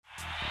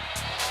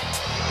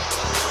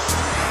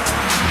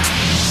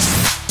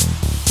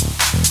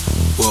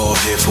all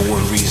here for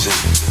one reason,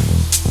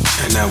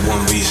 and that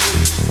one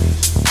reason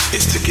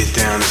is to get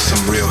down to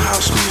some real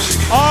house music.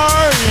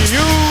 Are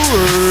you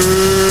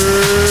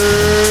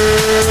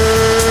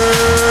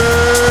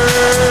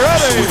ready?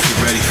 So if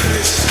you're ready for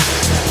this,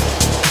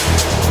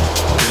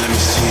 then let me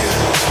see it.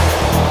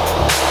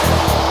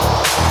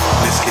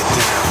 Let's get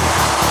down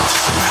to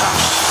some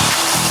house.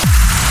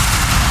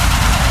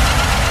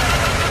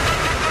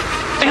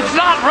 It's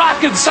not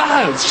rocket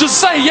science.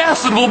 Just say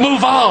yes and we'll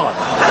move on.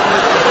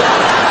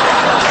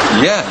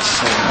 Yes.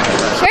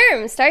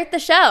 Sherm, start the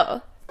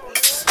show.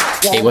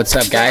 Hey, what's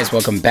up, guys?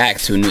 Welcome back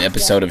to a new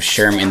episode of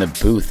Sherm in the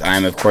Booth.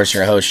 I'm, of course,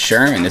 your host,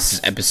 Sherm, and this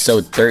is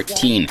episode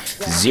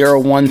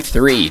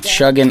 13013.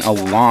 Chugging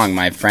along,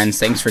 my friends.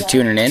 Thanks for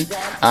tuning in.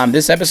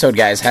 This episode,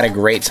 guys, had a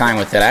great time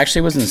with it. I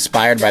actually was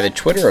inspired by the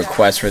Twitter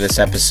request for this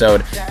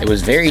episode. It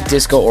was very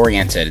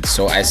disco-oriented,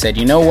 so I said,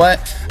 you know what?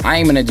 I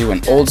am going to do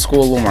an old school,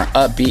 a little more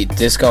upbeat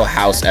disco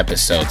house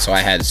episode, so I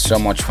had so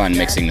much fun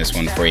mixing this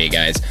one for you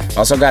guys.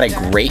 Also got a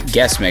great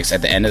guest mix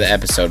at the end of the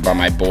episode by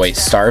my boy,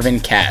 Starvin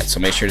Cat, so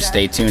make sure to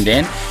stay tuned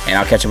in, and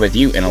I'll catch up with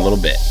you in a little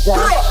bit.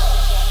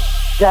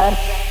 Dad,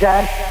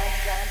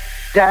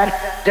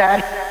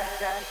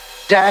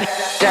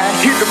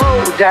 hit the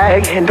road,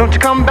 Jack, and don't you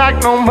come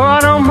back no more,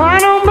 no more,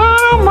 no more,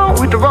 no more.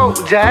 With the road,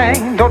 Jack,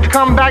 don't you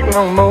come back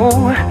no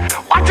more.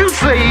 What you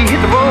say? Hit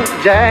the road,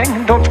 Jack,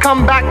 don't you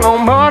come back no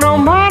more, no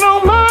more,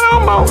 no more, no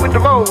more. With the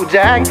road,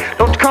 Jack,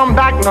 don't you come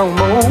back no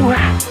more.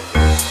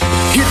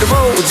 Hit the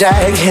road,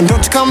 Jack, and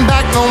don't you come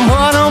back no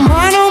more, no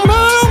more, no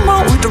more, no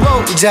more. With the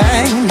road,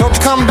 Jack, don't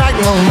you come back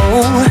no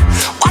more.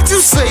 What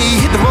you say?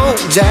 Hit the road,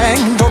 Jack,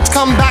 don't you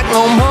come back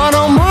no more,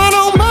 no more,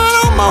 no more.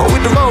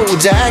 With the road,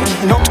 Jack,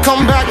 don't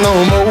come back no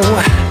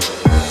more.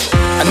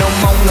 No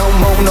more, no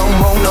more, no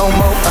more, no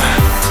more.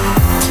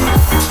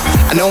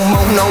 No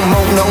more, no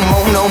more, no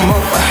more, no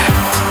more.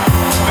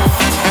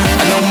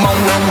 No more,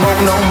 no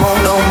more, no more,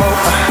 no more.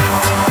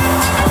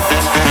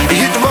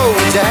 Hit the road,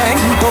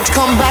 Jack, don't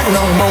come back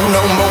no more,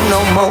 no more,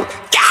 no more.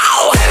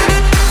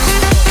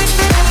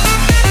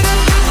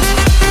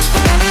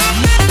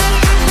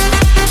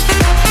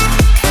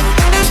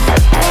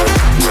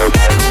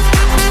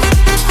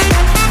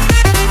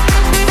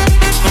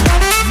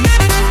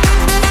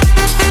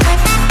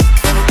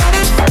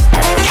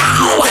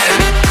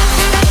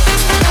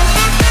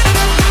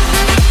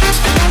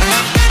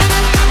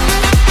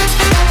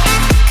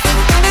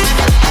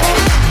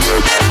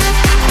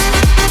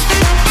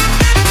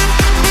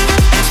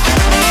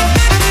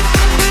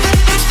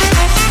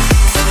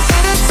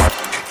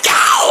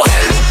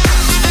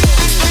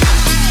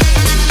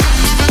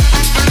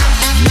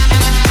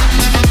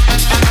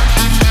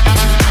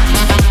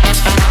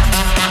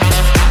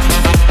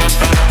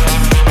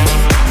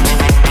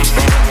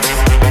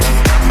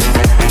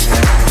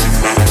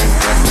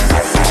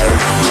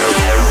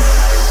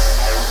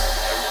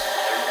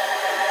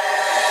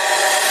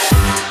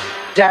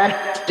 Dad,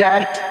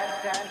 dad,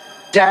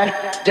 dad,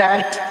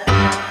 dad,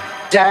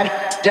 dad,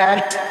 dad,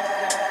 dad,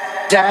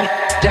 dad,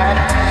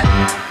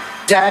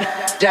 dad,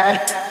 dad, dad,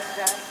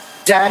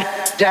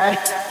 dad,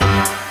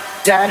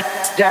 dad,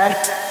 dad,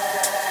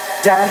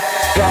 dad.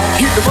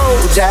 Hit the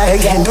road,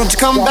 Jack, and don't you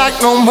come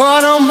back no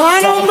more, no more,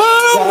 no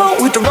more, no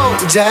more. With the road,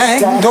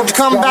 Jack, don't you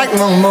come back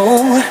no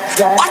more.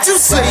 What you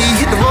say?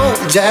 Hit the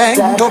road, Jack,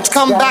 don't you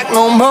come back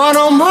no more,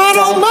 no more,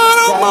 no more,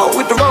 no more.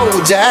 With the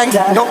road, Jack,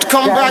 don't you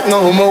come back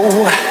no more. No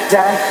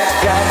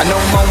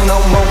more, no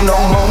more, no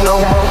more, no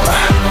more.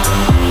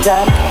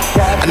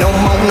 No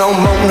more, no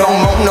more, no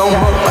more, no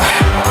more.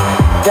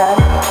 No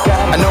more,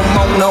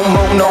 no more,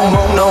 no more, no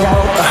more, no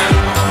more.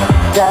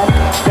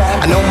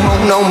 No more,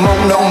 no more, no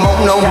more,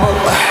 no more.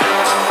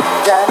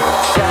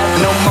 No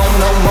more, no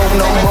more,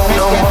 no more,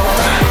 no more.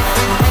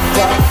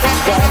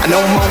 No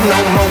more, no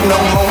more, no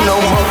more, no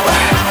more.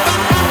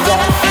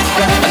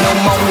 No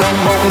more, no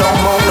more, no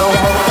more, no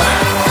more.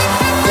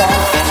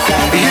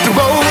 Hit the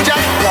road,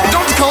 Jack,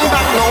 don't you come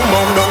back no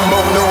more, no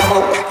more, no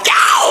more.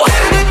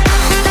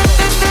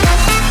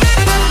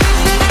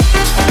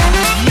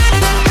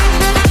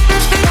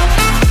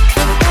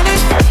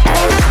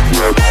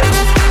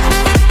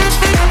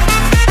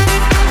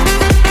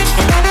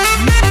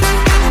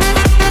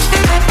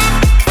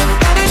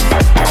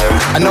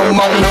 No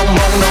more, no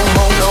more, no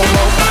more, no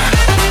more.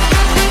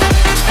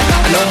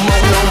 No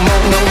more, no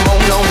more, no more,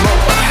 no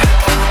more.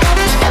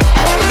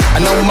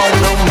 No more,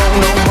 no more,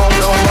 no more,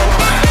 no more.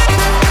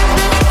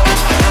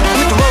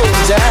 Hit the road,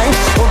 Jack,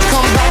 don't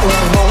come back no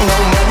more, no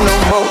more, no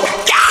more.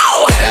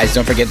 Guys,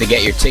 don't forget to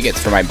get your tickets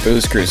for my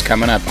booze cruise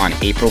coming up on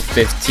April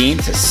 15th.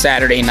 It's a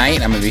Saturday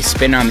night. I'm going to be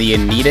spinning on the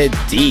Anita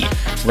D.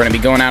 We're going to be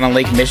going out on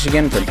Lake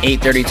Michigan from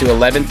 8:30 to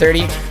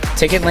 11:30.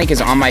 Ticket link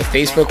is on my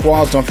Facebook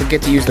wall. Don't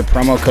forget to use the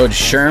promo code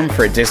SHERM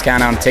for a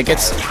discount on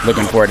tickets.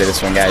 Looking forward to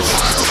this one, guys.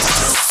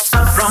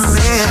 From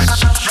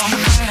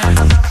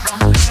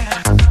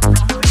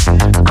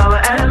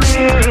our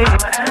enemy.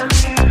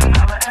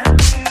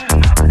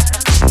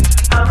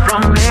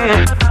 From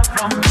me.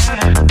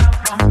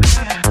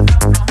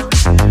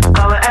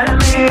 Our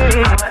enemy.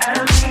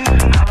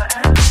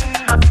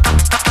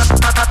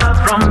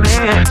 From me.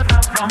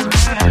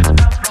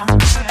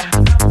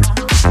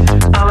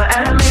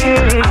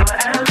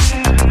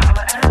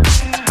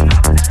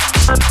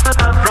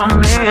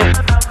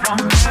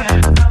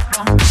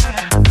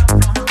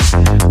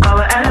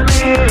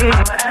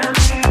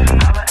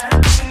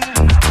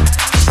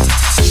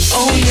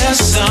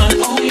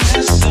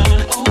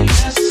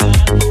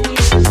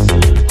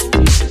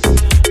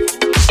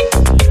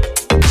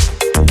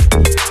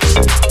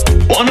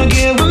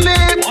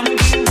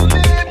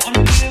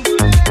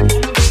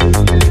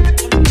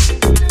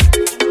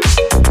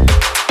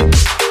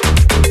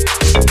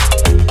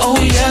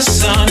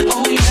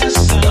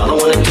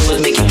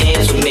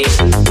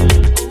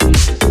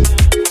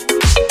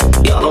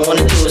 I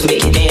wanna do is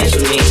make you dance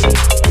with me.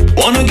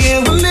 Wanna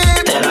get with me?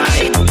 That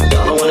I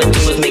all I wanna do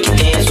is make you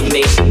dance with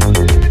me.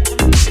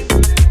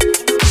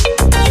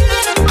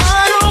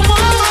 I don't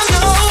wanna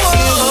know.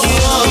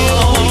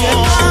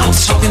 I'm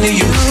talking to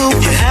you.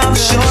 You have a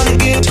short to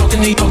give.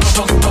 Talking to you.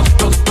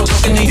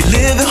 Talking to you.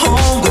 Live at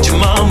home with your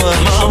mama.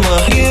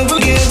 Give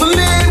me.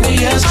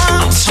 Yes,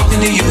 I'm talking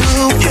to you.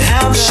 You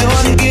have a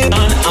short to give.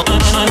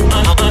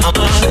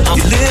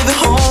 You live at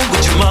home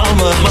with your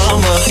mama.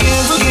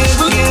 Give me.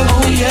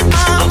 Oh yeah,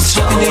 I'm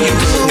talking to you.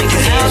 You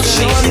have a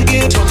short to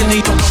give. Talking to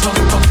you.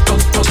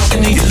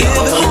 You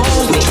live at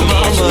home with your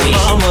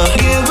mama.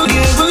 Give me.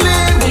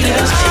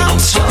 Yes, I'm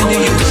talking to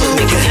you.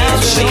 You have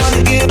a short to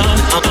give.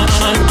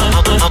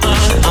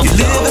 You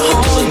live at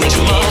home with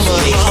your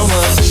mama.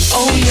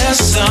 Oh yes,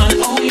 son.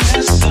 Oh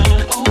yes, son.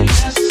 Oh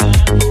yes, son.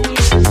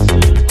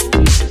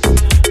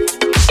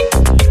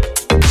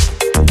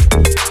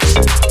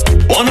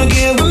 Wanna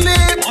get with me?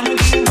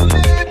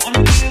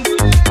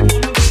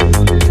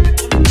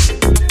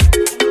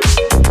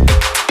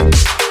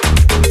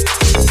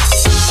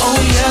 Oh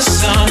yes,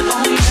 son.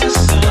 Oh yes,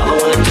 son. All I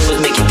wanna do is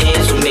make you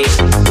dance with me.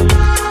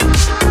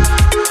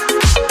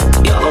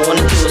 All I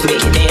wanna do is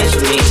make you dance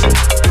with me.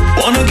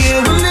 Wanna get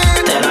with me?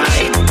 That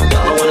I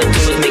all I wanna do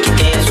is make you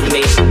dance with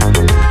me.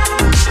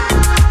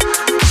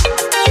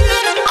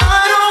 I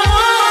don't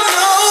wanna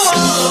know.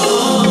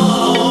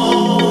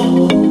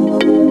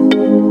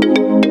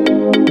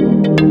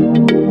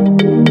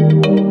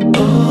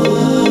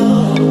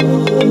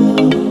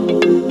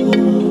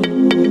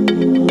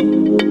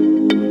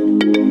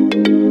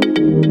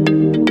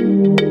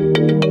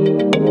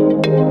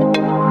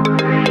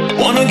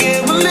 Wanna get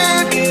with me?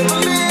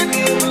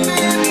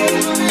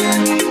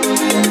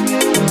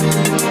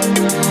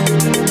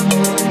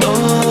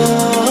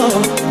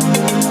 Oh.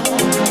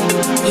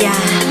 Yeah,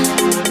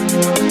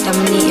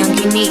 Dominique, young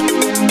unique.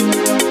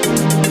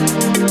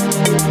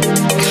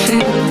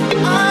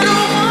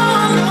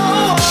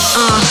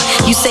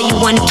 You say you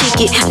wanna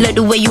kick it, love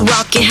the way you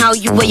rock it, how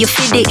you wear your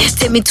fit it.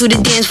 Take me to the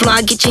dance floor,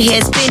 I get your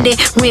head spinning.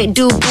 Rent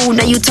due boo,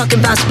 now you talking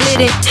about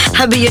splitting.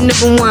 I be your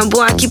number one,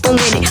 boy, I keep on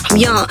winning. I'm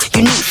young,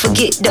 unique,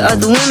 forget the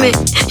other women.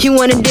 You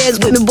wanna dance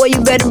with me, boy,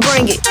 you better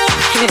bring it.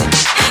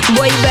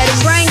 Boy, you better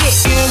bring it.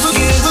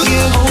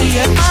 Oh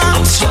yeah,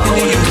 I'm talking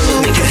to you.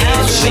 Make it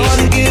happen.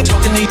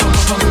 Talking to you.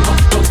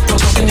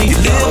 Talking to you.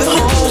 Live at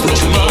home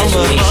with your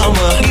mama.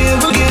 Give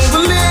me.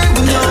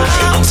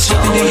 I'm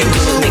talking to you.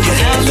 Make it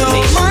happen.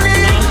 Money.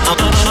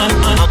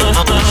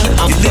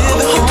 You live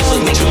at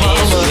home with your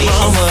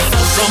mama.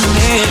 From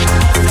me.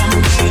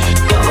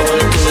 All I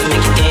wanna do is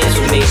make you dance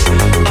with me.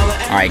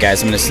 Alright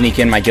guys, I'm going to sneak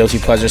in my Guilty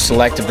Pleasure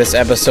select of this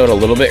episode a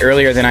little bit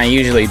earlier than I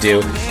usually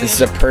do. This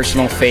is a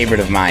personal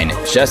favorite of mine.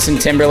 Justin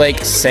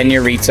Timberlake,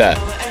 Senorita.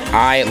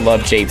 I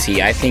love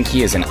JT. I think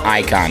he is an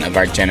icon of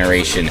our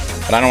generation.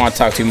 But I don't want to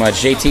talk too much.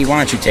 JT, why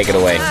don't you take it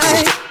away?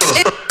 I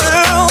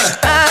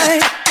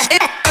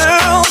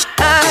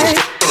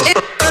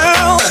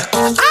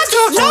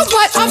don't know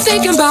what I'm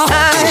thinking about.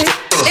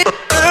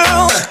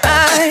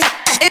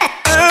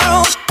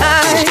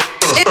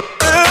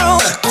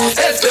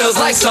 It feels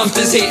like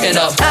something's heating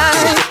up. I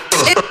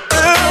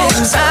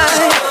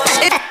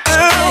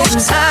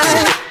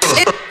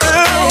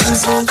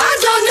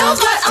don't know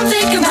what I'm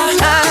thinking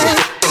about.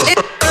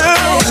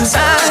 It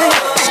feels like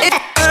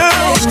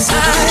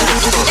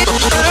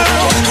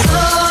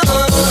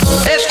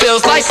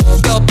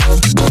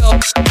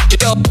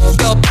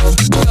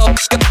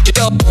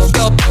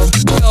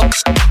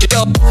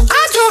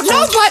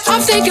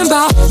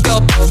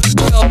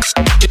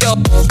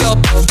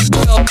I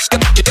don't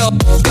know what I'm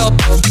thinking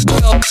about.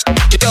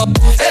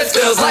 It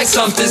feels like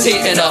something's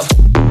heating up.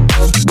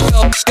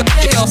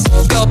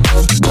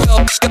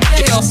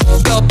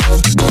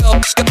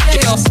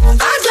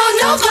 I don't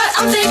know what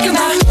I'm thinking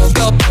about.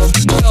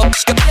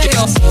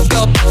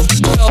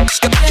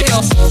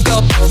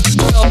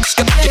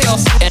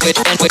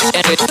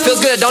 And it feels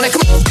good, don't it?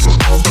 Come on.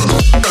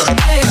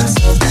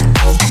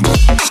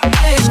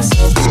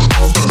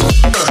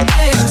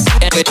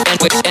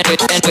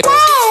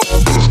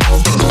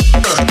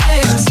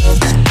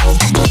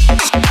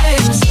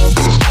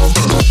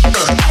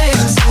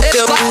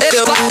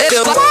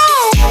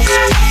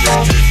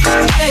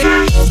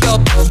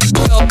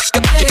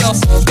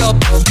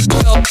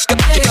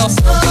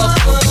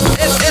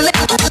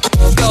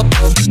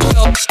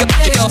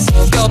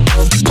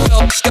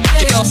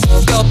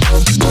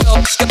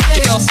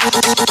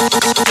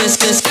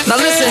 Now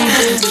listen,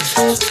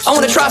 I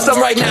wanna try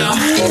something right now.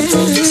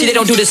 See, they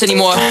don't do this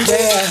anymore. I'm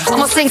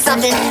gonna sing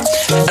something,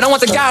 and I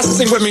want the guys to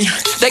sing with me.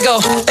 They go,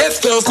 it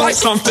feels like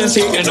something's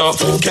heating up.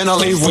 Can I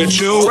leave with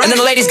you? And then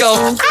the ladies go,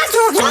 I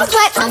don't know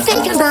what I'm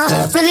thinking about.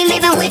 Really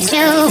living with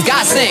you.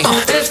 guys sing.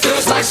 It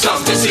feels like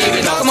something's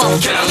heating up. Come on,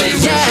 can I leave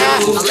with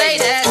you?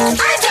 Ladies,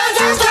 I don't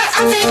know what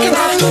I'm thinking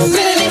about.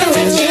 Really living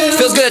with you.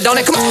 feels good, don't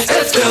it? Come on.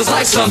 It feels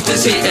like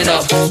something's heating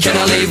up. Can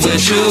I leave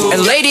with you?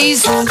 And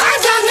ladies, I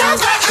don't know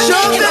what I'm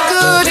sure thinking feel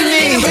about. good to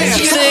me.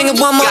 Sing it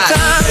one more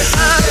time.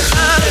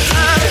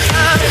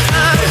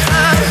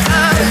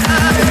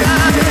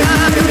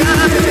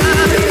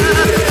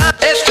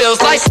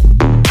 feels like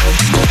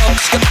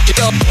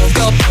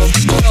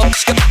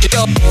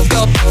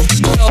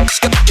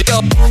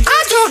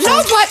I don't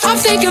know what I'm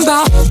thinking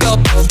about.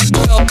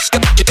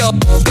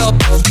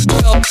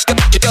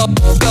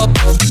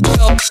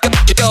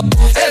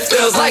 It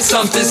feels like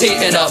something's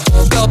heating up.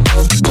 I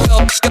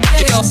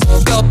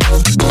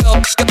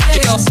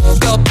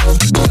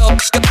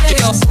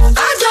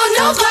don't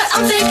know what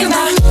I'm thinking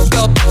about.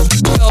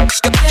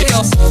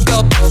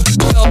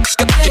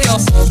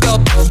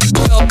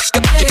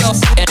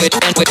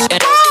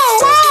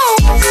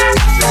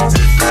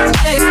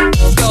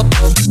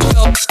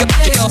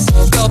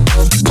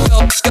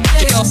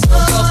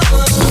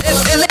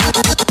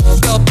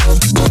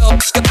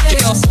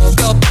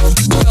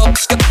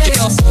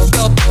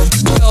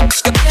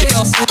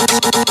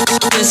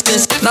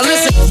 Now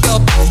listen.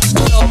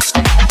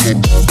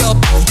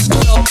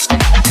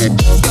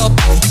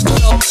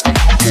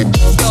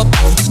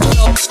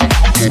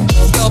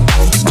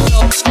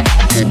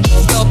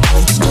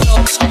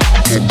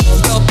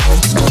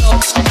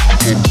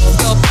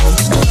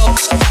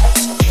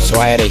 So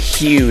I had a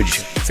huge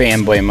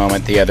fanboy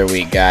moment the other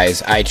week,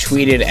 guys. I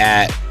tweeted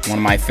at one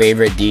of my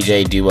favorite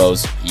DJ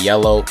duos,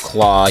 Yellow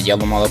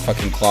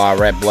Motherfucking Claw,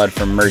 Red Blood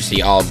for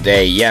Mercy all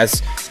day.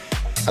 Yes,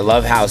 I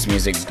love house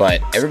music,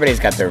 but everybody's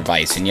got their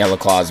vice, and Yellow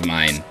Claw's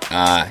mine.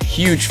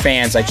 Huge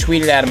fans. I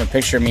tweeted at them a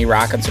picture of me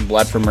rocking some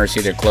Blood for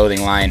Mercy, their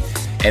clothing line,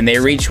 and they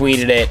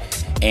retweeted it,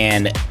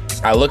 and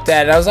I looked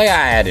at it, I was like,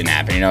 that didn't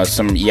happen, you know,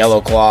 some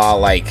Yellow Claw,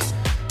 like,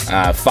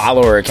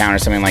 follower account or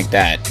something like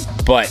that.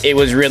 But it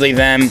was really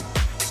them.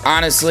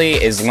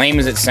 Honestly, as lame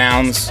as it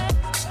sounds,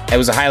 it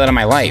was a highlight of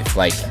my life.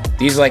 Like,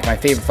 these are like my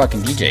favorite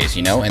fucking DJs,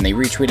 you know, and they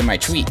retweeted my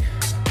tweet.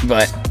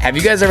 But have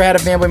you guys ever had a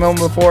fanboy moment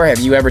before? Have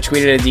you ever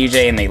tweeted a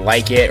DJ and they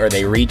like it or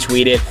they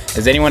retweet it?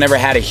 Has anyone ever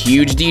had a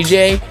huge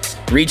DJ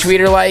retweet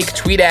or like?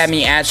 Tweet at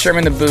me at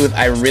Sherman the Booth.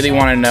 I really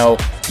want to know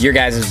your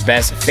guys'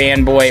 best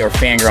fanboy or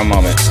fangirl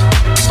moment.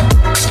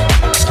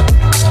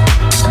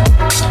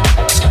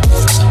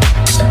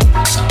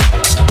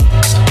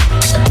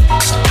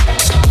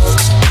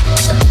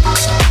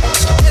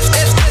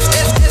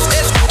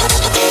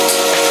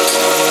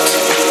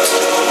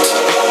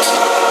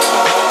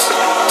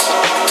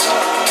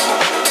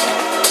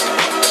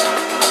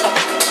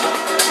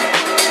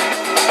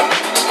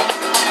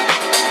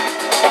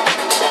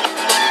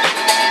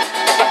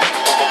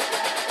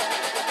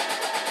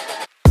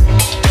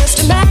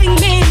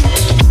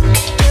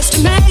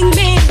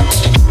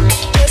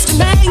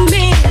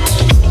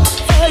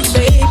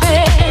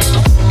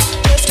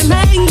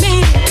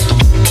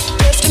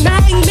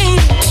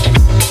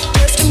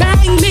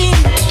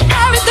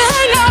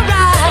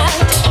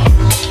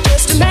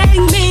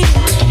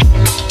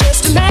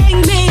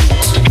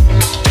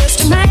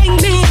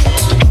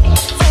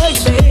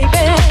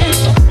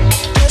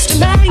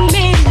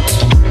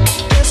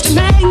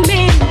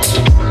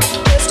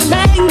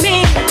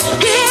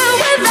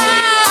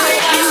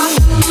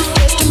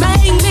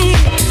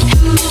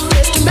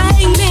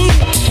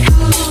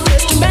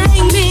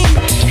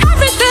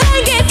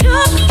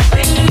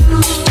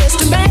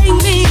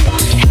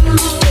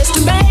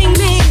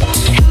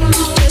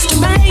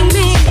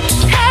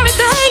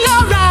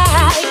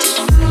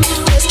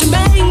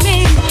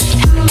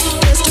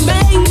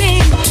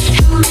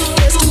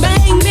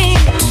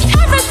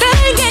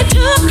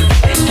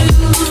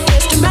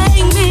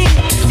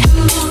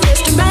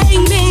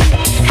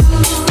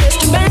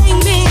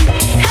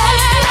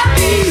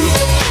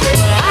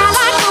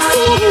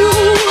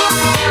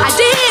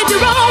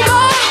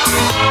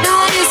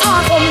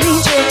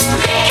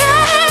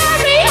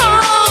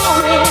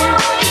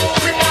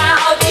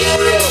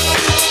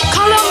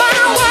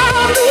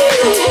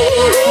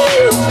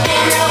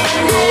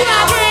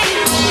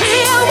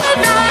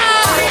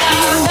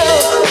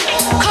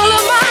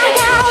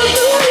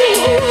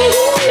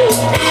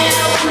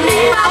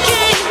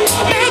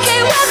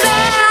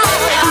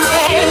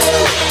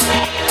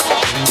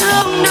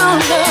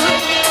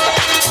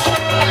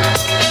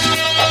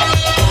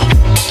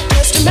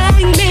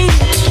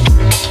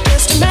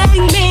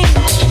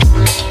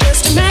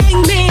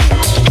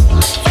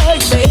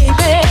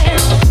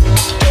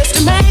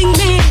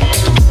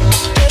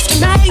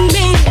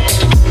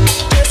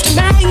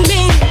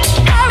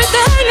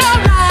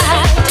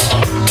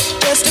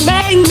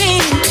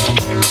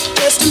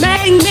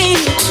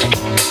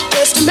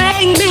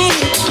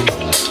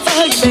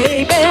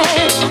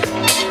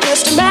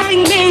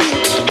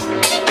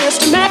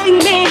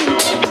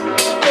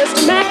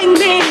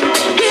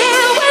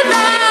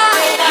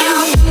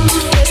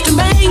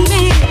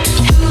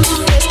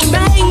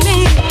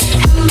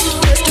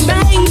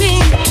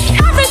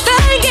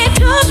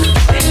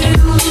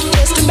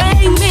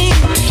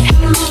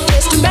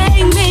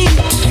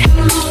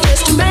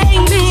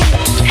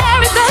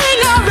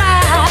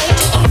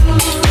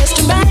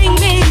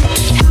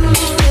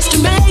 Just to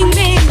make me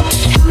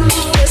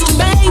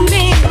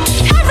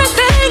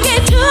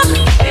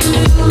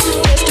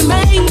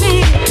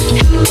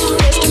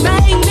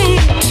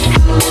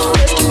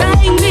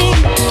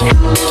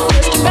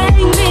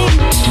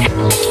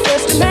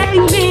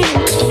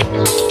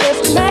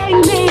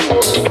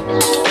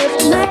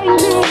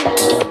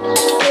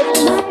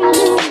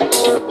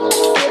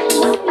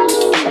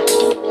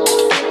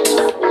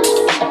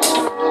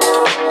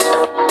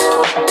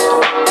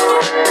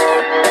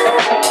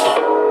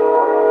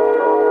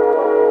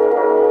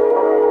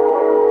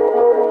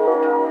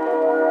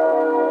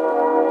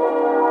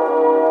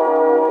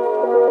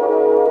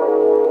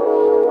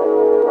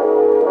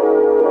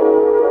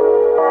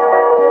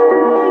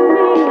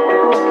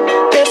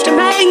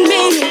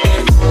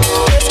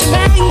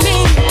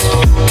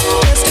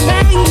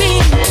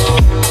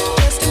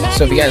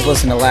So if you guys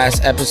listened to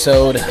last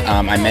episode,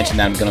 I mentioned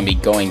that I'm going to be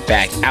going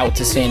back out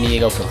to San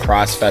Diego for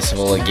Cross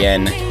Festival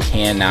again.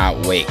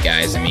 Cannot wait,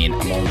 guys. I mean,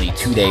 I'm only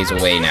 2 days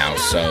away now,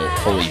 so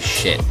holy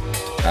shit.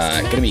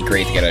 Gonna be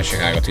great to get out of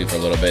Chicago too for a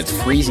little bit.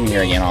 It's freezing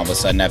here again all of a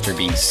sudden after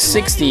being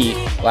 60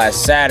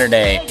 last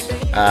Saturday.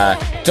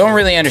 Don't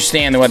really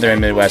understand the weather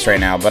in the Midwest right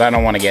now, but I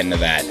don't want to get into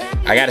that.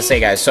 I gotta say,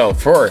 guys, so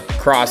for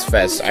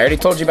CrossFest, I already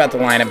told you about the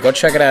lineup. Go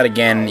check it out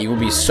again. You will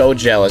be so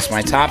jealous.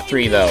 My top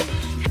three, though.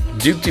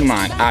 Duke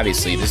Dumont,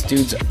 obviously. This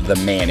dude's the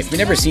man. If you've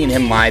never seen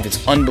him live,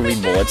 it's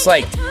unbelievable. It's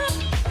like,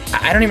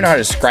 I don't even know how to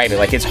describe it.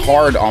 Like, it's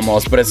hard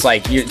almost, but it's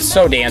like, it's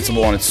so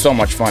danceable and it's so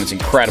much fun. It's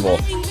incredible.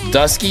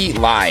 Dusky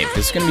live.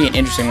 This is going to be an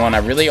interesting one.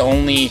 I've really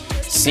only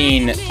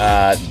seen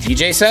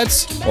DJ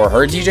sets, or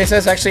heard DJ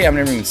sets, actually. I've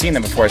never even seen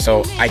them before,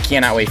 so I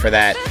cannot wait for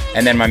that.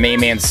 And then my main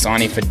man,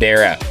 Sonny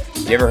Federa.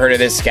 You ever heard of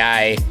this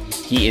guy?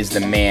 He is the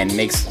man.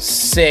 Makes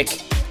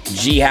sick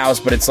G-House,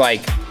 but it's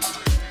like,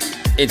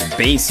 it's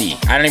bassy.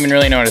 I don't even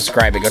really know how to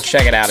describe it. Go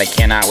check it out. I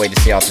cannot wait to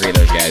see all three of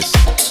those guys.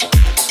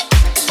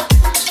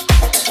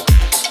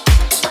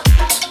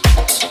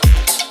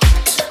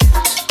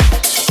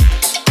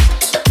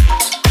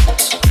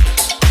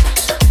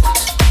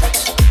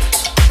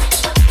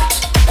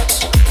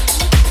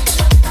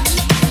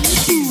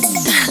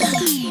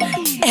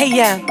 Hey,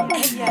 yeah.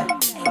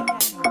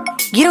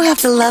 You don't have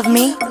to love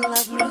me.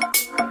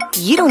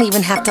 You don't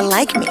even have to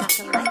like me.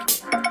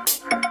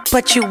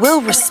 But you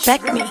will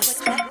respect me.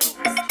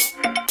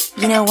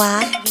 You know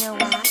why?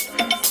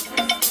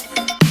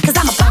 'Cause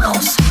I'm a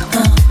boss.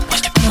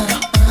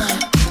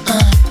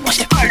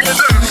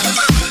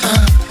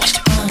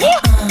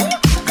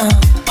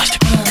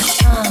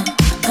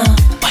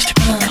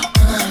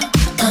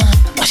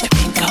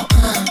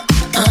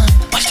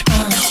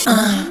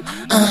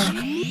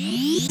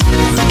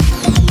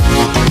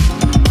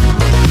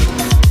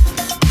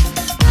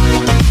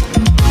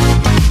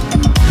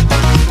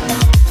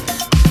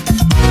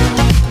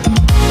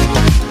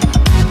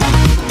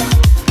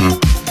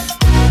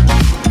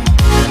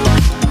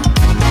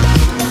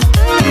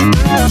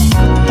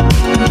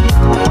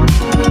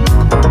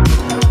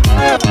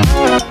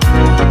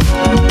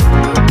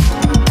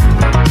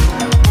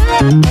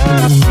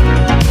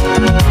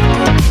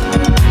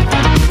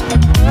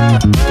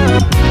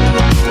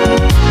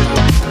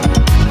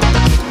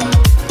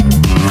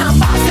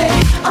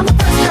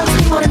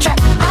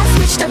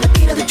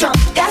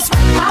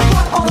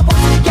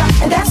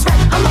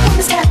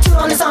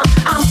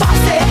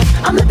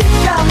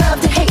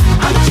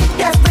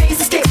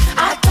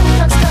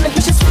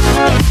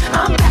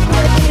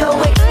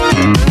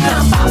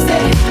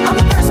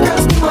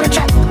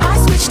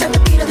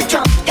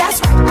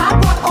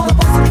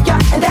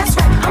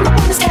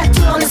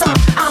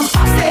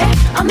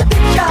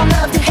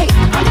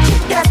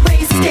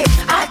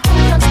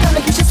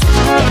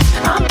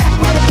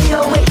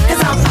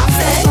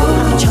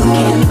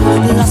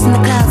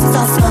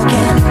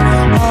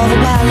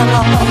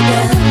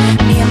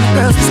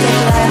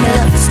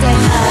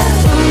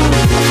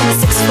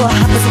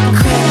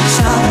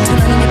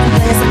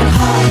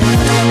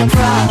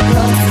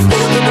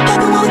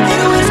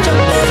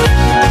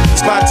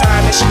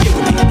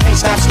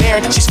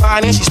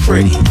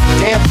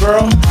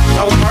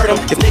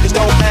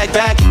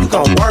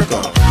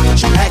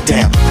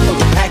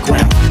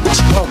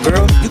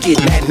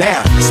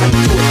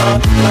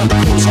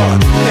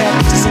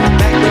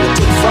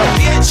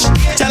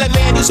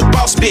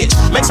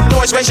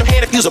 Raise your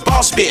hand if you's a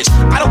boss bitch.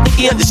 I don't think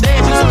he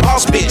understands you's a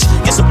boss bitch.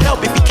 Get some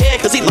help if you can,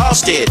 cause he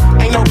lost it.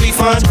 Ain't no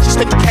refunds, she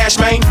spent the cash,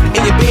 man.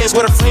 In your Benz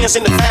with her friends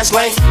in the fast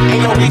lane.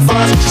 Ain't no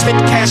refunds, she spent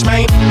the cash,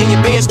 man. In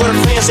your Benz with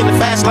her friends in the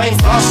fast lane.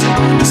 Lost it.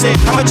 He said,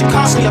 how much it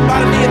cost me?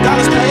 About $1 million,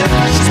 player.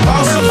 She's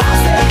bossy.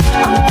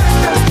 I'm the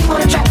first girl to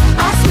on the track.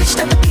 I switched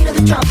up the beat of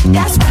the drum.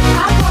 That's right,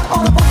 I brought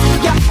all the boys to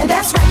the yacht. And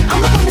that's right, I'm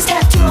the one that's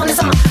tattooed on his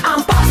arm.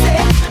 I'm bossy,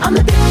 I'm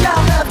the bitch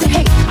y'all love to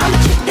hate. I'm the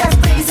chick that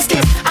raises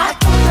sticks. I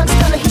told him I'm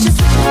stunner, he should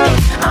switch his name.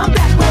 I'm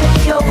back with a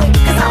AOA,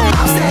 cause I'm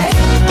bossy.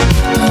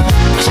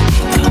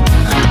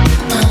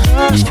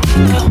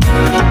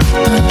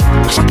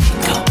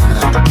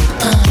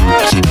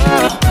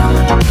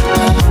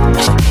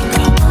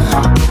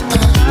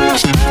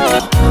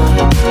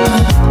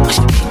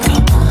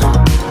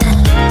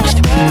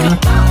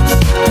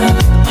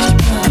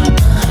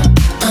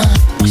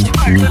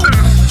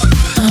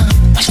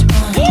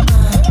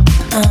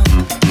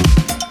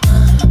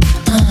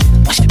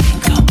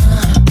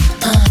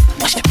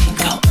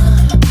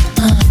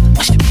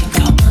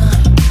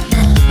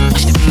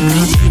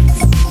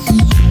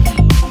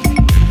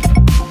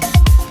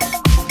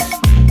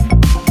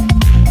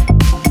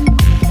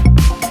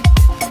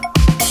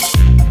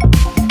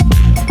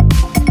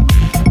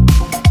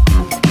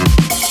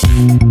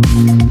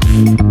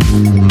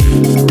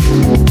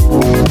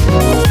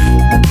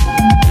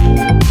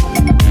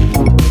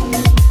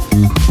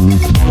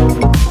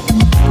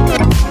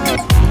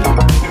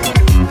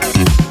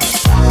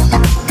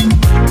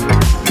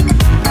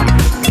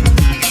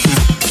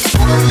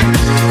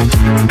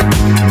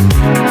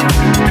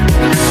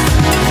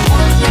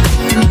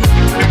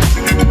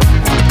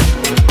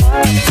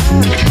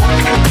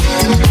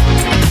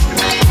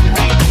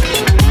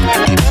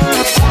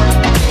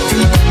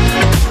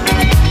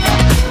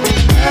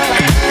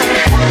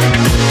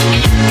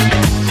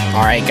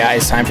 Alright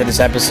guys, time for this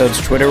episode's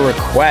Twitter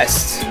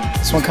request.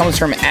 This one comes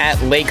from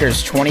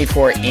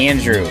 @Lakers24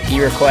 Andrew.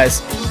 He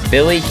requests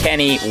Billy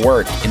Kenny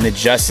Work in the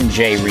Justin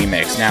J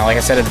remix. Now, like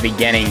I said at the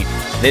beginning,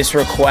 this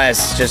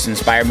request just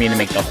inspired me to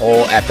make the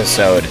whole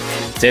episode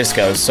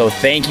disco. So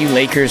thank you,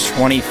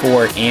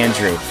 Lakers24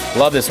 Andrew.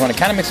 Love this one. It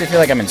kind of makes me feel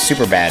like I'm in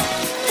Superbad.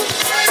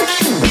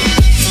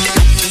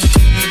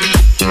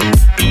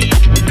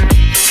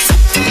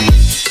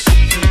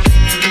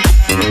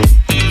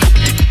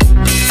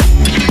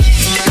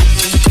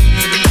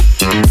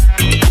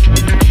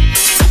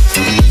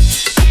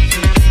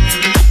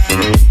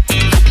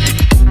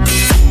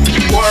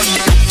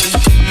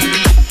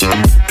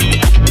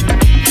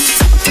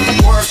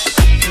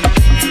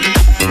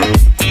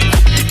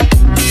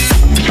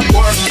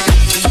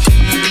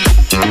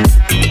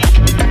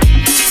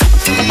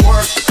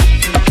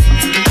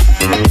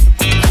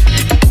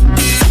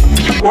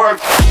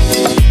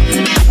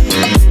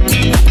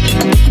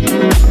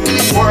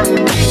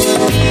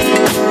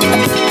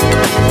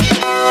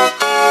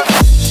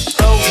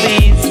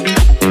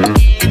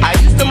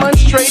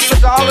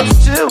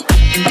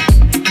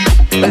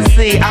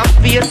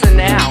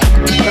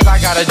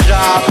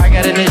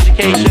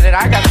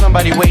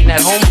 Waiting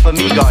at home for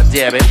me,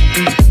 goddammit.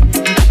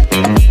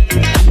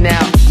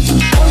 Now,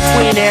 one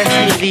queen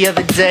asked me the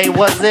other day,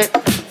 was it?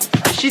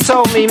 She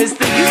told me,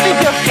 Mr. You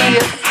think you're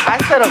fierce? I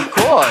said, of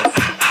course.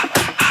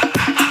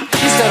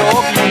 She said,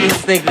 all queens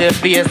think they're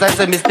fierce. I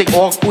said, Mr.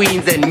 All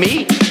queens and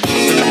me?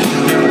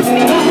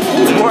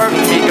 Work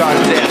me,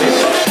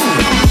 goddammit.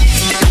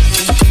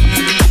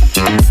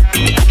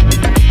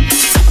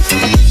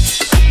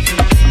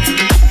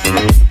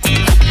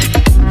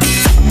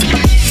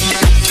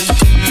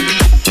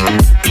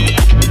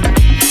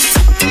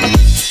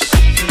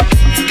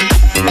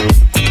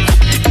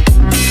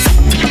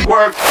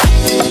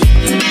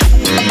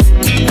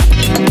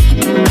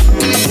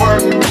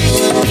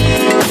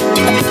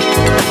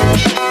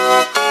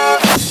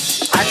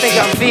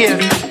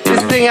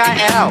 This thing I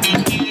am.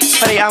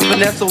 Honey, I'm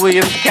Vanessa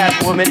Williams,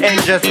 Catwoman,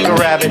 and Jessica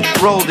Rabbit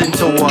rolled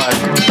into one.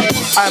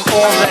 I'm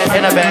all that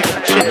and a bag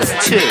of chips,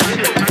 too.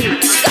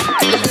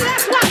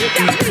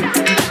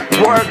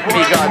 Work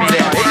me,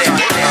 goddammit.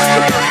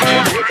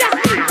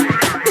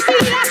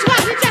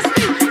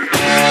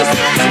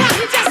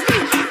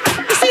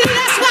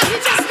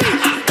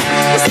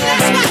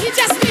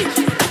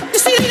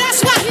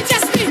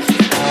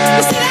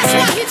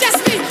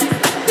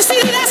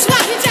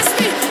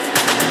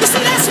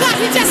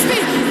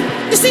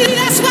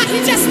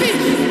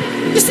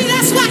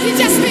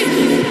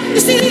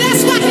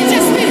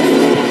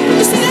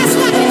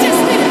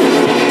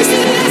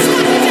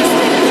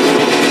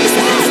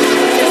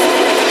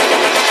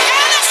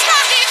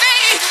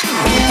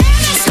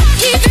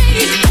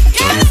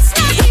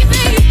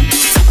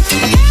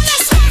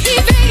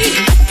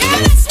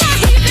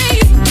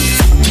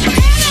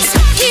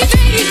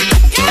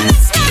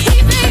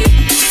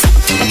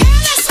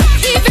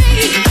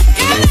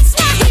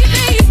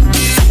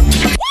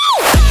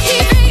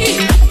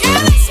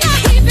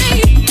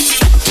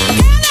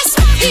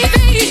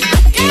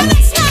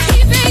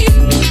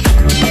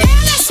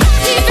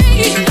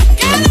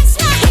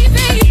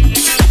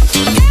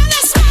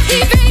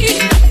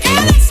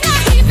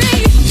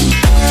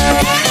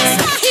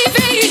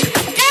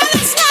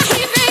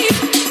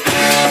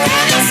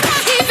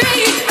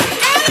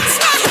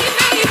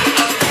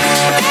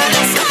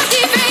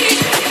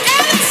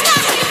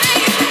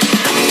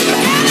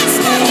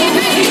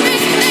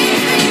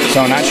 So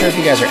I'm not sure if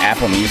you guys are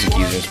Apple Music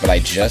users, but I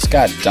just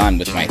got done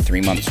with my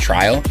 3-month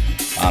trial.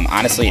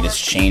 Honestly, it has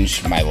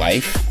changed my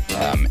life.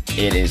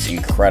 It is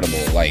incredible.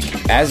 Like,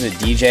 as a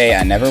DJ,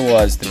 I never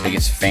was the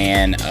biggest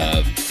fan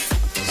of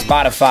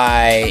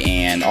Spotify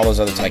and all those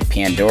others like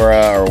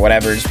Pandora or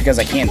whatever, just because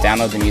I can't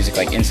download the music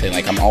like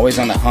instantly. Like, I'm always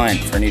on the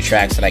hunt for new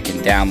tracks that I can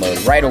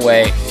download right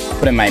away,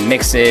 put in my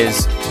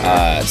mixes,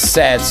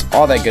 sets,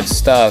 all that good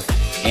stuff.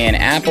 And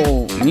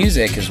Apple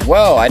Music as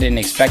well, I didn't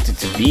expect it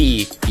to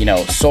be,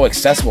 so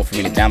accessible for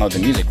me to download the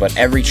music, but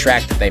every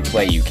track that they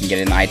play, you can get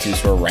it in the iTunes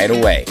Store right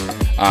away.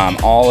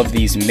 All of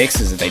these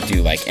mixes that they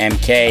do, like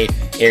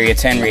MK, Area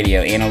 10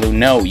 Radio, Annalu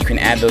No, you can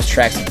add those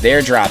tracks that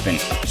they're dropping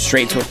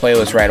straight to a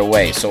playlist right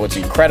away. So it's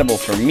incredible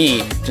for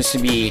me just to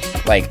be,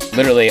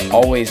 literally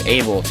always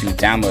able to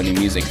download new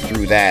music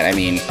through that. I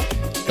mean,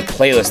 the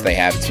playlists they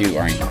have too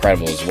are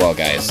incredible as well,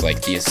 guys.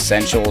 Like the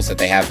essentials that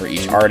they have for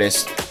each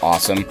artist,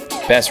 awesome.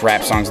 Best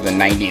rap songs of the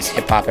 90s,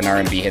 hip-hop and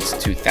R&B hits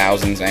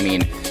 2000s. I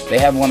mean, they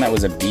have one that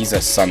was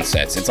Ibiza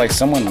Sunsets. It's like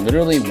someone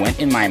literally went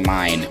in my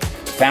mind,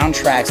 found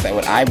tracks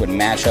that I would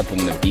match up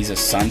with an Ibiza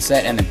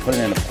Sunset, and then put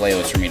it in a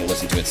playlist for me to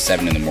listen to at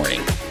 7 in the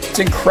morning. It's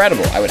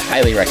incredible. I would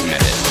highly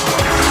recommend it.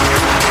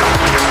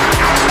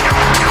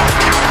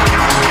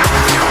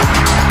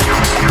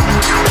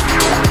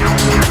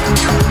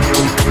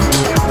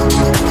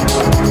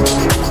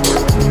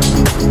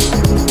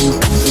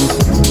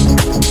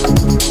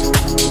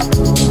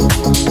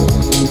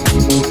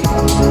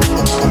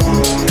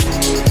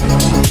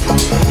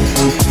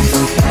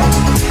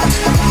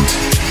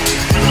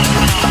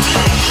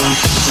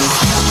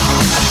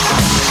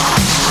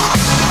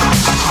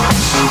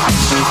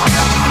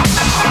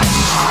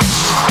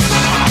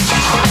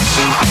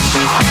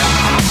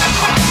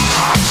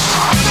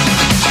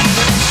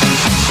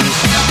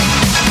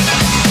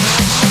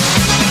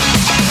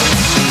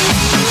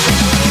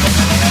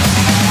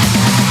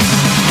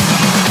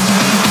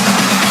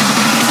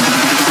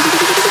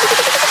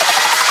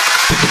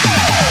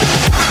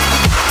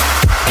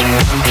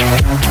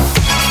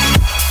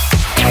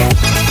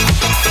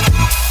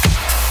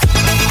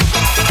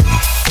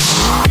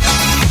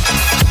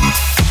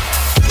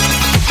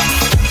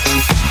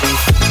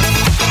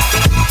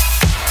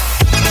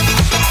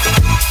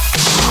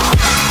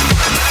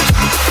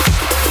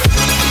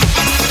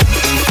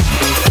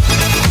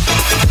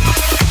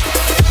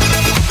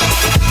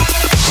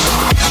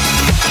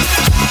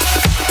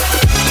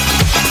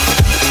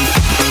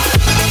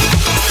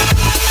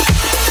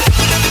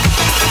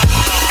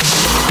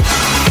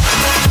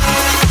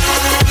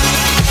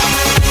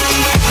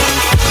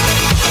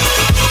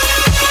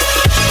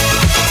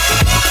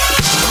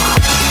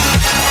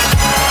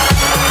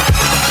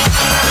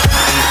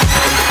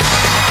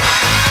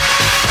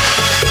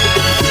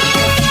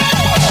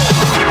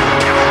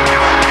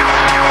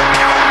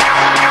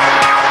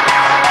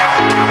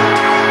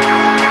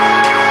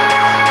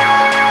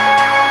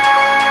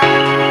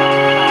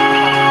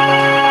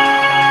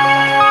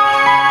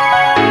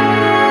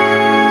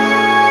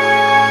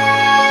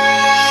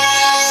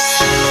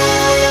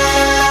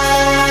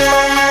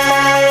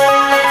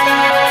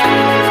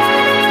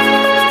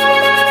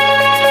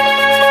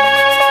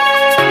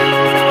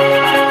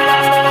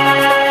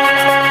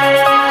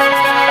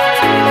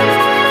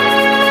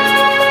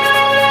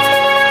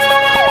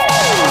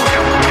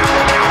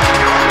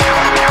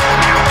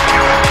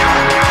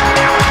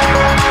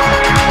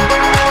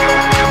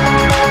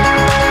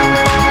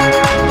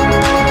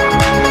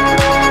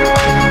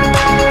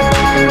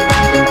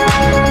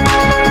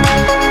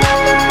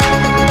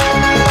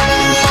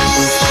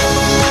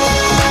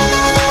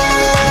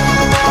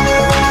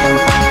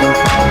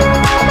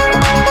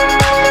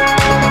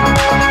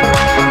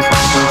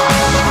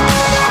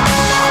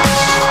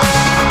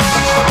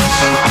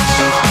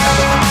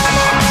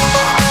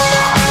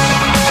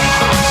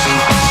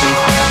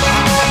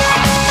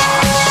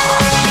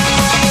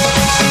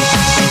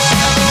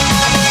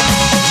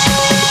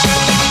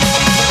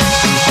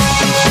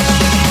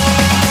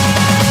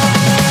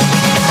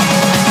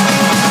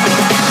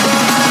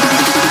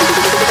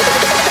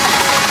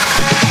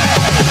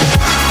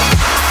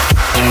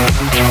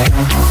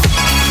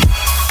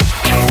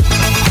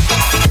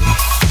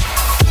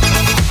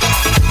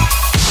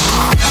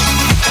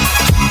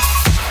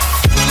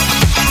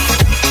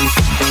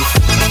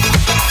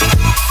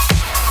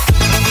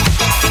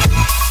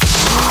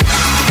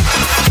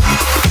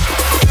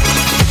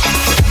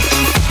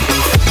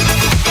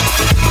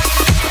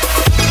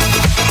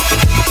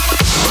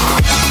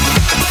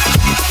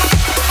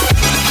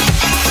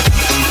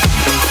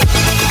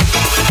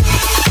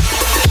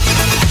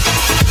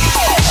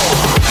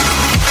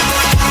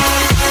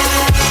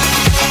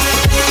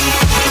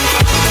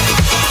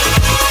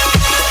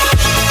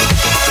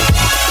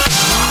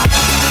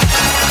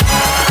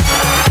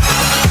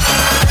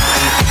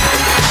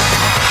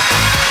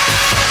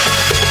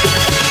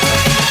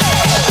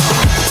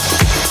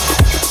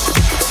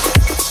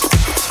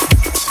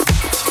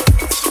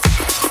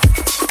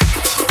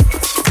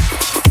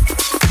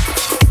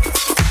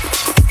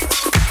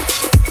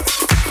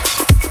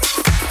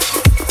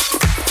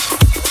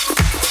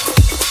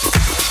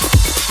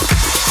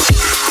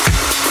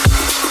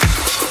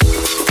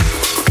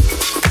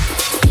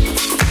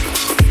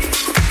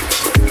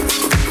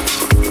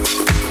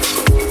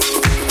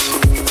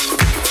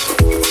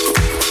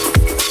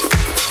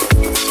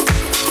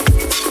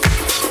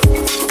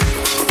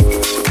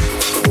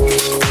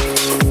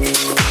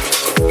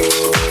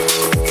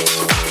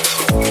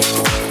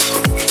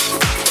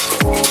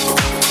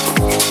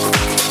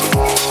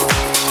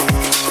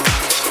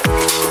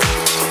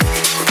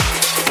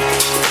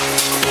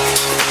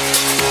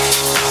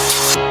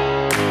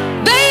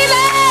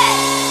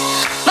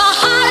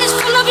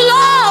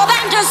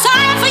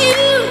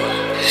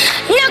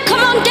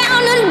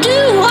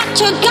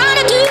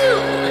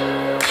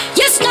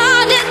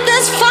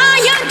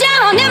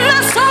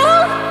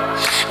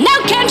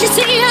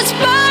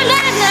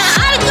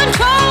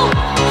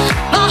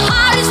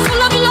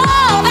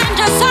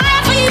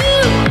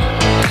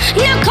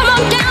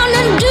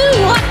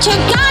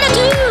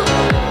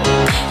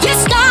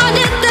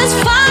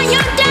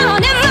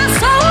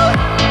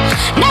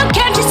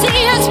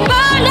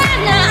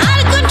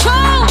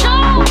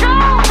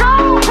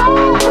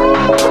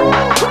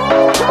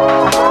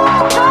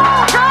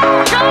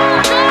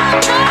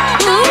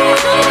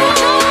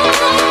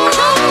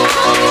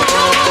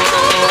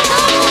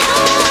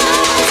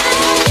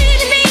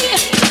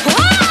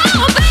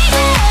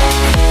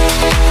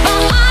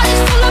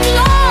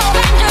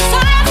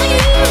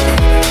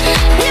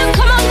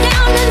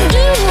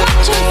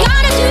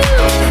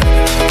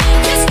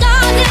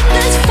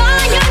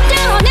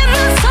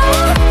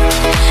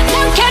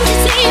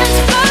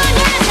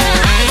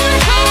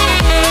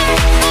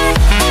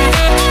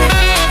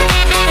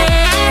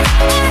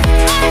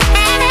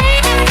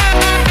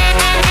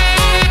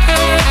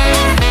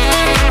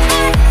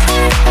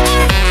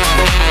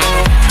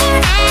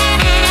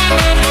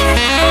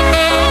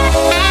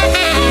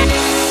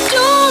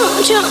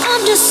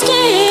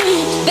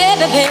 understand,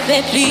 baby, baby,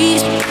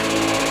 please.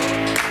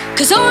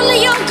 'Cause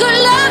only your good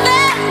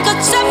loving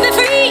could set me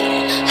free.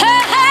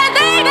 Hey, hey,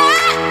 baby,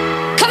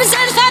 come and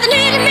satisfy the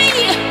need in me.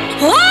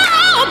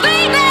 Oh,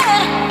 baby,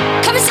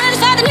 come and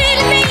satisfy the need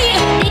in me.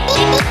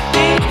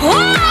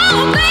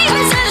 Oh, baby, come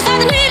and satisfy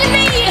the need in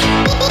me.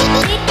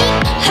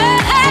 Hey,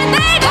 hey,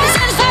 baby, come and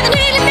satisfy the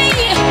need in me.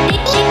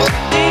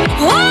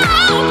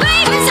 Oh,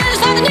 baby, come and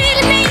satisfy the need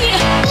in me.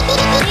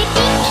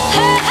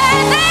 Hey, hey,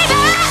 baby.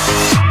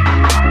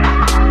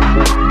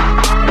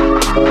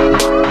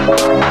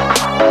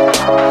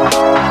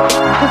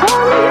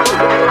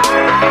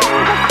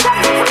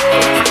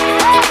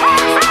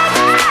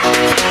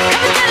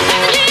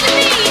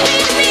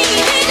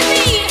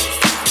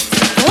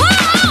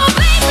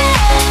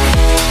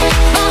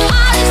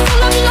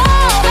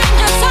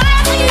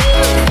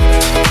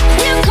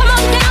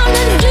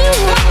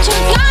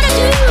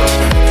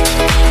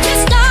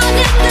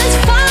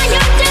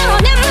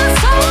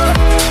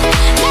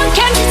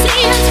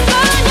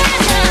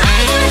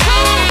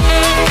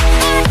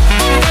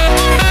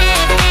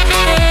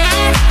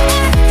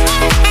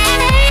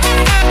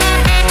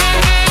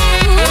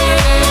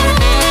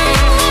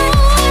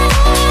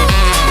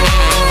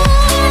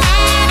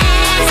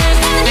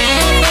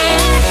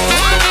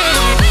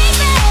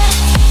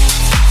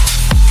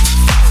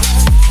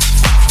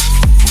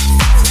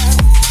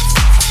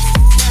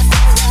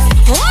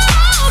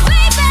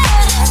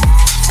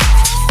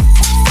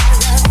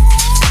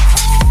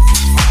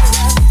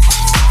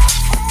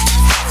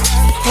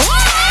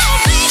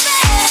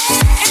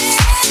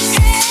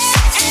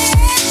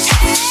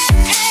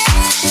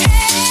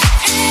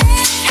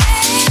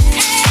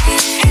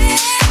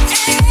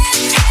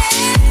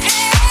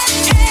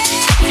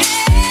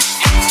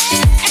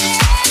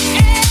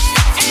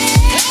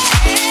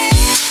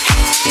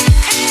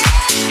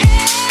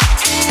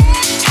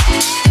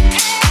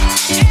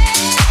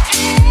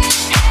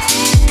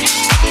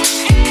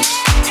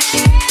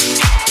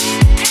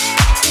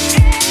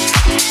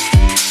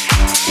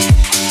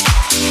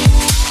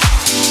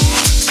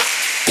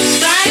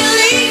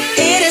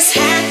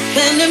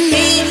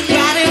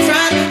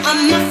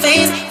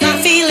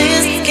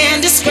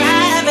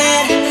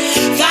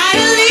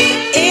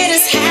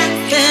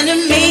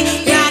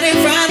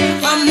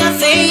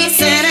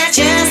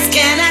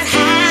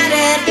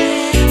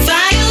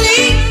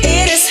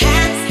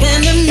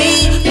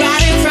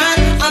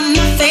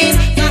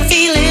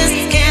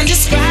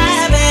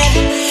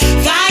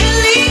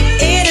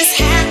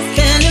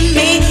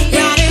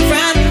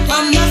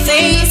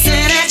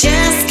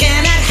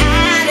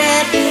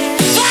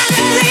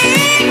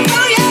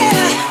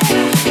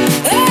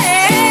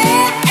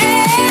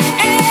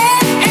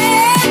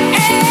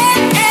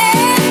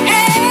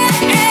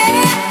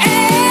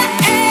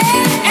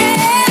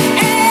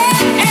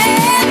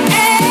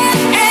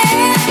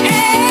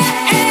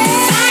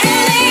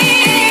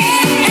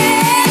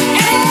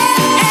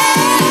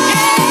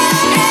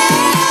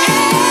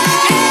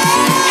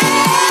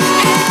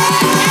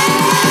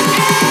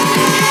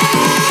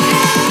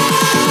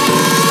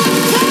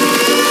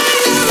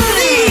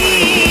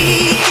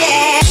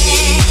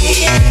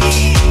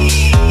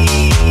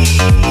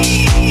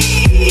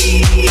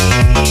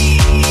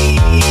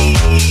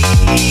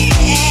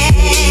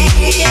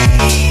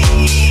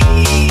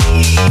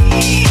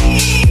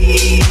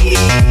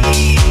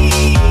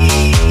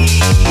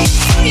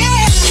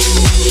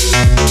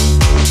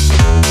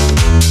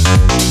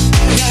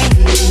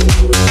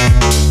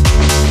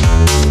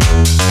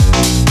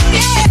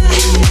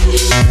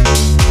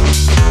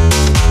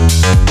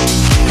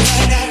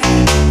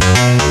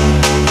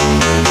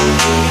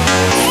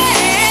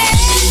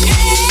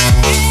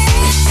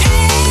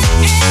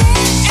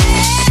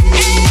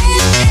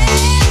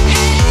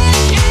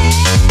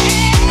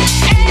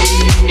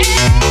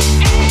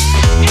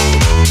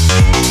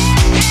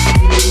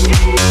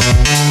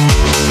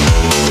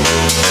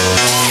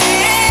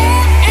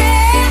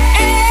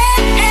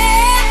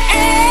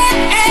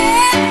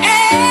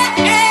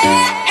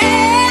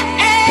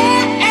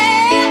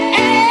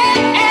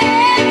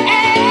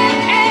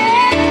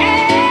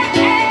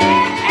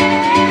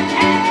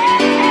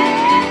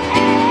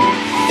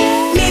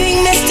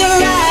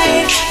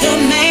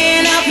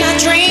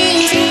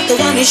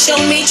 you show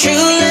me true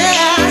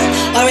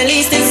love, or at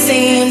least it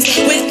seems.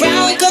 With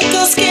brown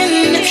cocoa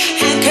skin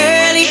and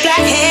curly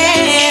black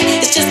hair,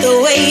 it's just the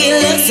way he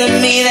looks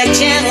at me, that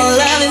gentle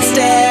loving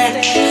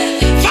stare.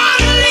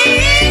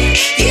 Finally,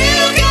 you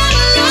come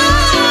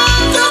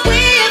along. The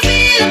way I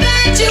feel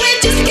about you, it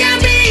just can't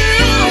be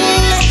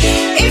wrong.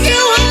 If you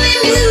only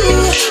knew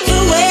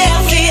the way I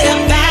feel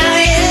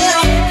about you,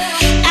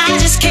 I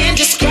just can't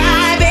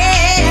describe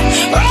it.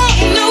 Oh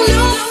no,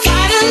 no,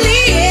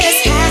 finally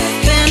it's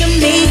happened to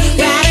me,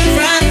 right in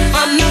front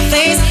of my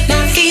face.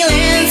 My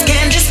feelings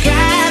can't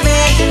describe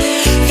it.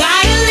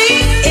 Finally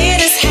it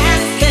has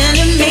happened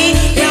to me,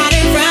 right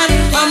in front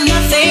of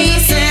my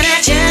face, and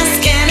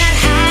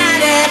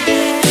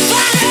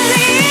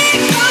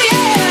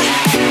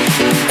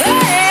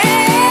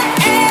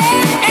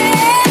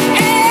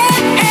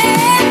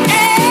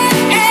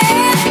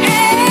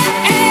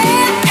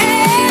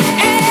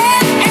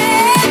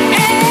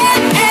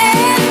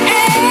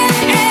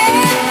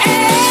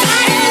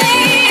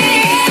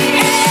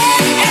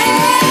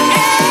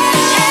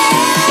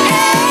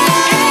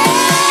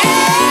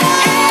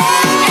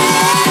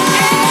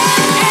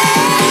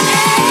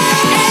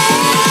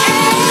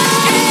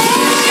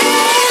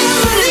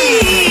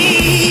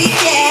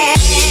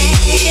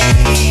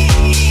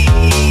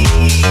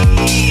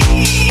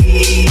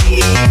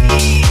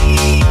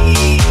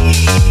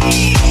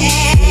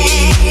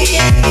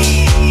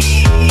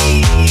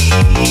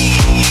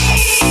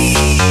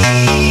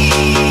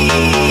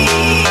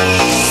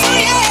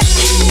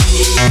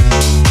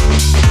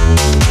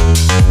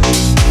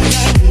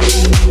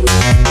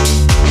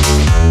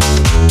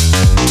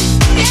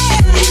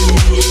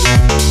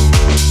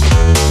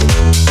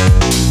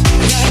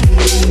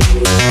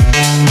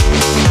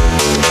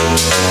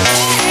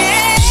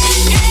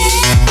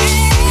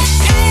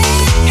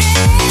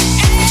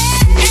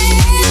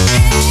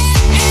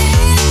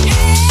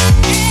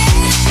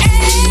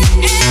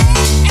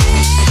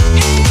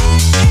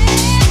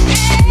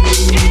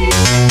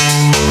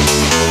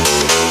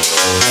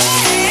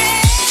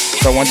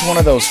one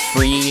of those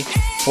free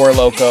Four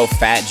Loko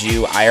Fat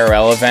Jew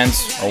IRL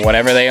events, or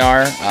whatever they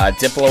are.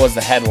 Diplo was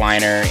the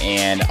headliner,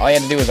 and all you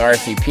had to do was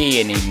RSVP,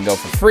 and you can go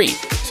for free.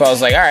 So I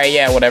was like, all right,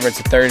 yeah, whatever, it's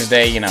a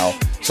Thursday, you know.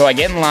 So I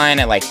get in line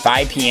at like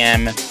 5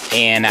 p.m.,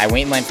 and I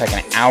wait in line for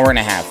like an hour and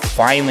a half,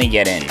 finally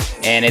get in.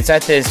 And it's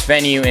at this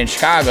venue in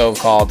Chicago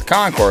called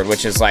Concord,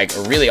 which is like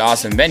a really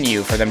awesome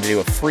venue for them to do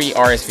a free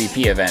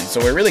RSVP event.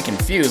 So we're really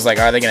confused, like,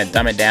 are they going to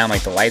dumb it down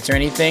like the lights or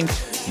anything?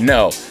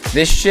 No,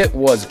 this shit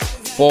was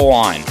full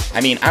on.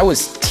 I mean, I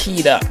was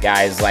teed up,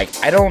 guys. Like,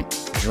 I don't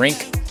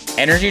drink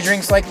energy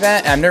drinks like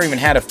that. I've never even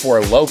had a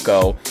Four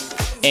Loko.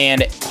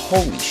 And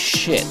holy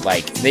shit,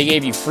 like, they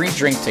gave you free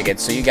drink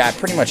tickets, so you got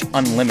pretty much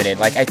unlimited.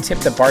 Like, I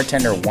tipped the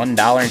bartender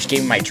 $1 and she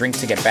gave me my drink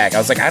ticket back. I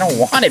was like, I don't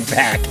want it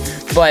back.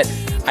 But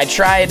I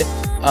tried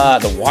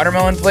the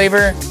watermelon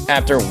flavor.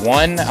 After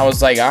one, I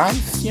was like, I'm,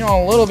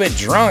 a little bit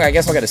drunk. I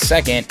guess I'll get a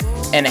second.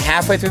 And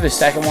halfway through the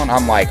second one,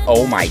 I'm like,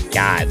 oh my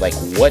God, like,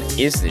 what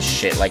is this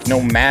shit? Like,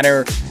 no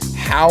matter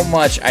how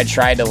much I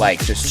tried to,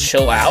 like, just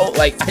chill out,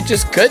 like, I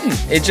just couldn't.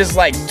 It just,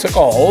 like, took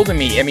a hold of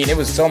me. I mean, it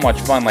was so much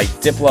fun. Like,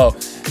 Diplo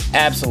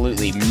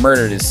absolutely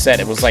murdered his set.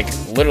 It was, like,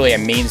 literally a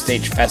main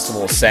stage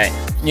festival set.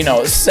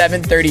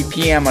 7:30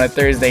 p.m. on a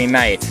Thursday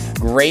night.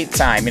 Great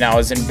time. I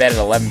was in bed at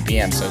 11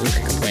 p.m., so who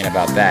can complain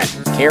about that?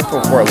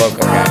 Careful for a Loko,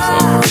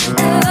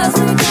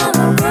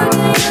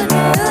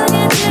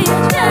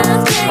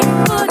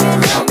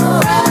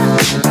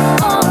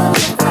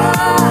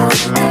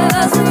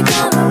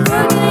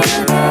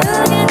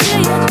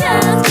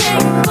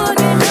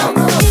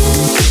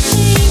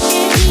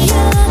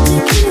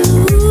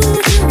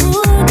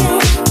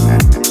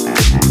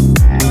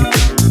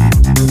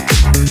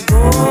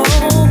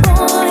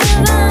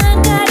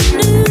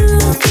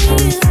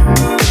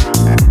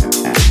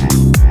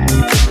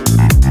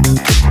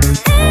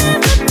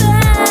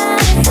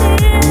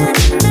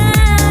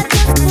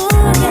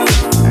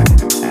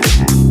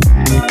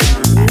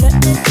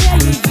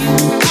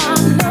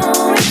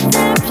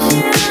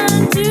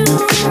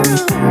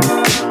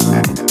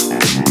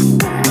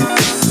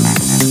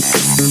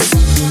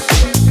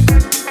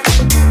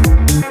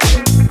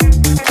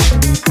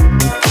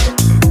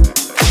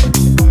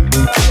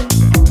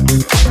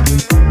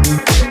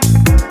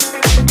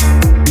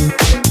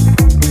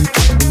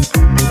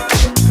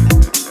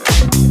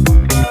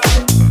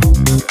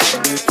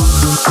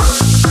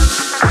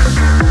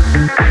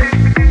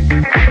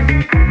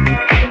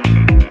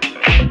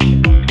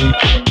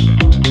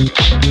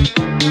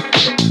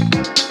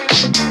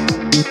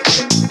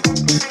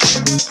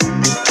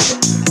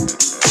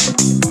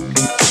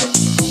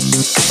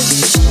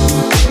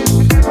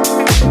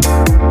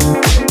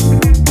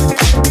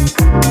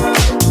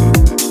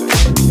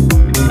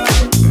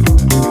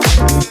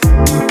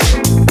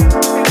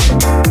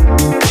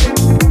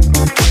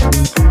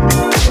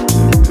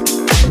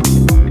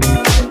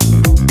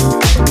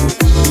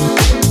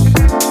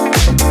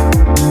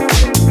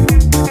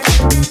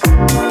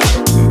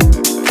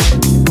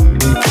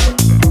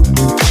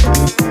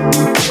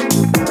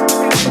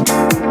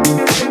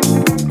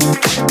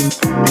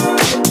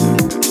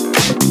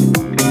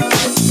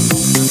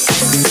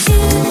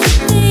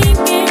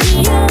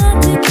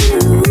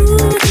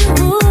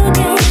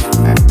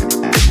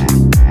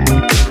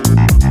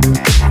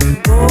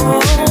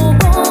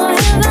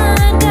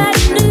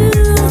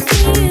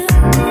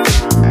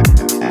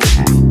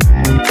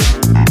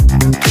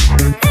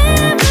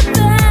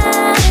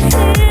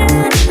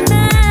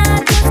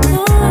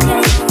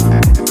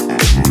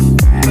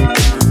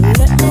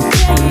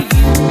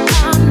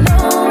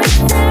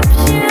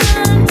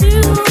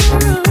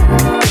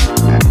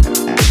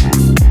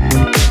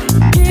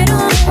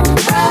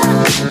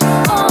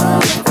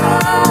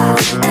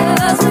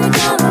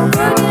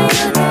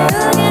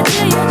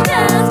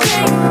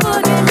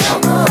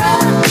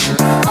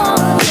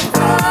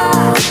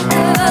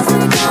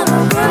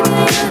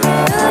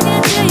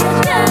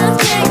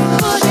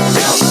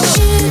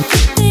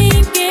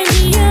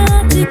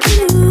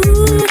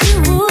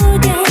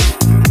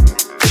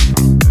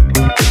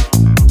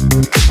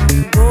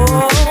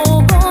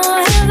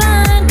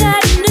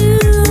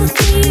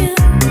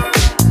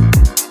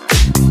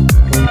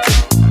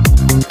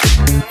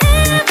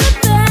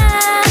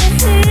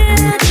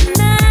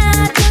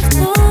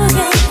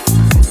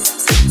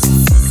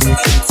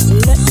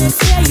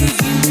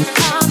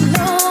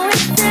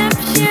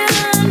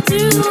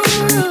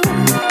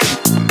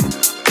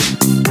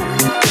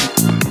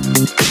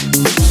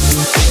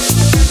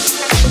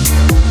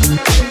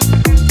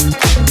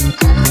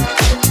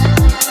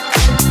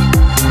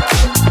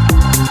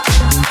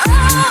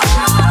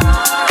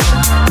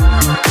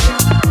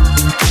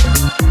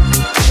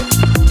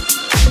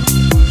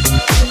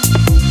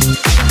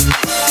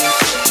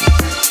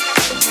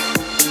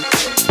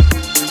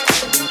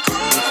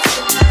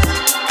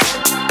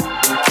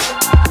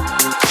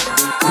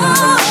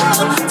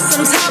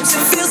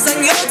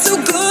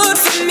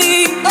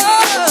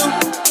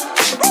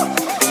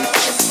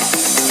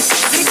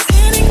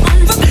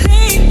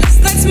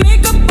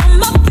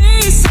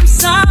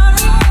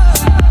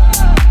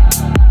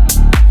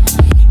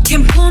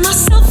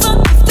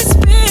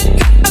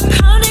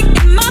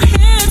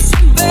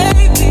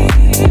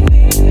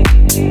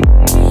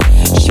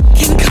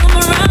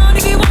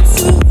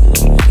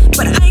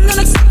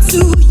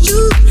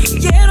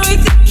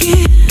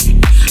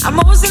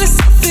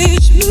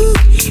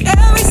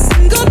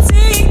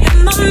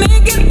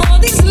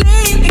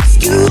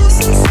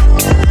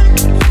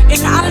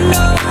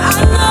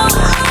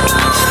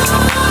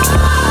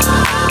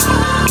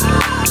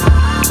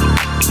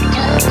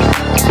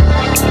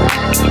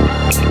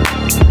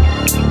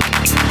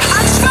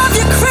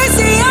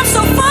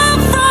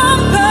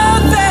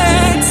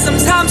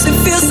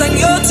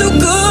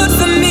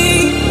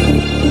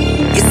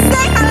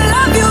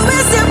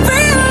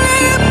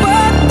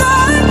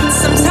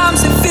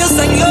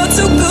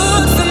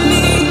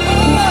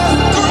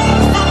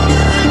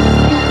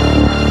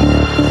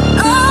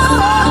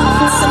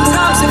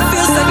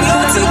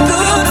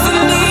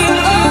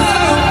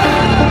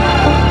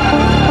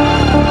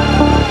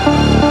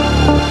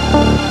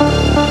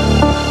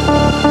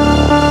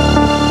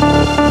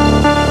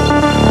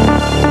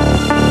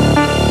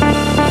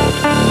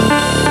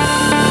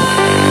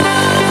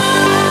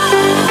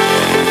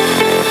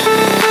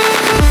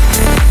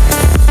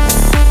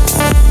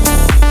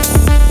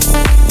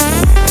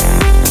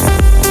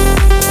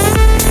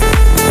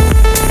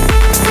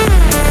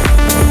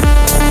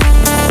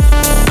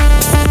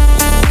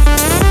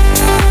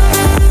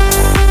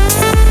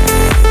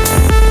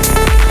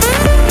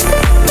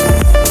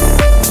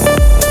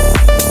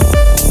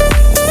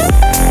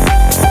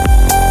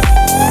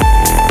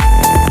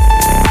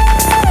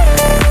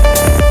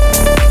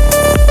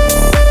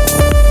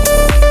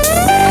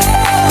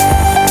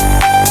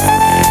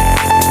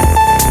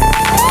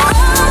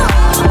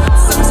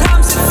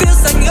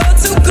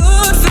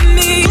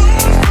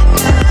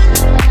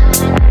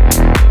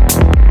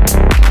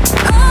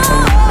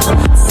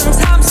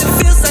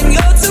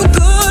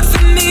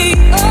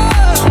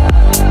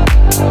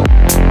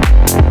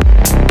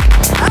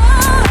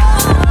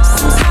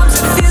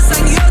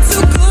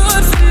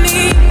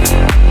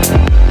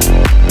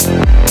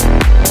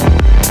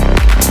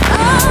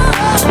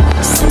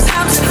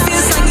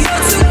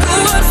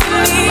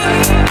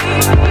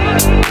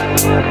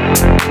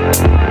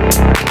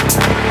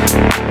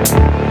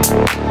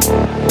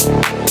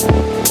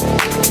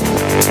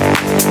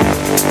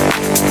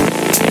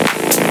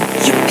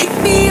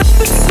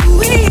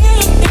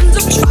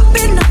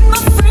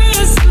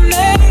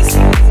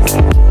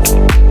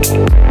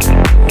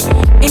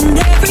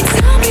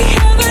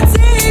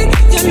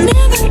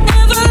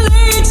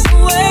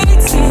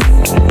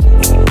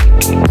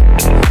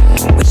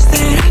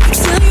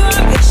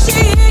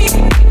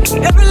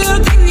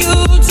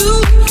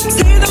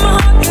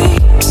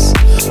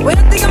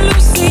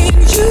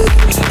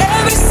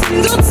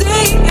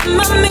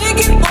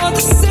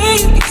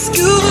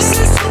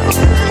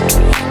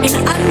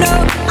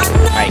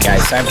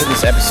 Time for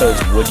this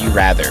episode's Would You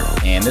Rather,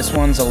 and this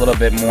one's a little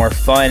bit more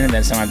fun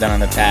than some I've done in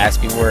the past.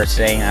 People were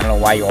saying, I don't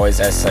know why you always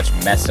ask such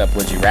messed up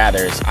Would You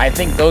Rathers. I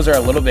think those are a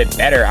little bit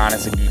better,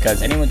 honestly,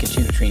 because anyone can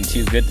choose between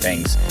two good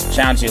things.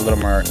 Challenge you a little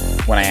more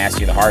when I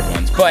ask you the hard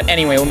ones. But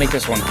anyway, we'll make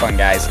this one fun,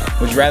 guys.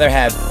 Would you rather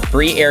have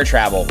free air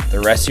travel the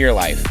rest of your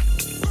life?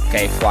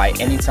 Okay, fly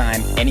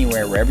anytime,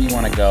 anywhere, wherever you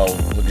want to go,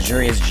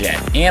 luxurious jet.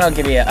 And I'll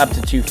give you up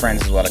to 2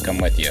 friends as well to come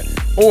with you.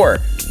 Or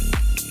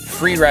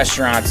free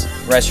restaurants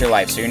rest of your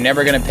life, so you're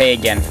never going to pay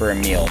again for a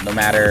meal, no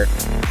matter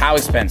how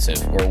expensive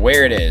or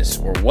where it is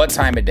or what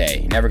time of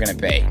day. You're never going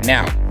to pay.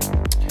 Now,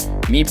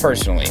 me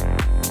personally,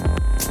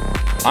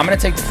 I'm going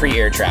to take the free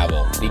air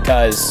travel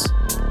because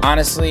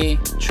honestly,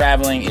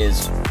 traveling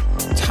is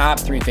top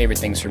 3 favorite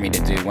things for me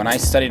to do. When I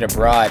studied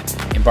abroad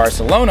in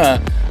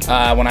Barcelona,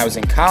 when I was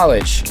in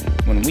college,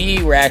 when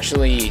we were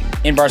actually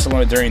in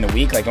Barcelona during the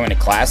week, like going to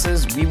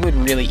classes, we would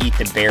really eat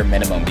the bare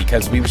minimum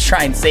because we would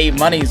try and save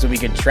money so we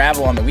could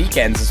travel on the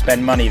weekends and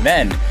spend money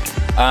then.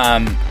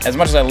 As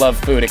much as I love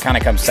food, it kind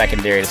of comes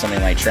secondary to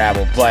something like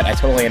travel, but I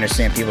totally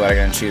understand people that are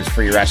going to choose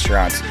free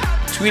restaurants.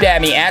 Tweet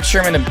at me, at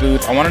Sherman the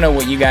Booth. I want to know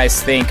what you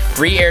guys think.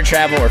 Free air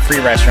travel or free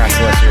restaurants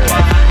the rest of your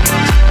life?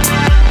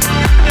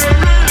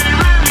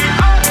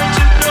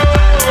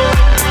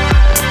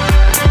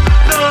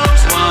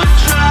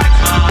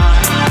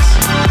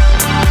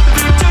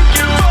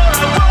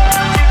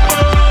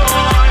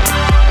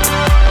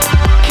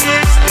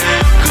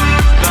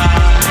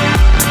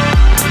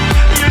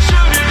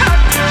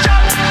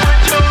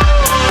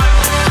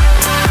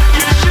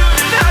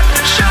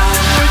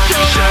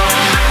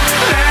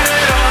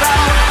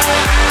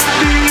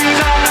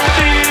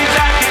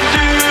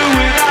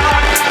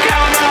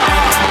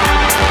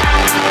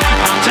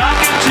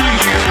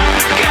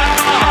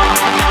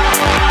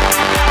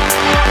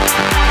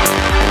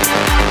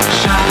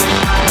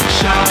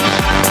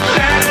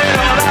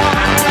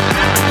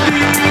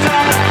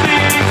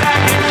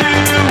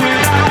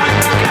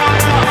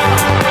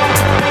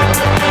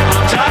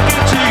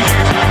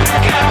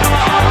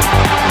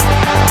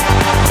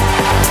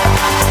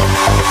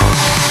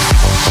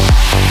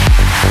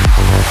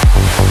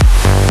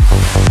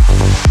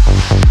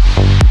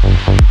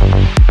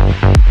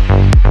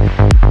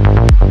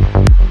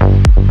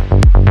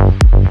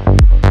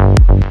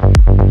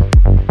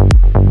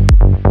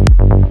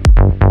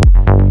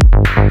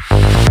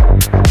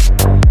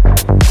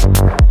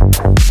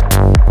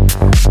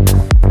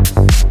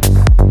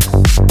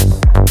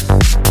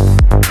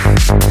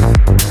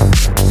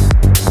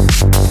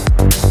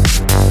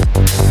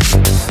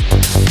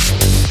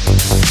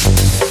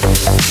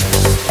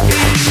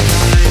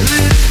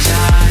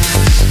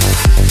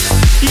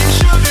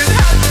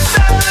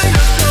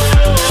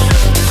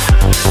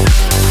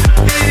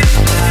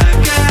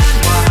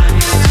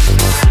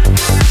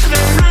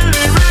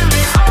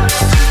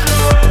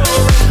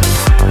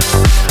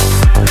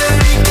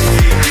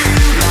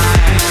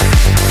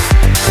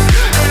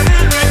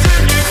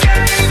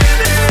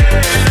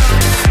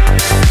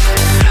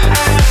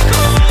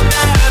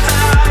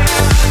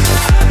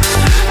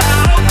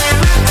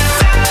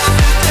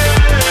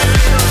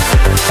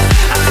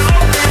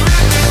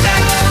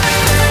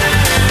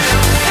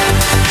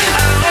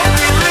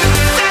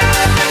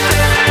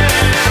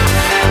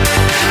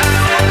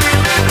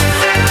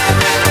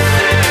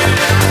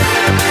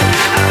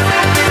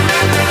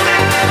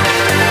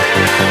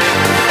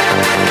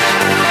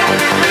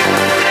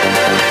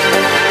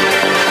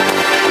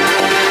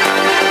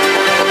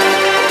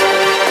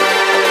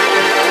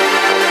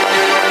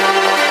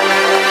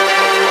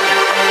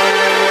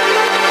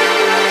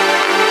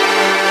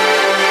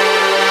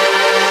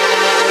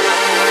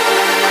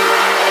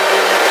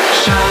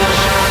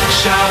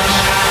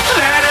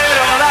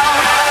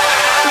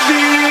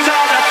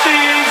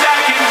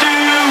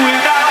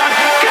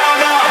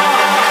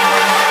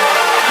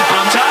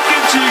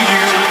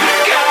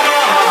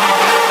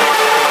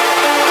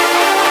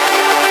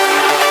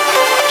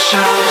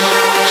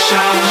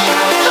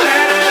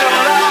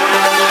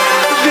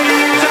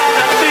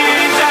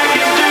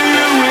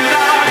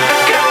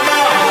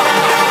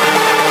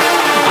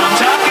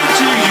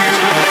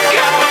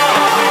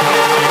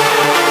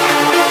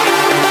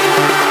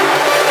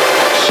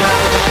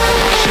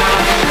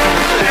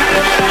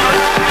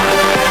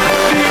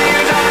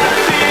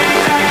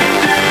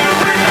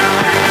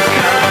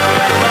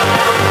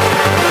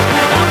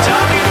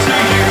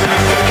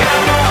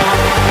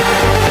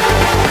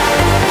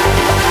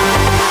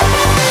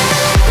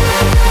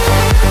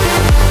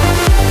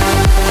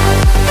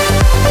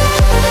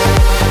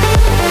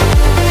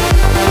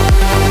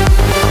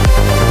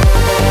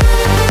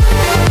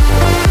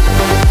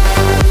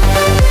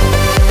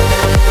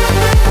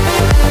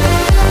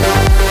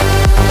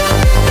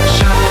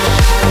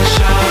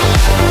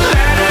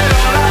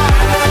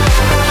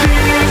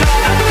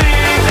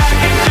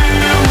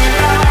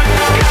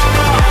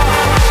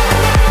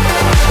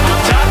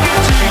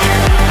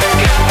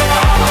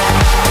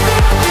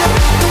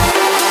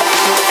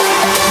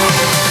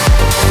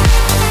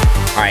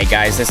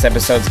 guys, this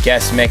episode's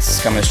guest mix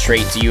is coming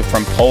straight to you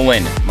from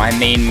Poland. My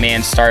main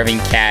man, Starvin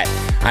Cat.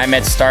 I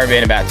met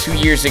Starvin about 2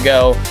 years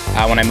ago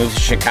when I moved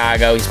to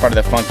Chicago. He's part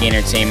of the Funky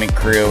Entertainment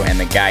crew, and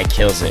the guy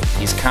kills it.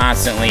 He's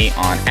constantly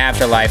on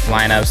Afterlife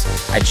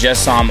lineups. I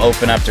just saw him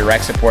open up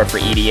direct support for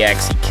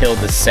EDX. He killed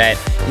the set.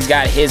 He's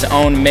got his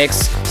own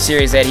mix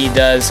series that he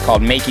does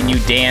called Making You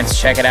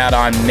Dance. Check it out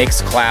on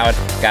Mixcloud.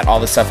 Got all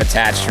the stuff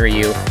attached for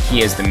you.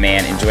 He is the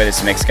man. Enjoy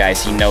this mix,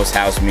 guys. He knows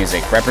house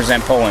music.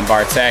 Represent Poland,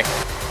 Bartek.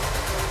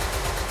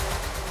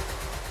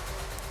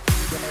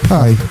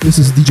 Hi, this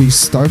is DJ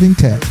Starvin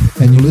Cat,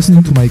 and you're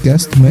listening to my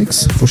guest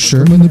mix for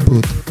Sherman the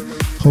Boot.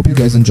 Hope you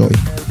guys enjoy.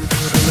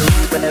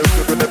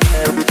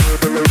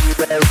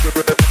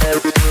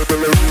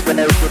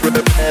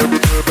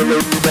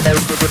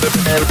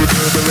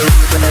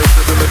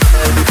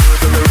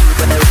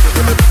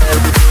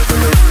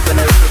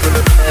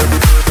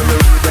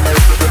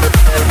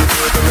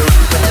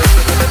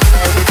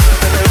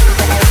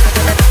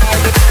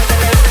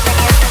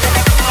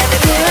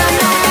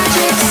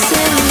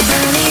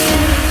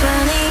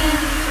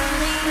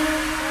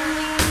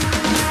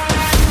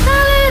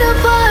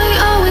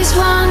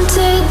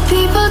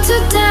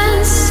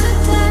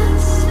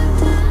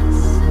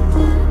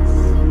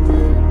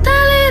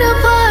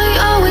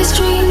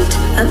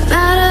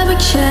 About a big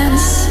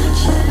chance.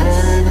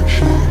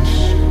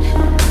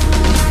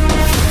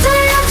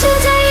 Day after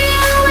day,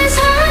 I always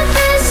heard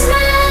this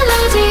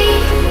melody.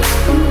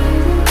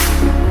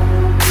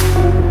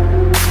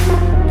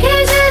 He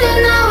didn't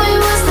know it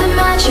was the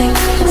magic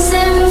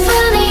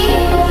symphony.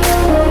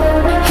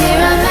 Hear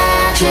a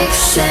magic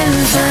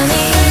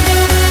symphony.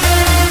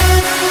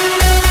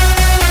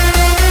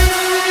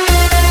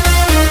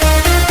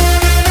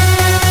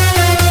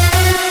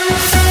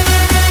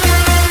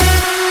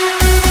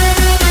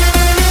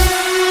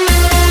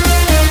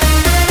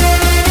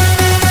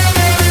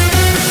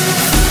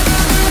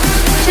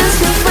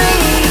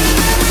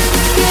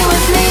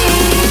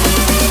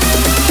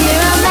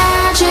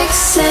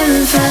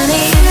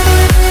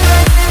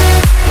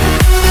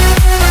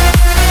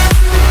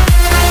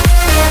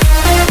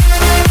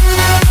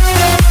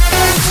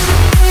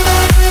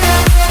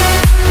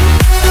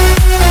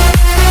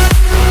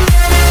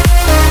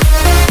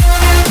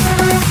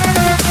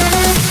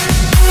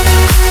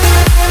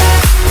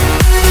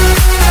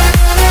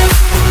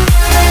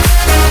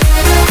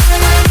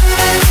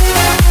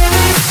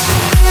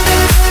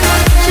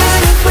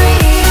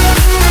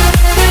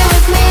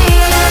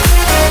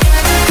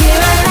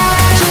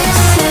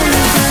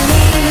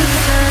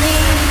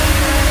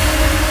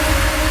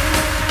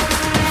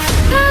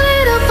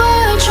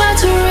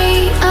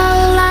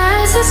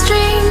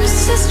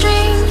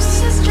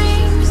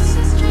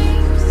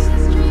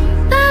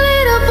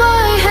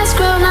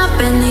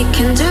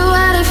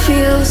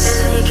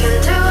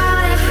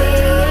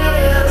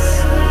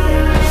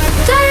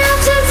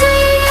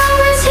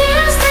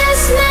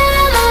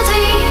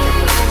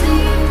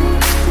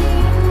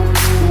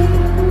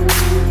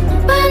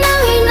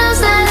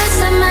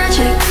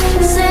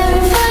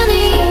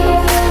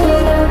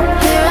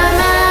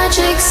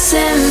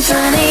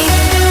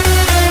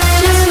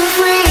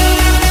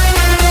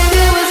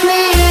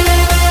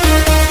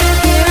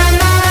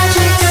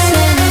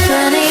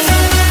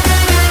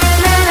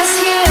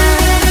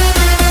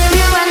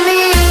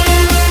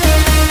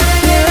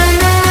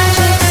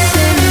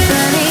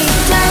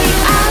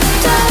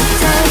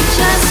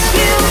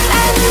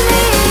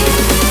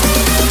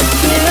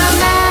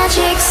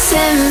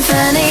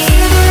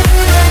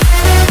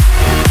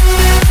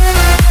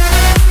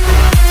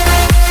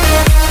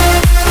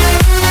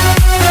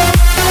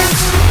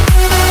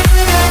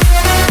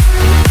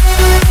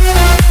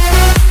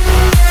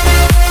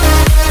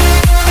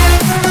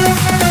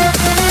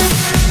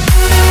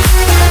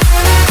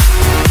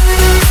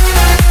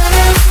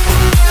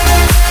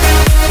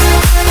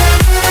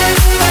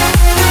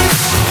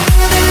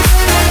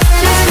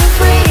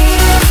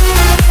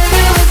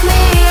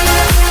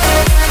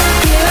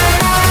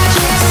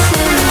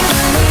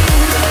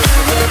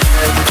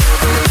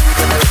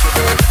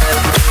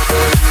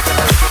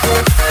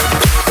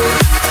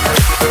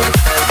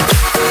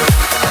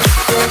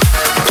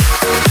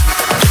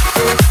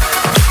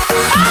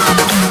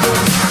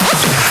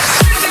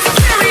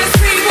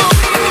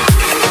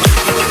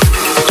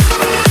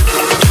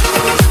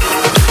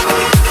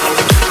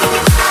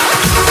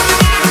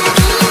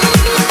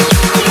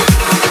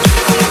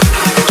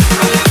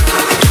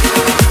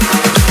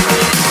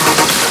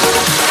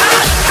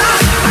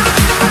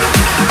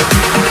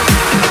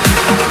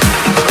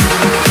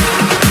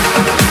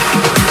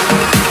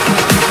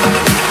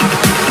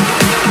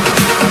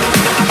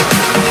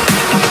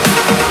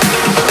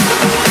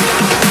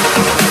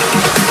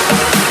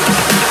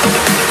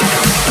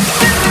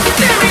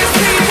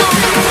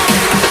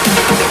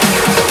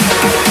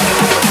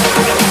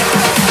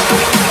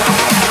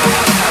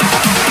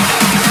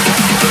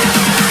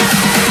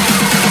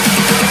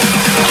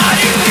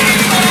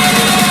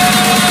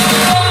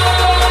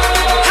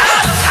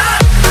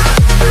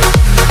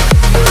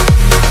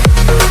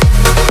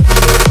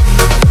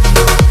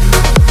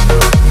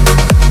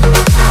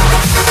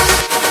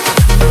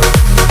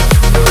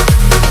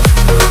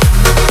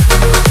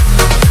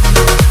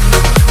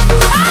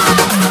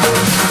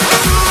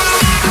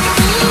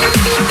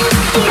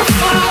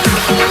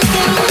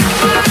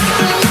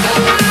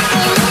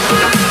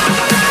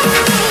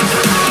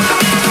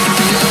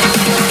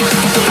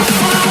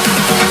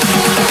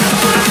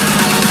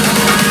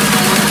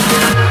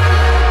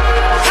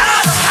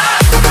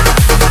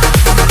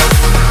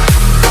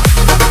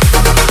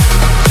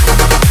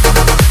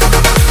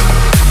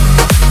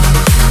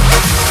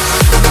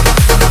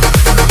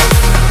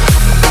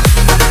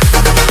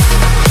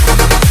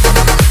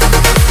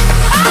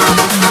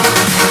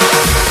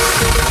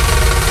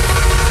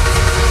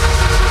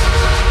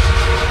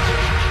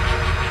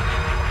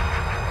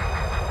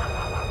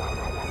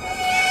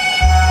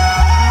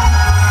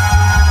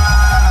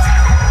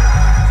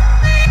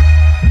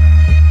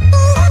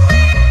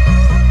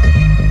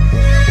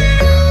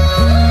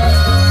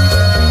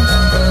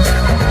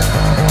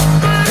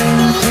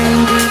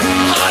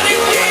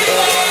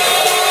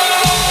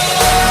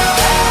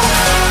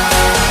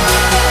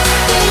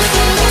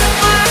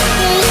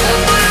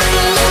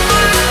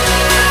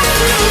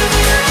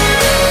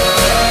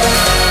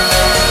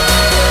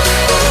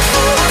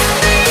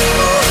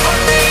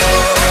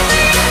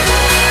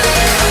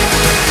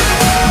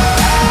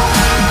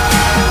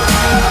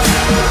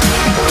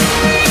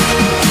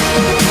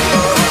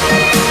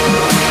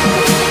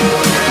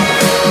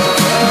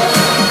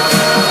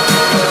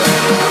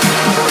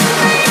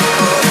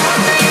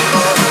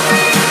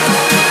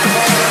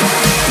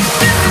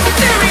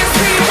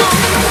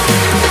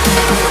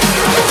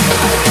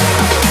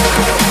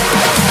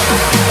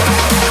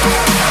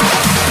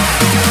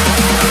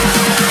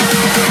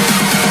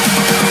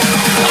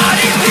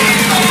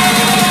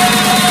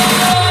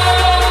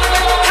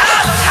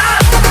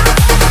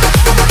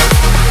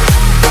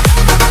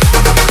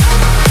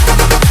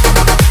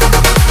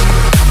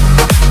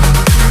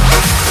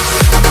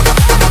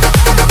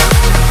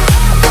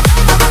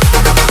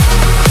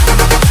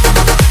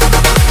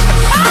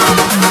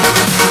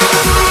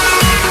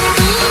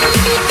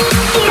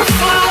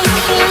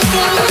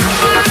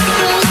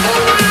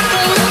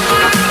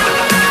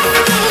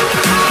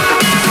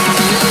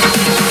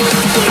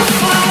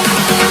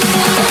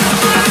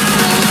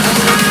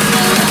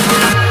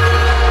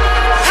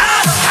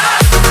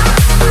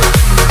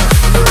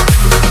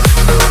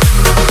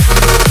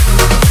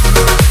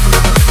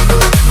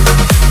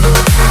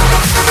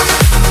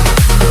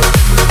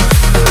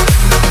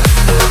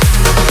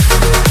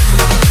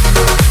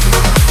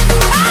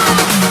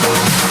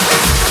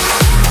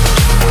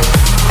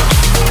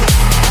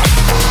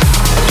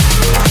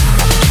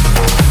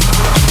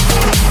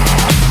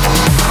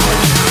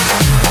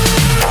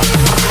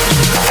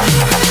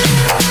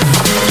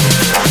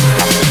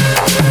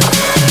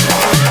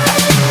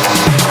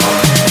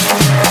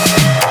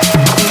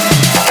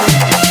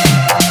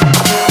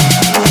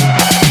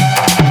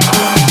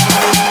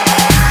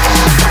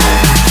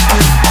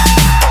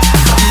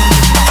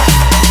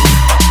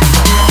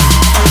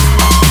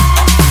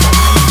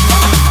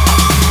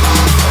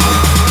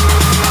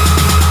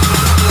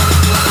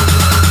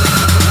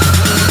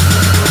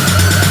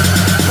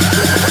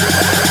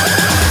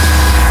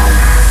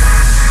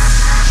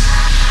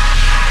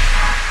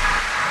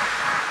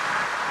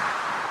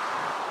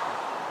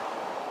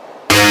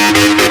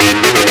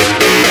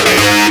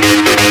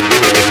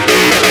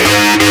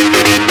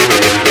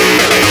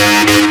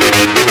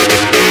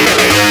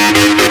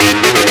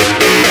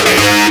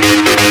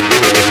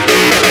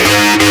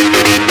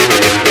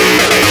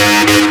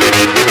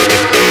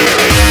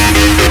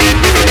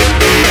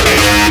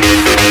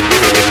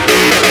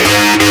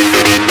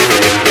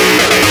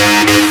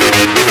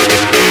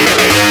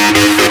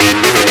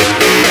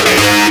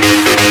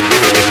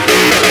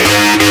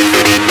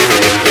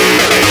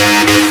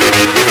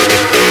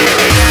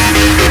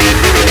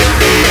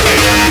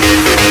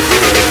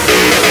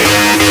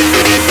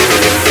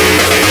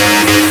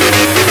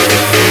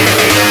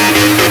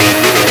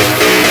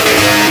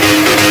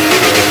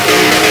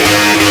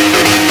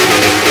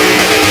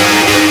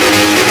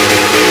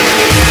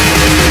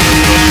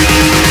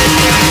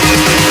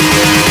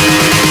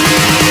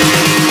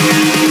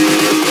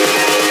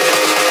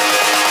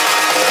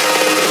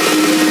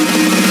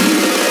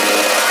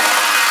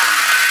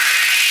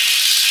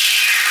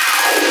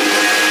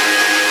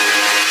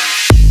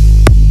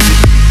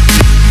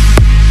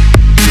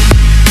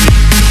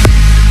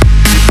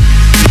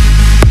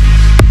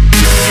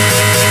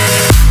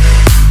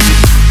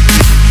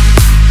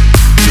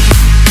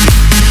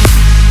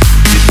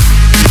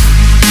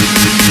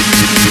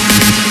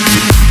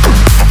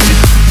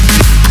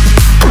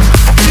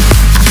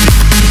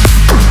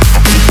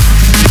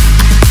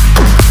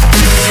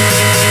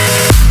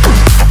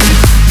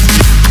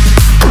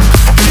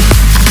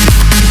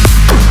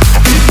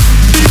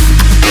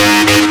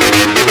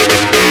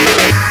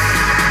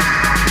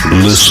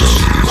 Listen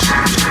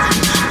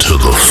to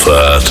the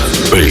fat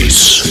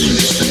bass.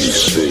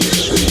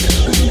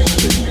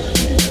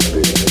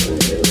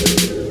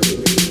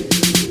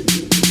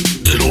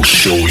 It'll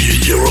show you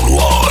you're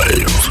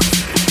alive.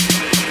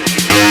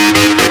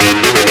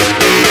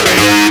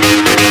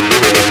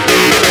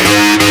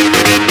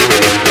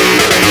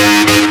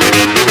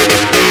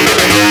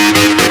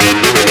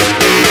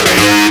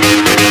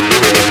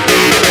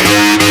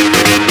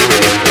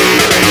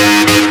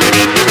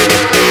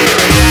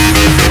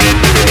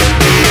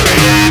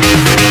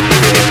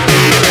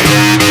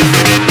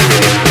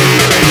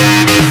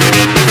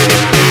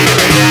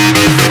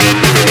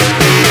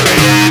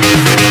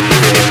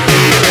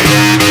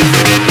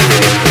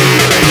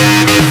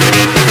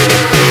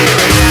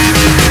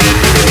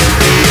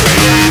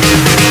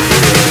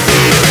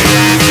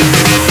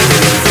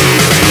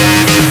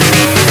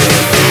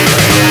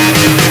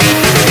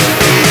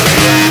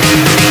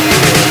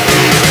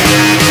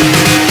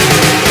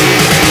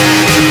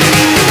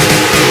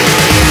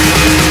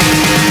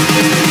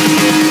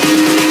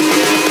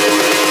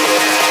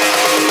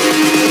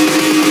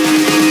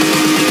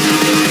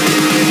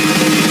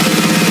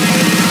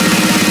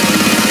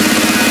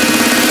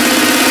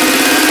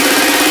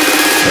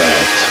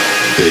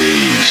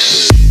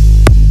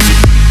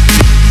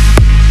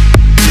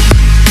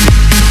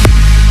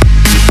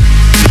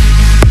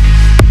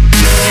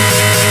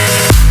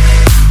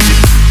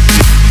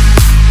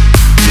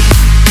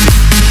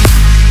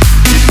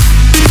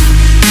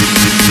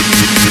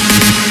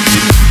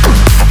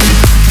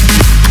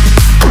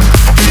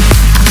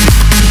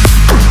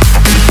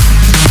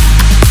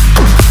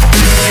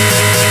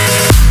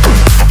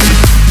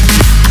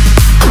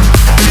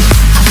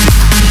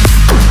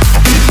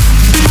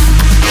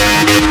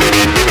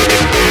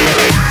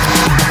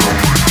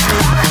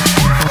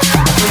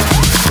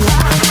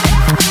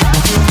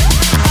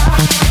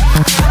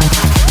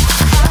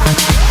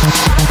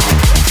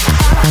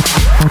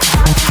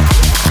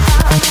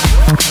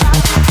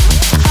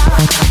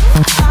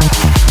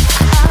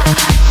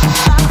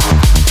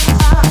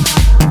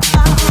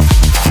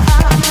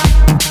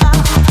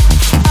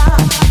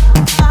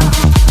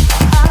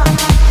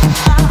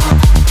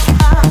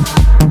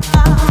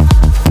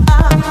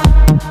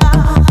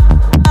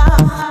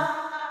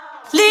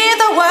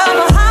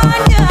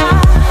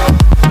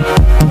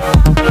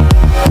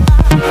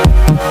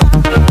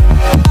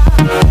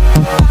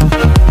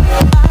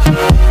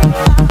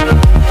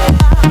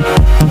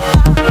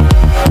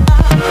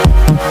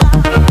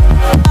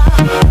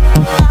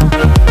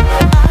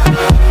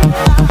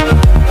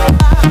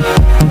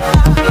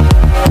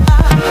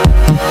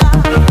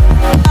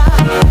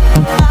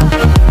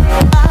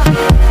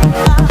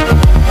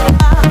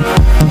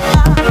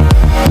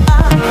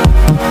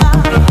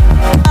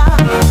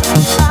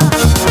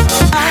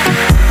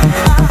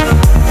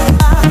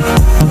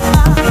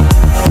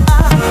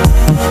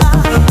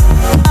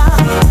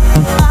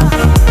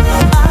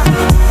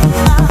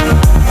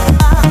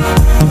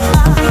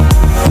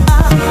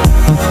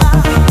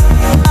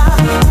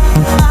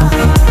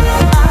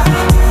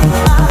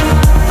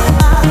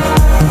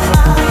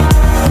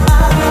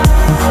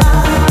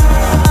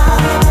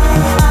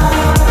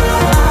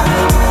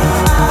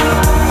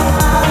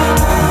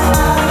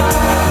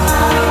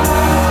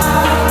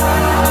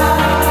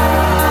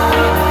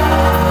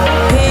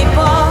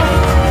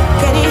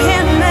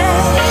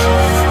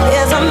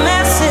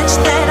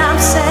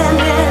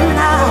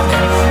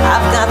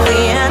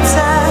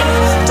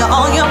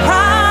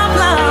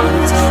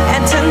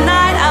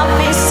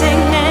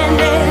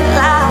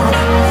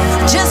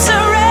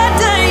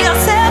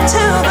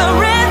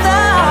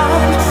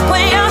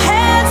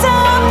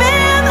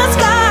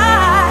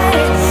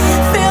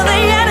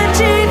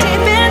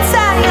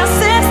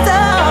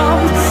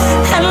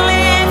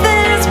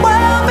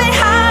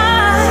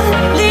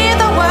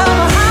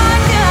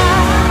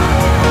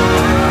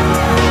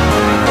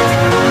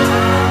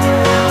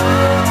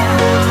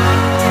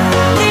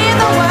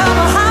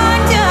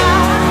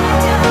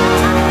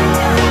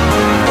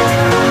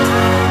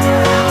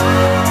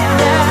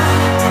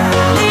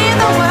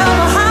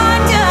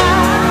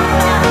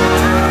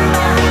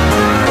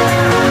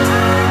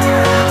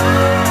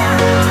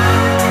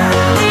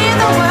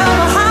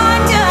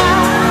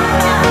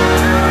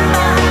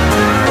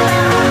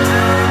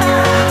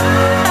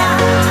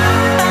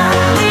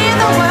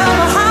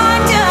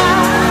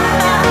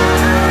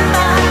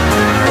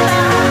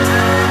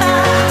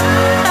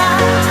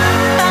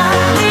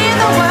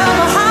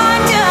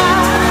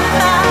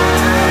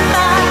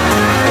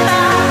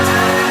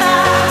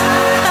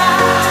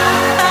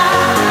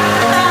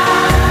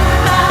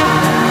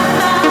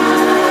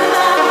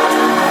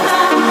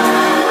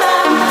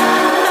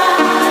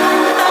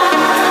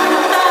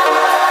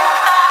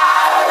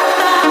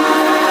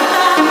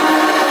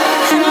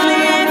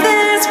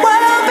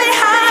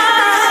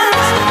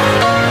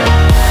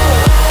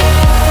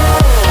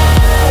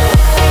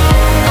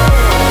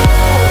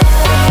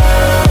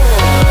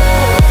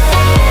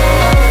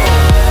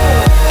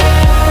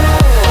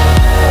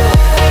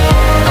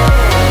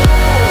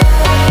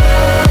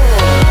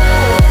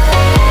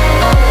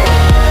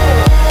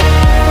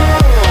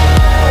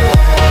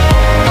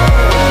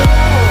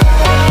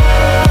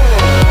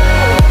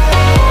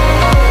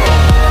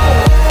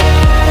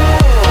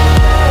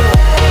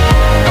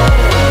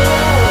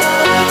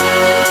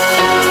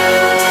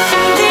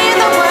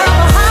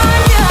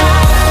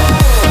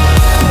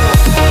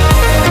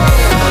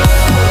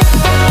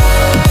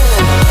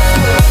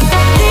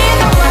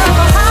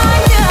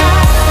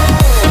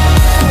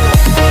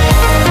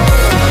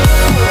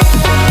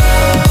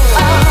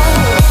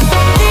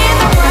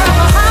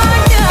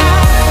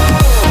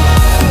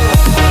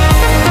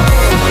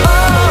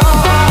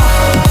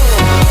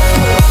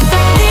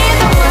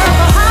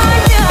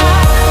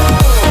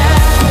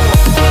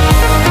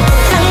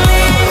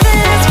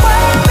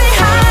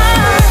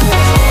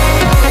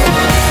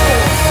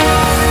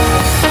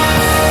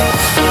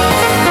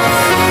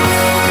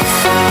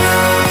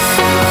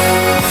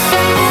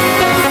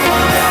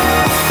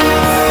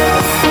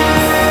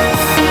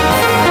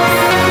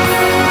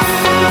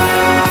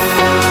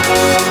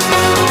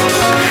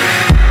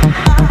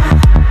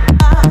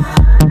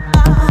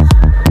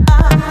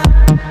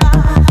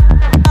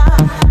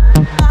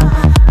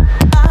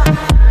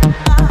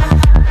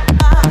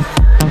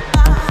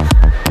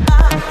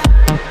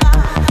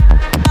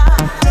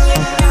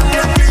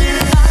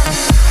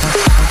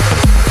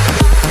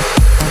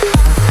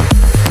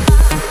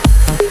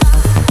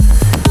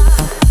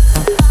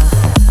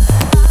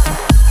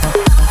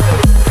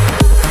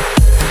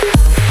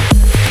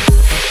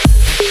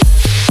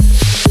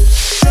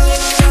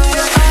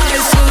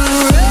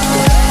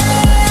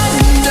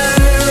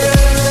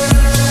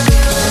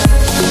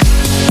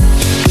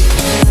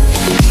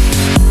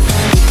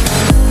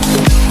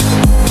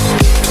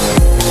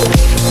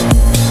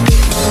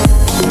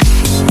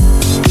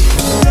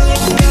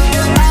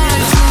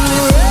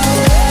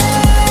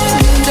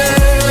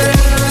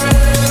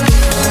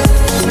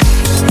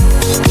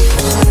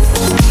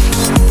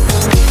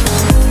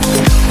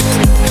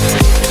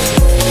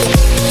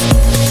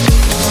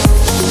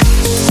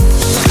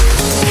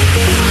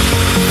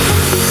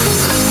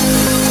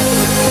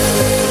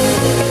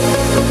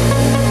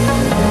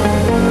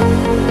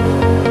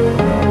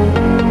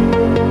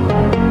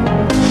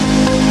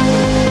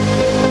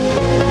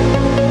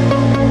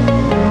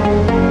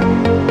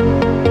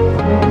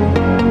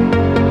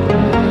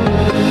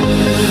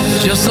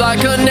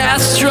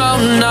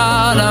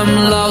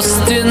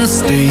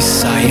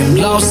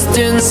 lost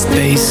in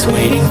space,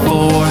 waiting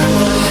for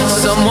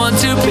someone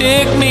to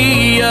pick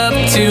me up,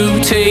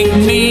 to take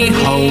me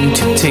home,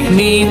 to take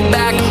me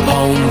back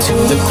home to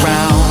the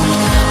ground.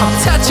 I'm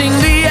touching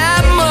the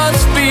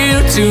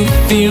atmosphere to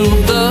feel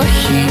the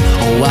heat.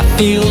 Oh, I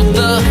feel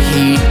the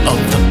heat of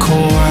the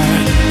core.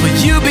 Will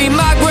you be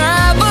my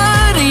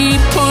gravity,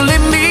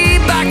 pulling me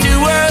back to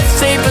earth,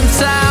 safe and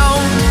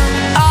sound?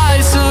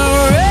 I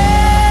surrender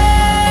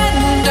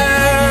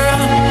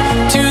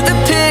to the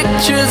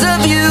pictures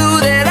of you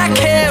that I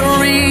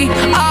carry.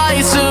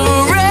 I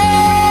surrender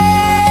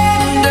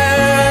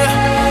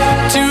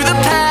to the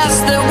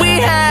past that we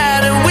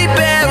had and we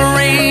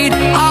buried.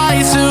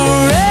 I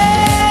surrender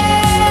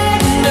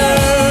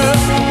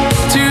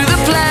to the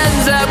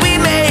plans that we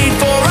made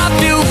for our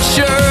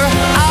future.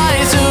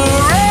 I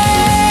surrender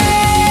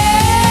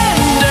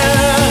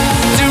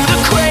to the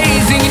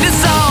craziness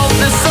of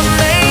this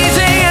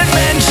amazing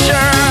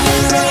adventure.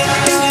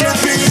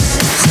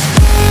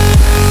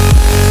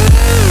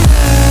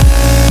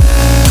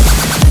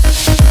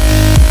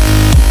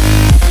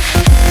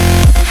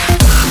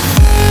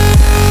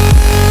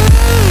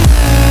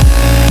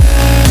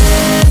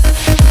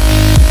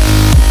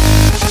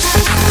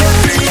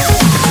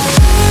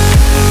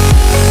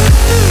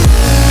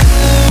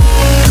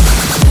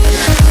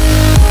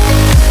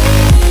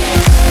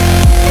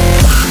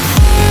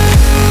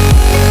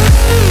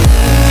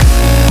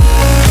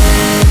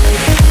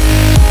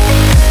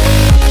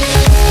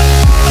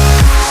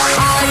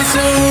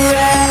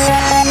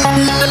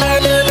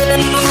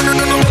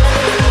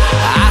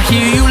 I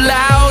hear you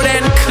loud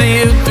and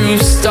clear through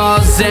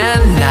stars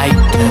and night,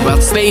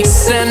 throughout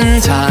space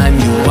and time.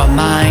 You are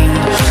mine,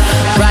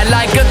 bright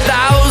like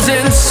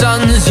 1,000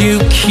 suns. You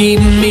keep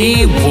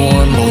me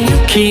warm, oh, you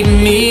keep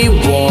me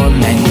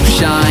warm, and you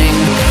shine.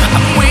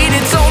 I've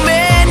waited so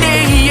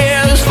many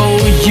years for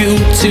you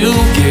to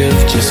give,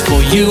 just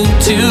for you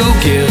to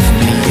give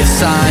me a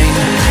sign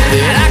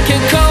that I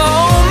can come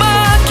home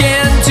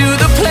again to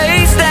the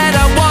place that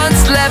I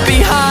once left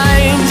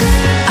behind.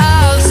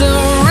 I'll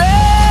surrender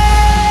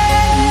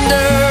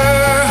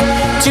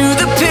to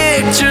the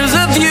pictures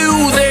of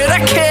you that I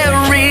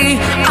carry.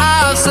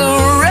 I'll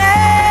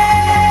surrender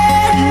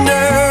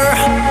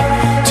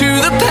to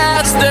the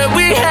past that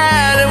we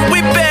had and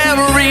we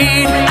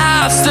buried.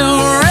 I'll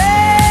surrender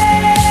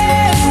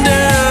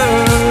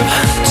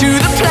to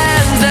the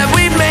plans that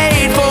we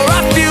made for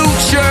our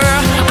future.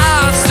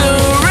 I'll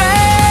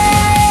surrender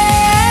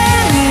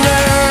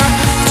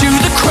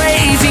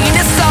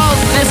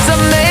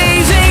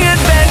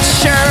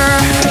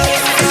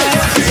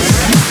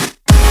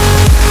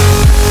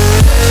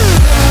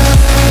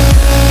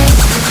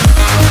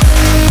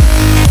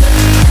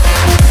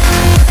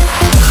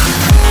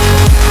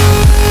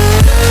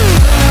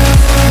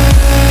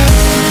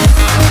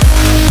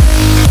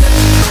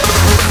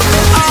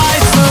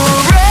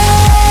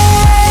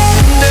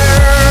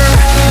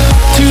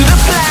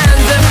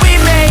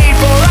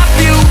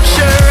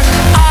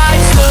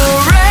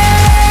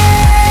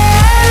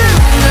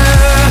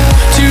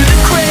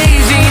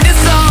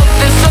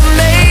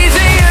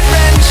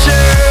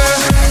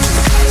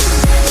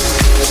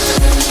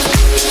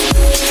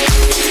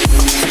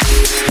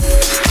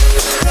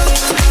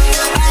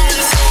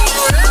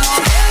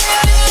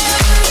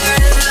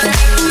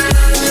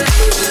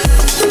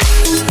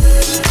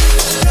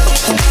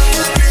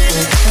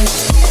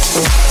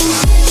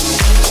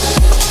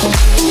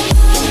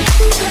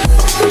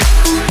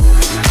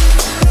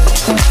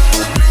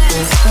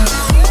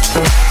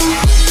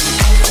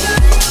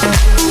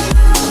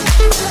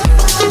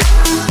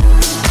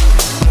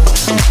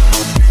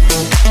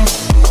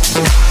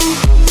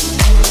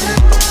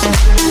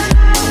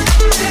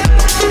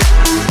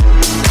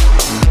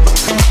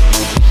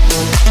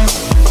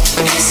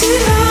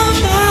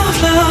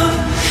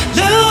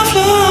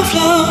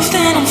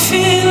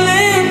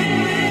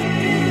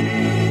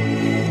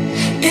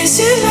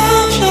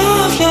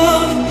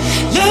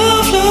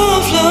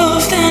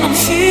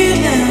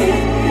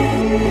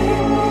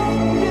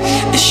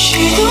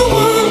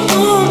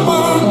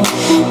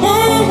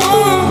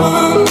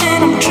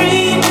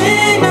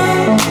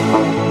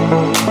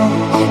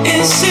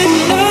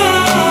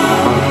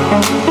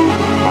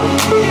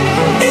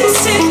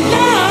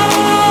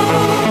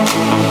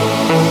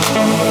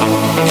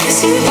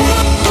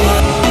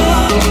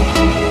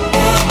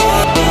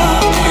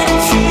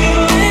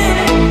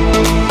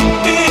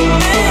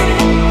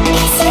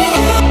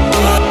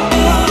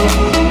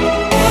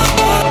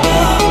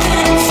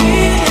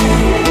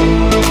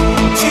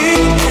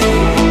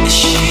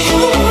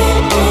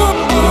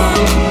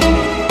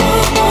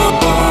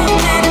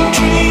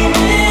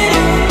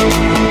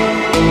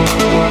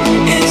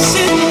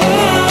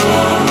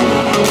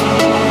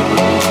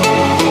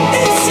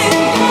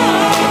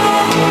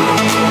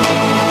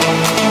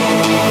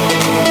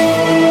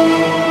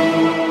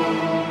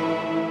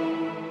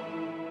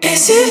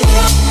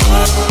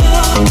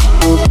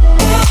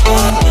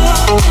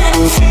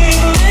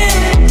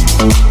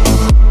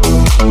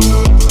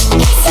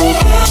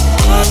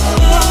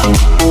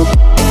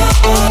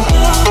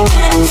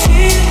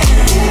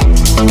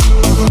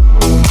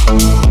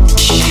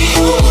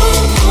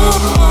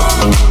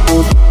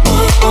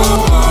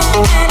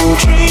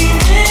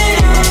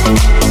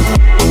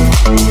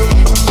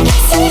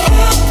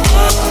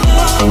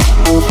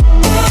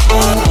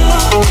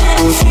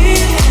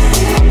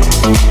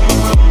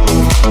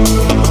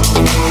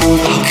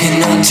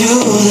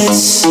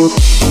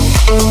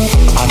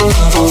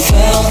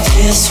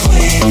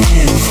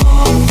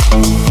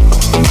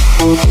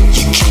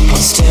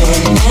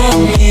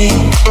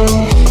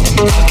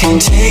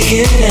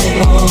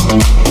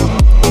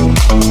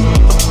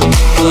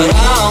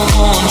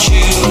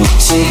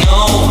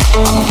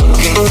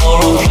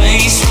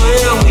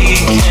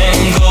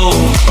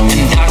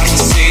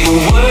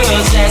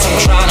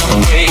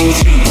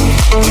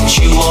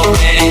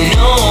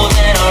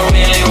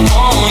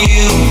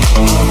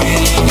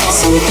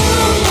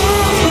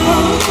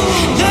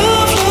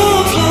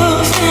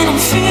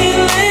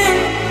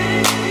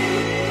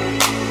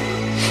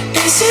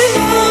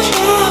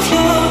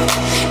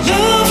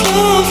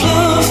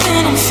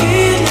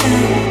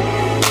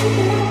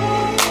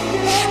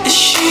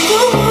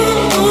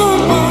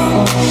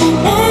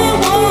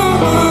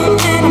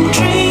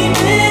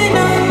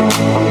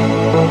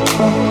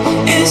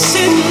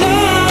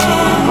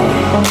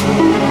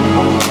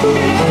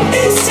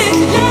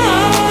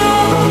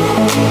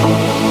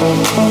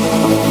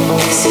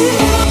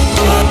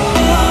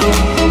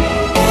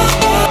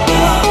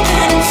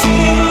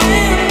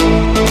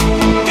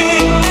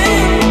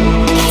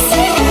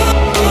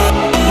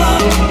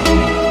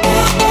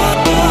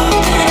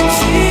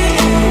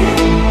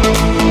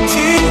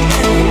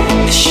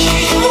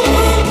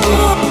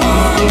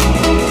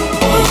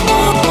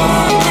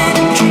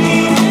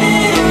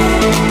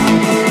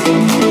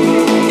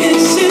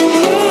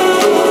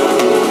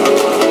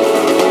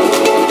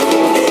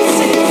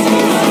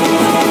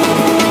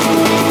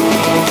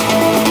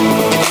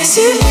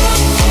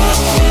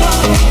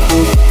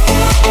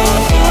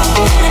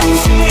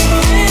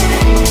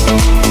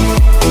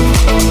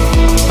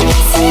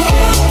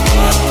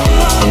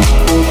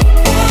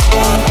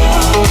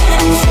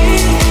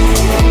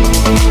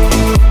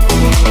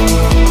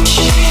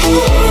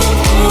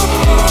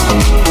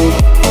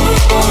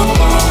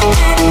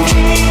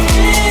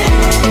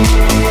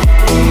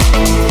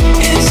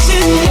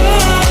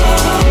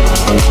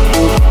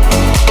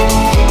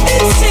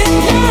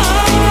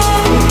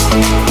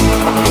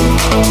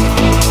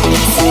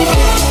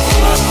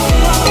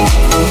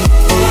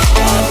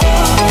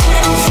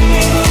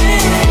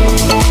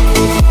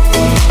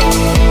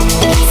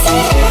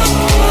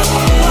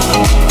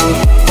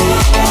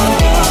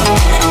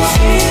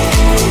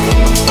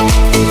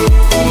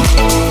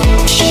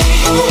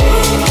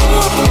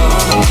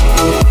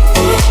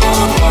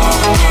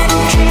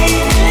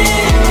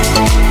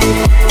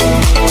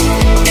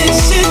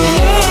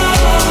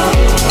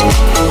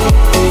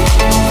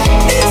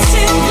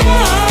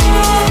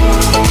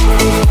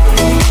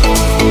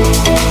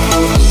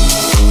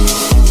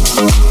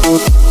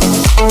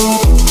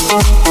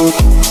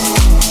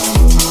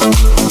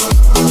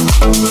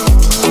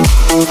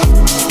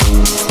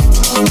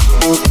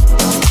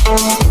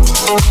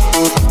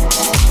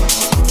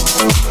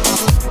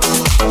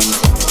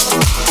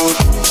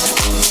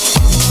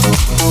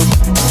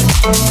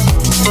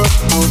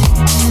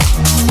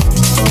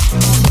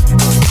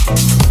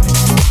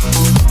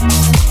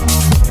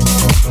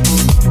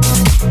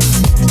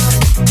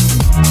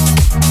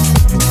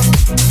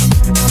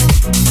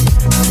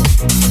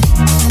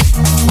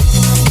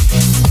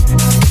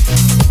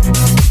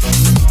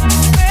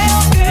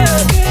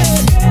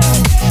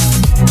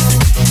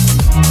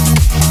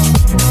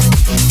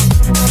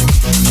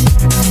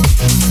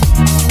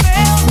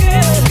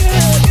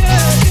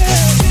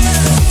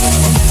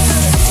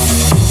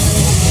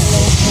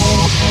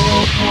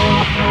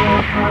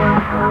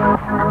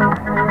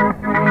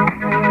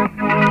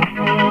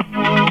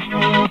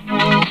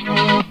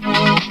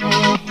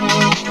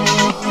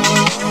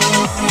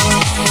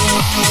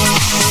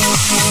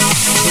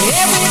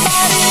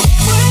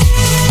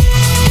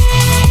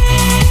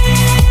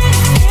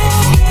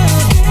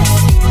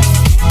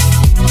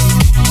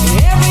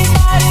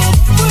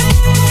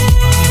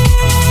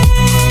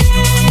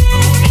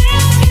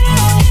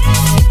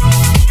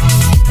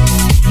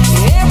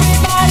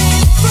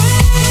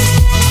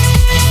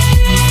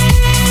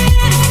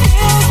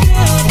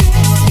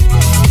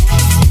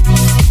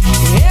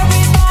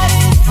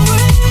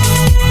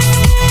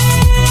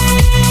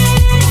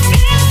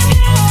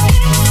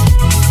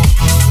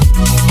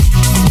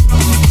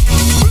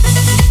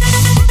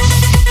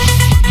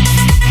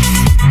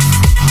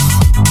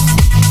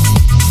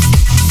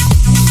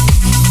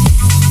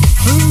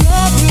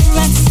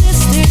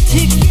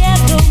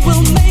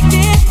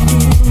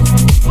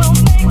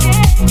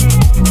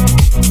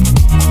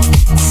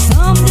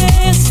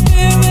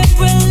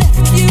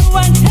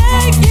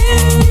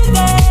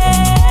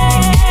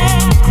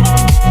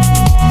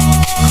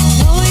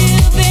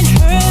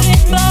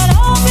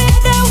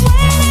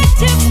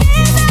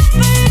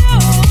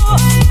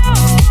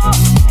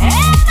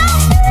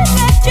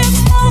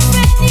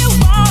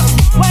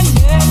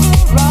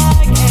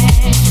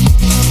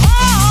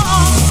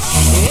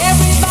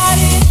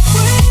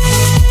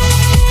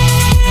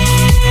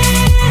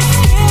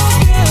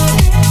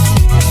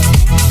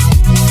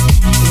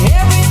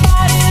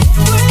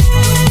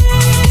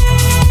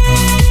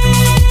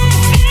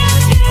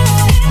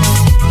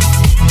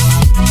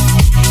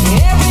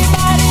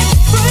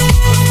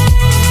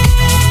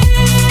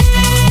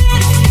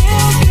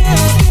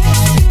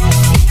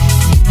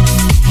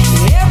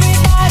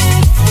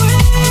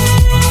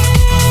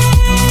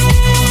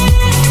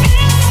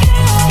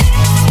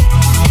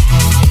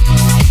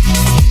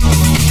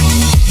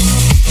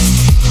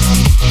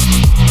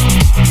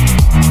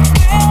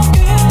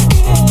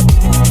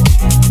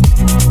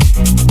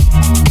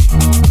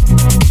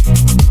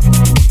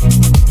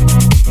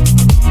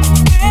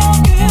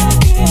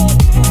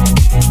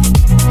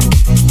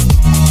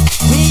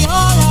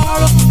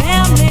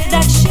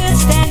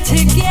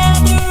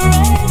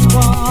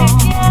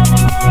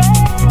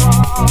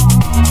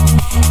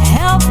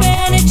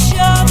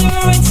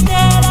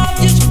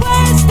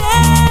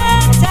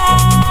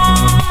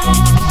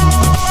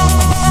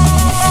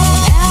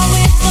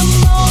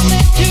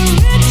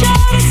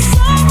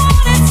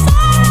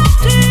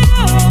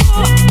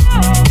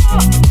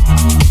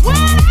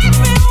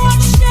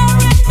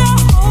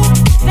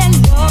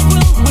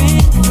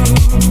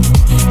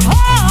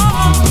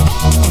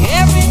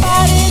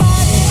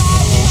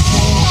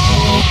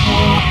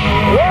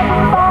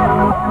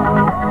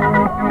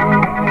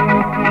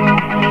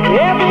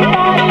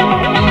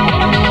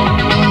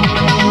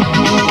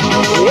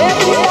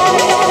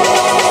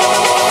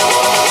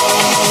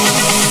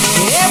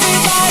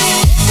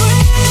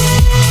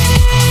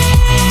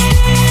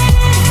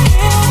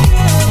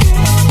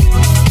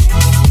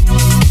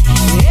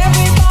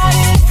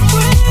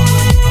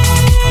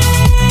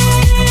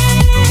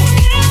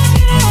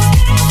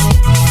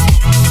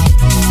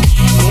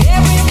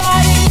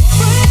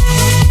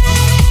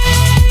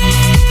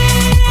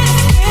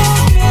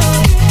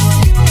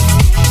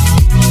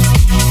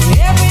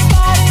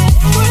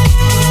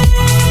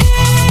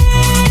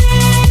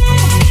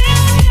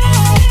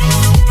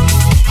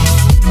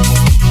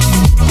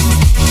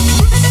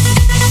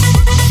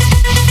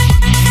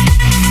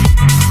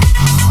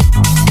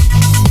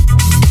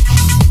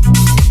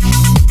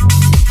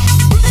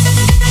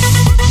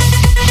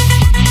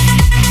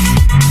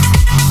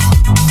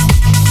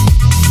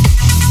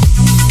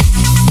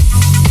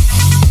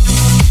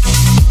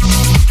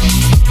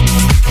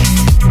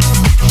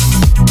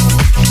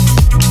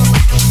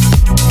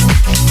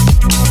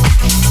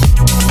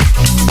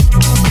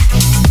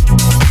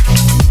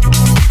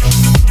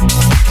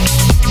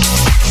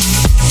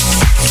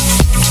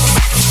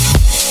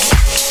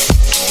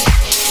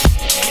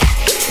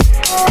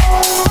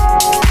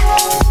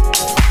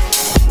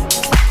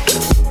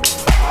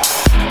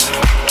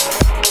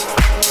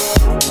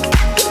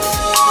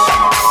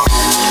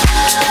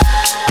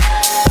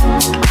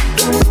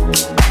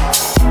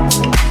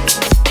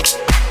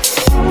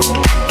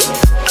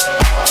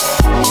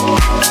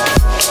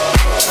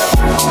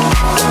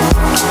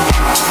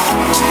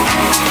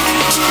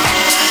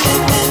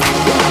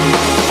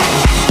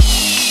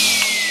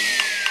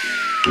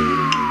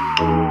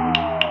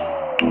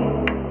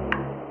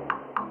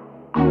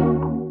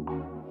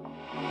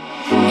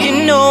You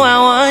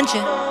want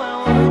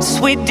you.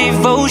 Sweet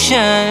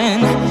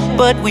devotion,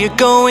 but we're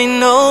going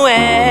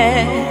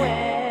nowhere.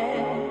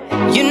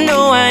 You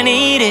know I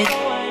need it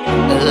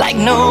like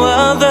no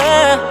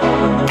other.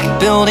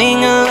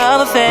 Building a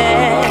love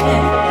affair.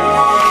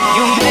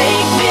 You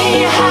make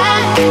me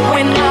high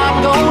when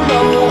I go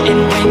low,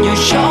 and when you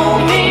show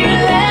me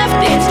left,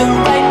 it's the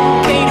right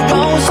way to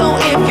go. So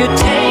if you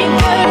take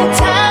the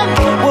time,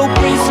 we'll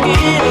brisk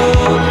it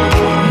up.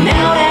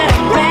 Now that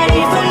I'm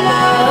ready for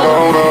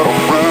love,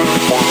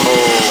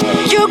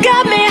 you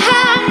got me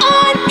high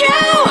on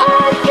you.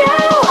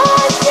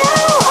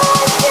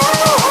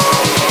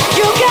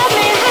 You got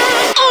me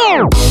high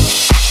on.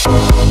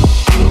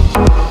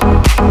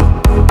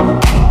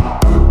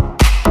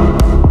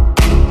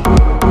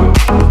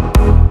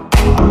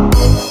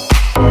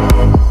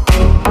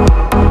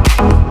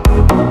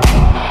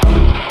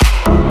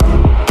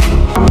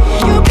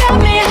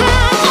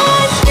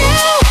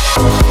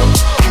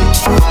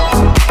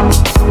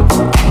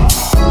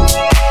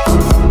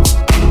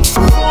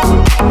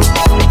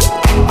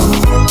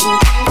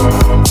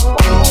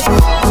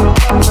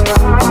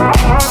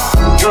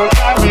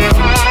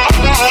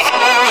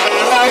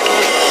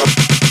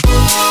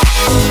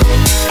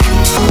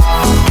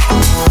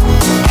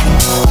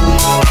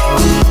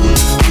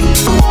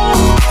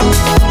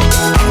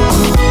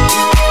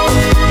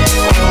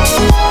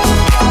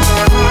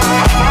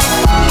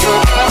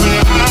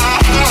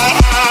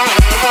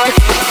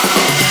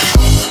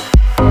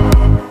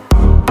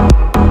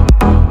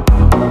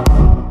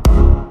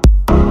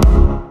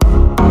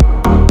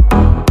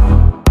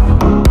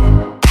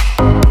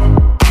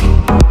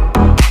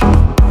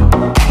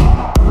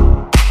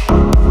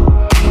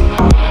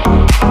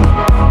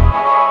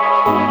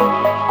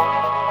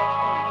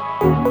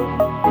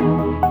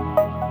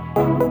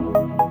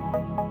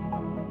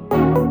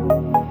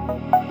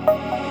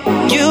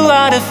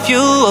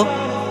 Fuel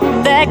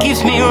that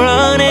keeps me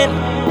running,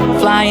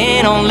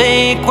 flying on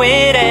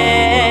liquid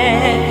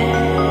air.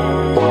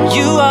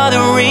 You are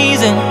the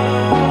reason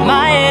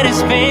my head is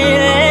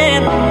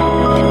spinning.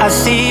 I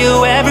see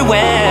you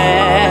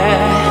everywhere.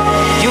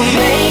 You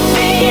make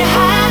me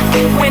high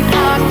when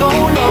I go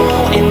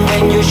low, and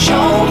when you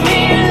show me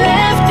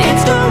left,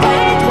 it's the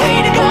right way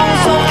to go.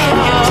 So if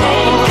you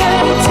take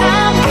the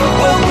time,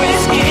 we'll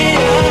risk it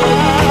up.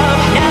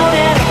 Now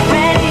that I'm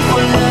ready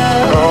for love.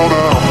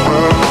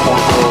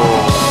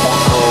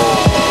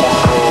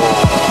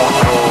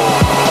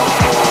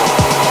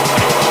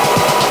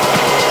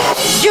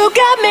 You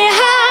got me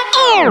high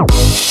on.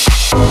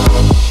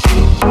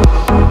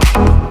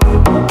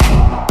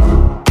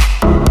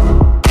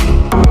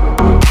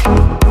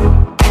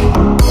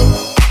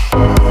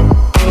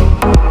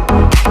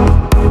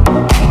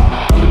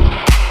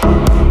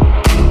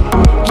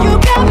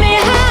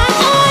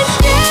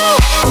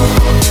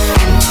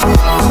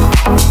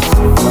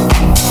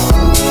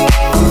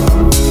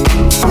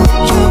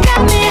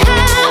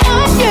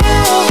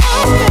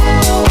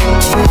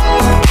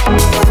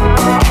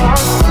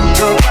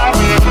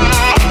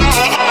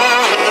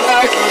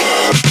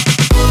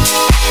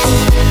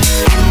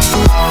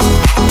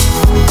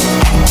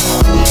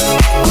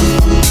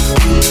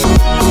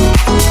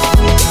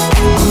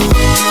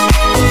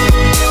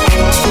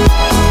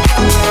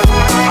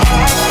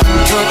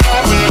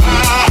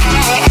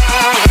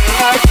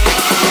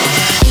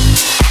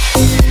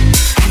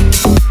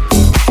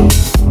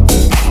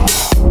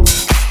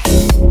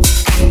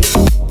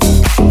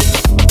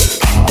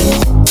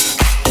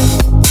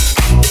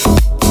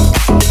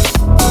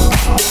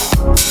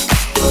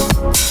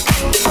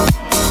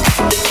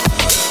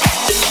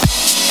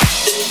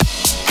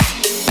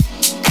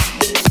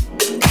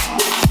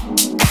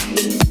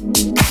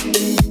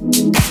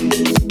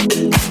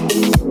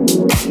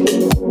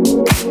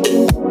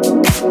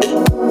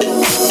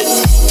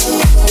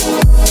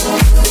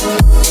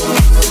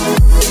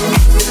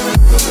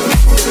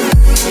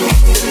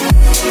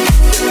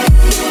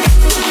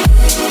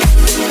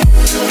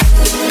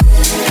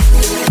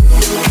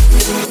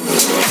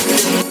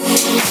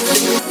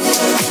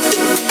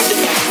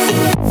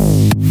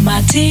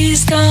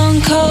 Tea's gone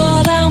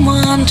cold, I'm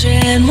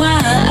wondering why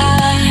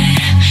I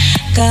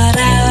got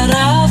out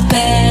of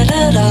bed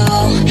at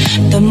all.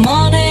 The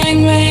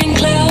morning rain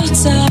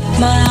clouds up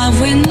my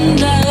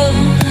window,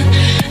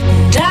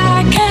 and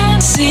I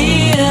can't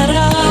see it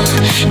all.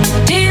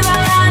 But even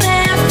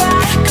if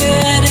I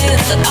could,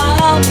 it'd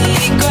all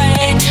be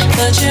great.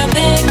 Put your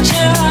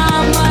picture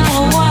on my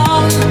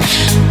wall.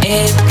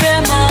 It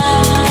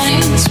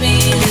reminds me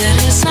that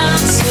it's not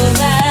so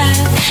bad.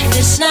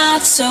 It's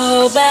not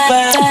so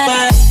bad.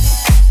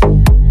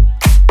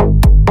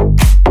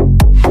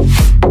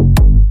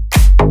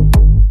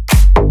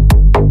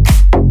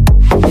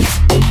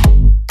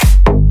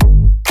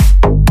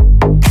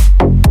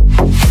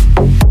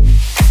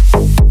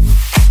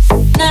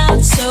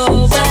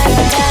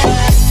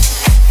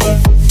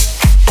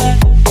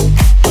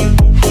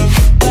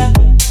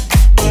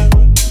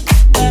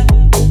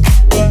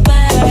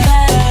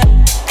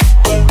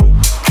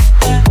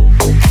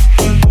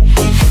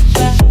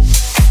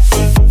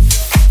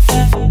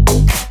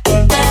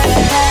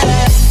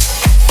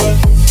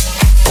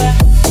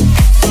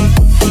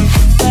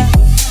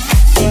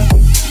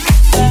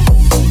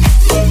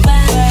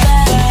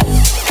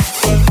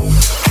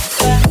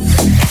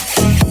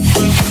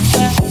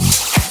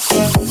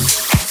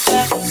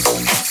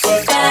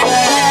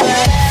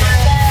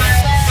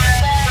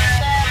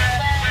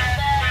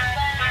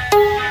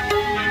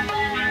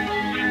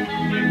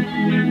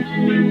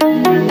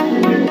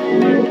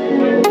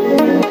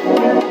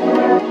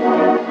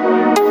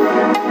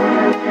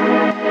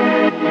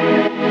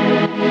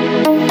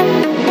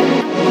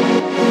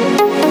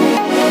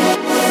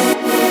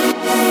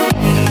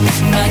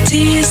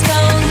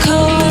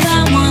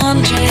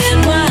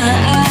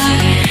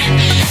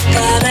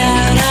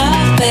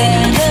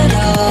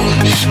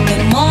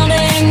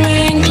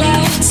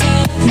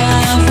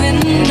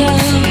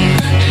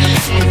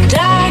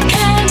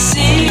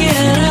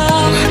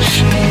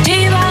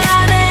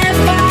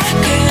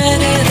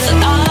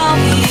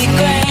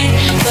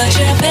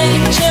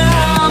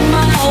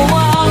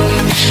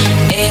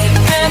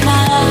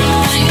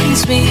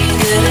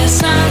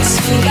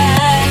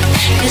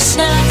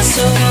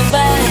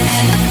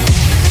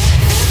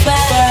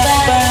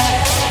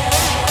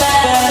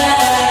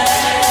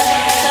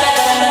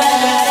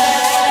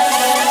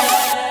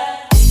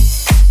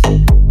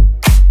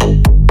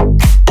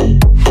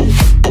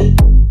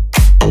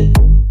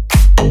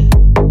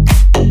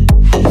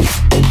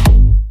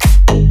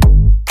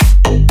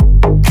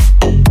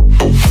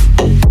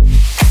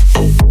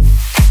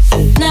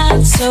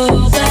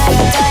 so bad.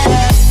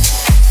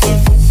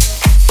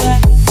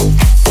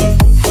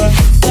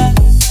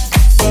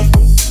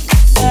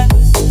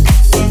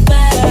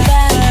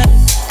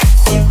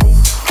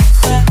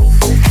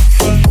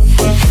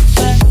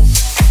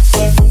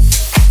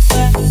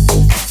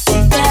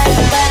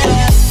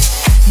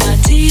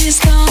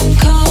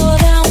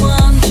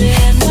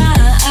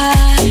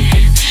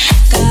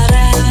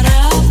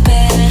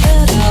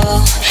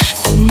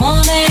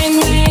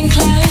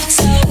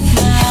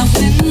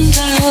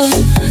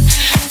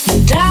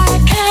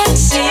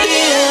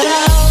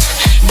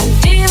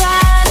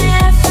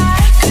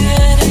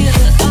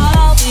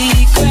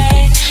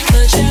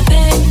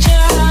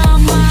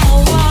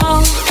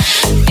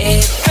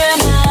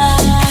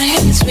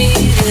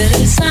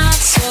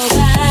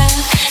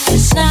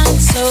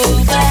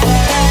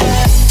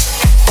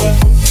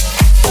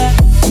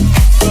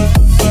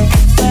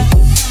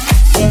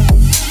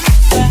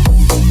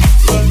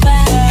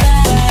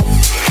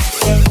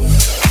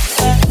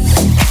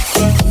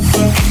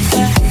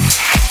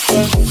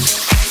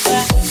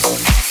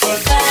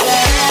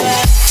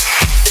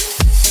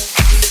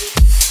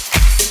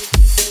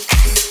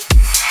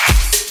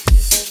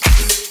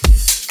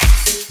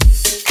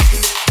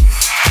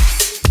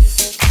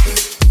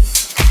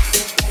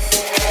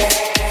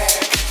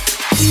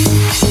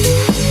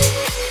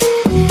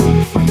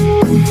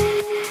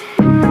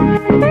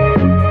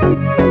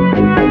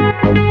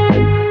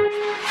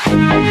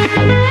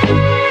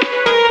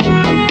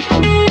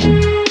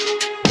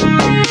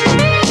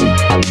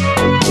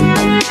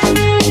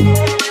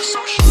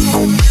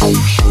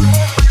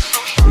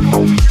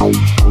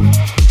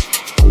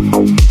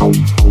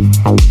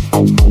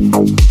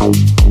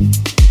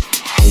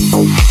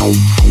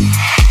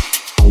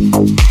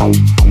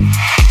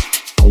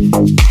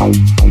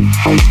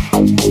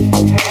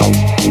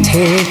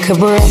 Take a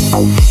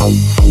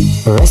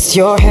breath, rest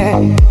your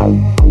head,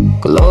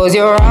 close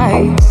your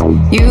eyes,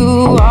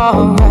 you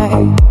are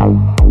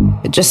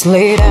right. Just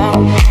lay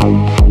down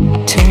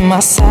to my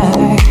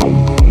side.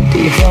 Do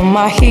you feel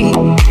my heat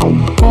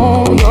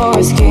on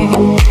your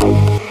skin?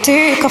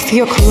 Take off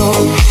your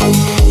clothes,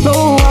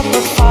 blow up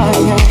the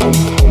fire.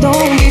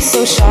 Don't be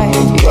so shy,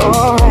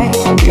 you're right,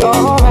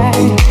 you're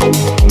right.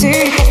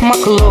 Take off my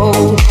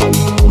clothes,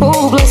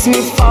 oh bless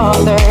me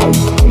Father.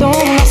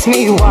 Don't ask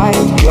me why,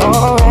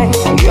 you're right,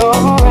 you're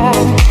right.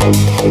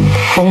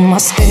 Hold my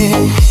step,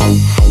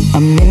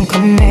 I'm in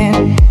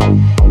command.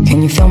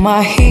 Can you feel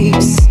my heat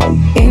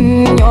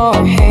in your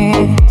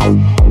hands?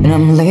 And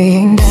I'm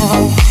laying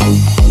down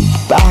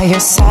by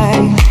your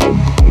side.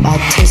 I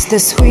taste the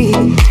sweet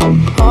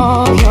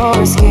of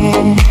your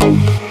skin.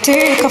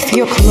 Take off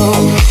your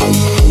clothes,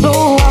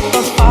 blow up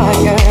the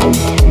fire.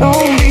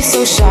 Don't be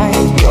so shy,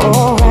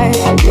 you're right,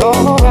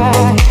 you're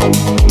right.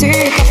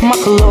 Take off my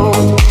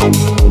clothes,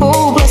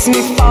 oh bless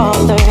me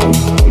Father.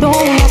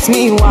 Don't ask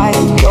me why,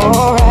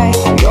 you're right,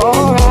 you're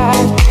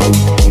right.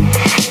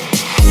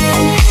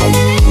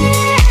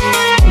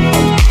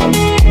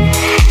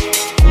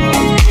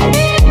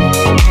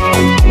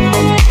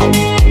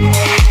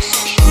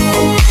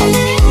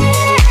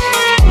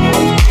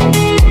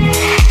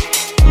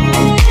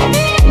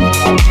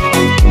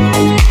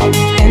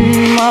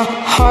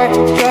 Heart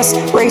just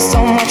race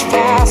so much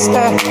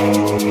faster.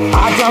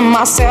 I drown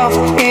myself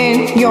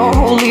in your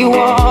holy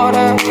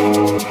water,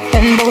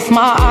 and both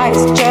my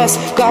eyes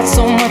just got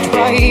so much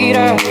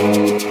brighter.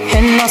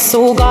 And my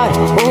soul got,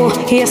 oh,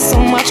 he's so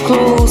much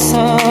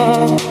closer.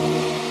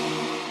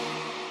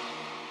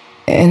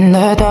 In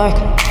the dark,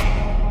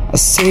 I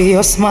see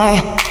your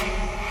smile.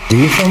 Do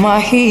you feel my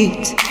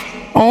heat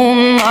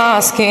on my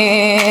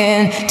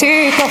skin?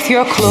 Take off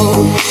your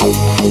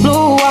clothes,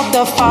 blow out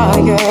the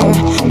fire.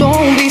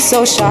 Don't be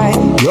so shy,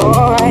 you're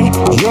right,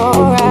 you're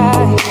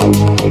right.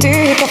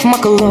 Take off my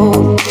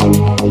clothes,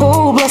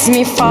 oh bless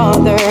me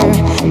Father.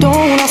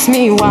 Don't ask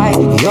me why,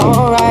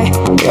 you're right,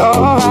 you're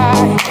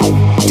right.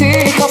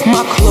 Take off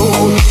my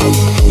clothes,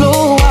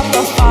 blow out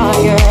the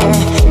fire.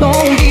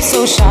 Don't be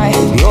so shy,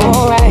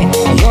 you're right,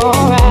 you're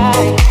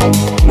right.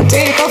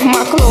 Take off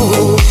my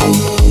clothes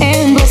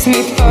and bless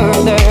me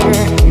further.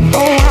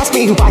 Don't ask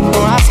me why,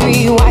 don't ask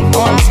me why,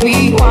 don't ask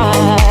me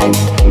why.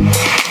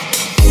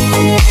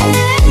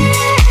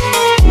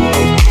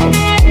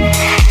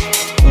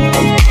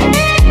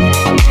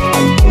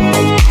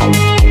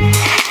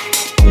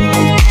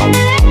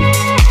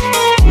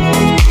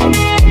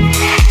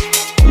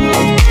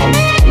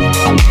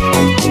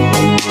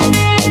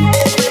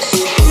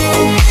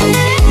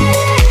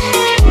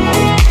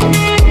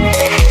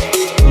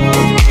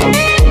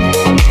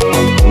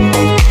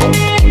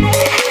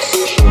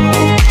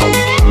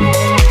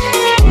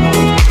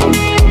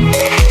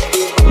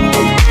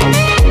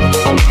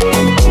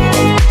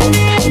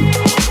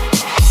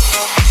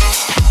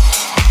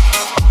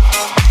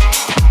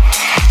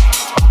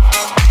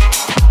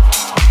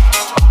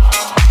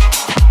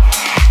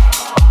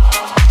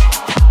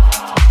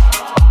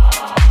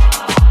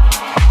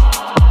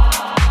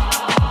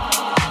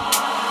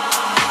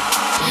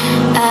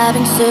 I've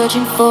been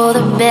searching for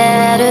the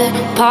better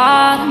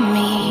part of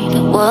me,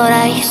 but what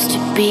I used to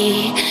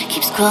be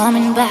keeps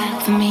coming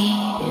back for me.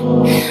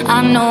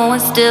 I know I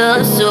still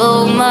have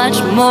so much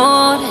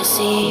more to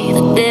see,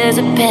 that there's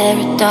a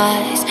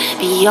paradise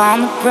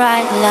beyond the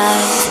bright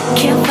lights.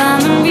 Can't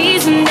find the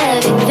reason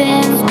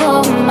everything's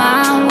going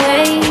my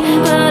way,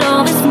 but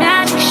all this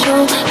magic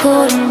show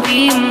couldn't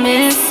be a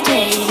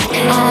mistake.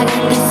 I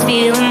got this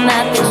feeling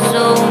that there's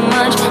so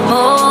much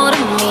more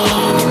to me,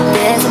 that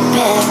there's a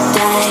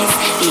paradise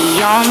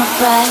beyond the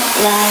bright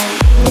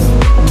lights.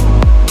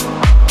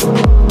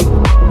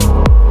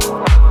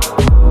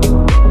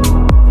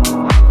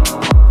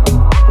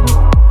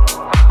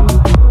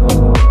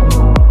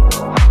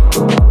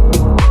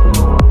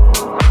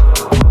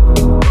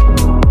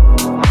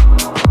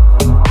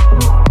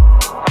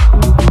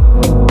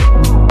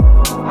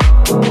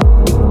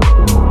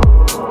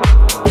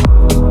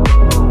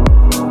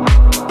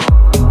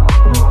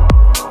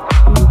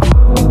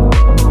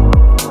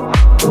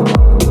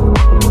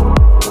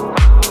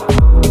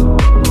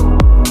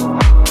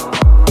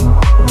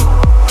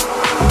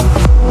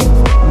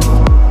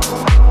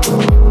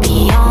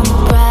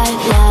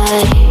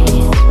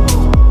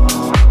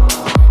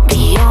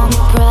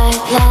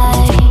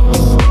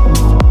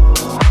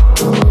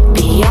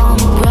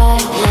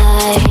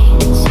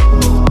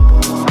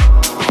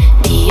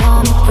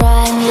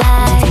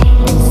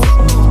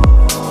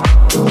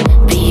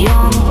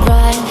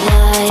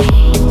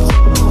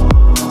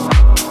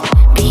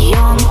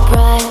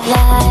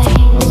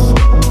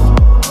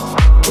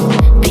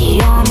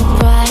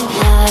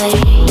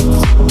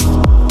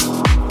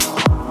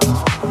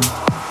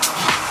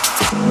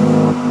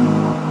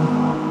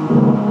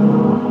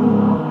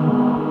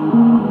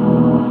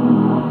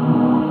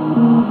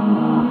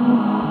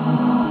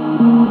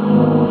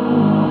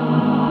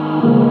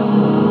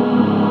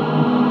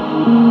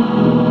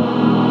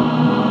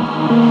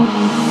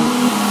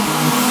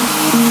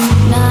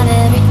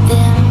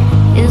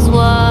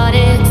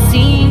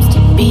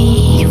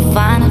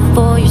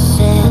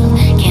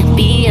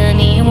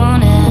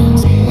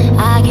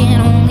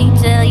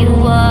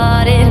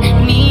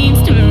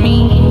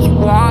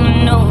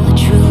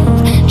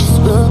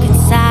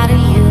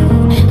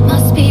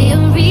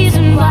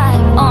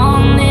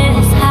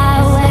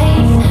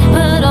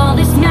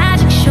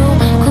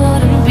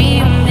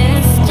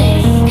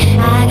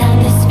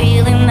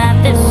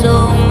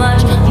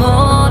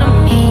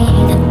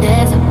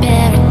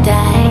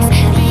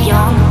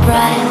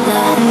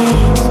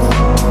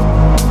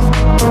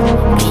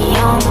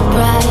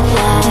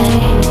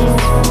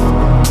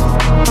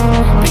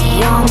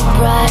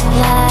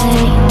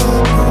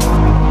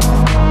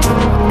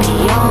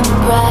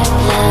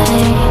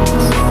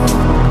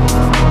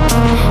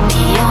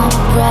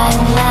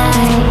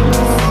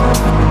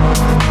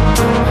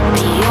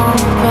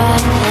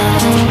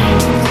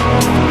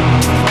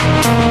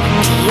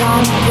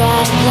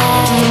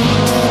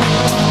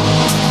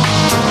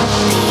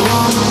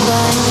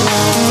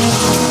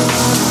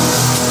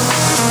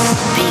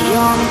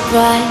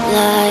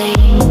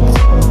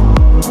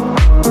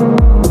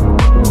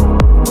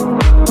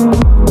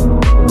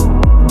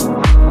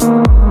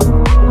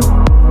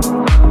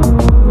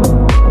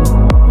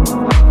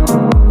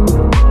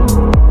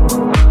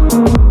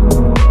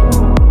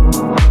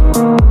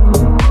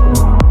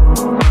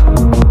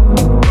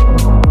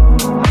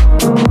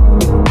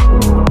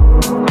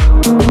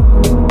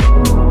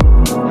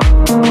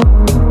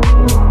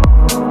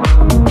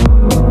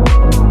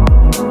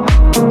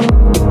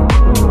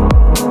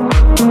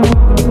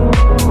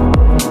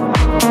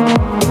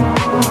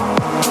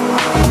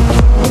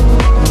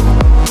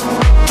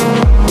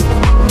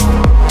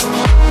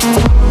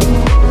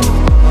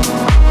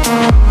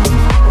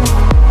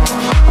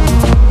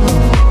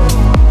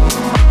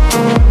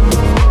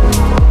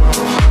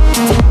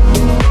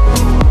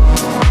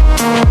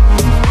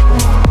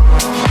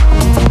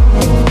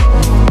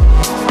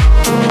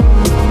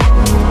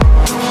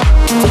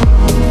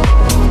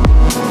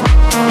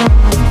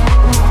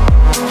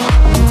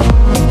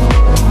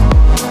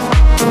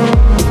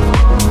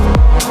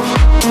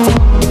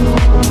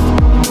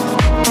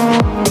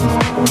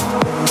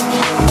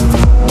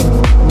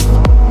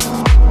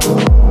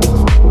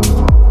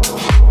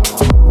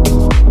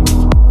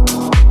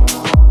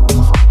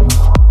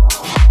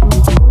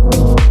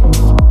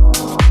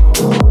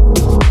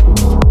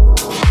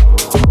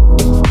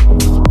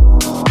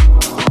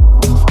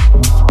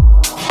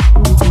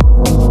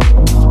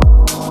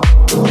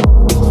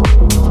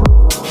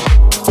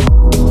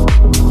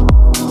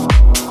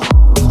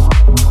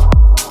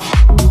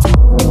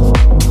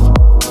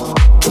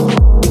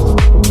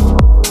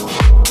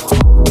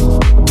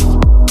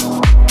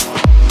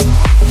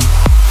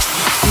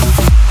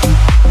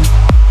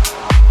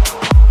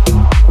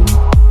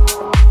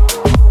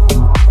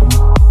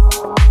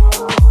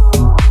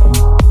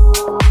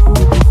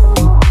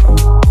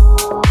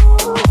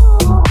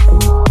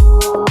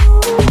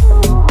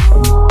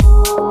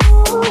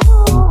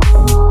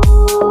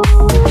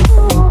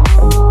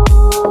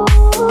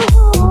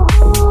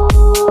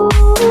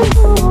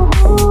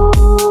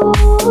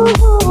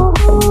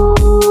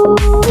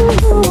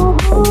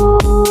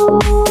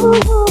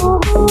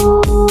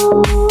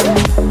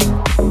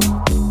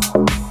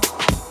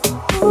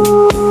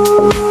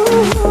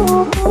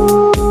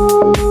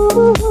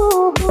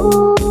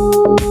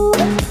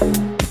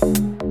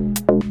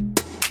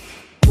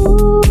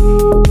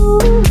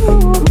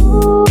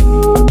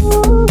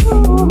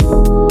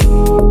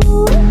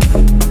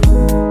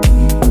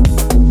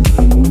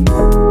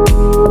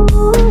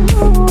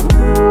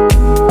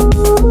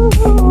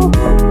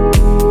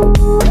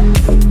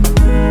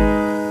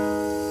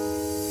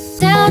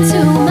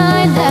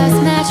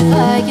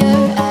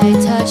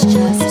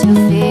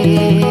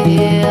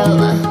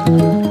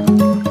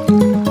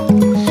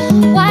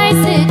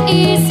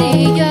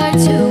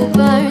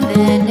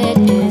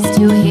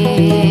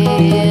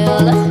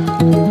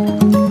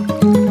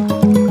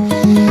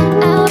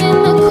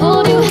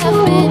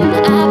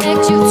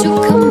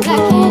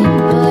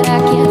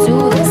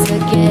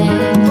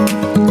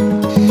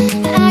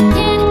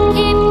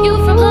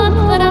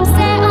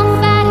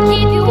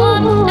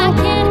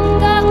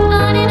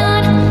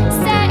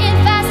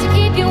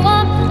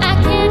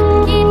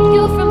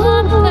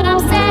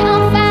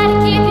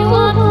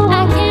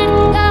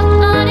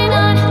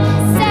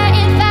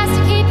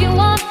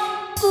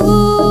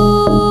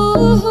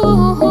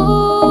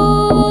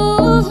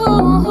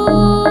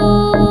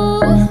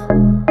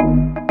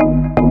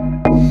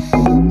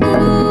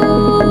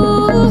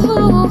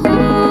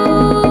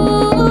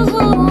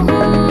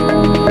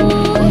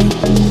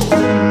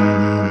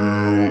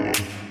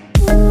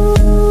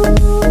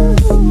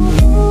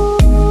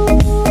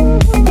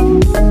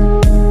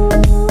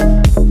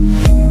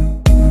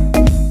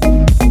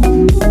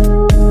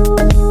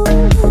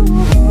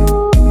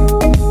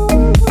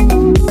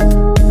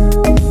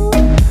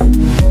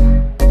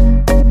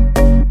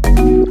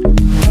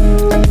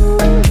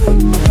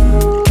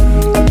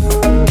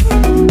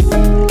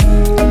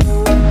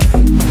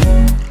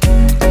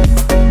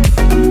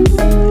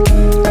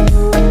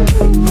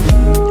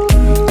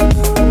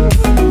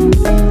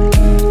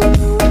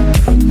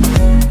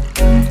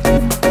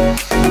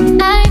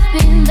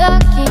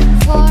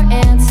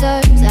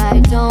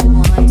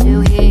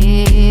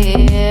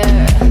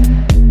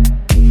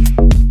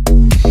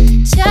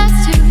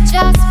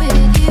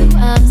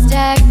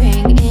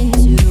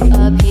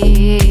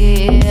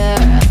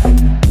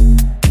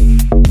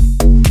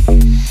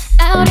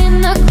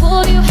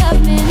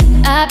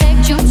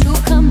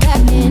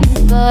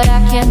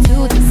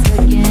 can't do this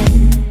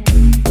again.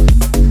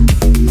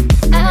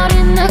 Out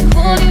in the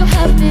cold you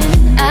have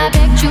been, I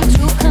begged you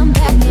to come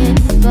back in,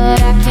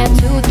 but I can't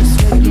do this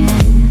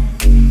again.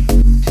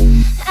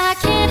 I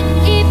can't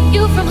keep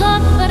you from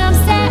home, but I'm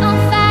set on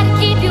fire to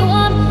keep you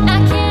warm. I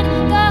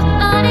can't go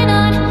on and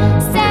on,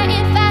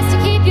 setting fast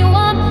to keep you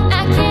warm.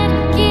 I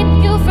can't keep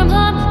you from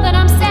home, but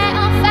I'm set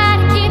on fire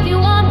to keep you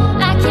warm.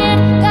 I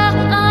can't go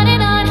on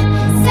and on,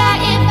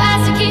 setting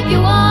fast to keep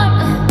you warm.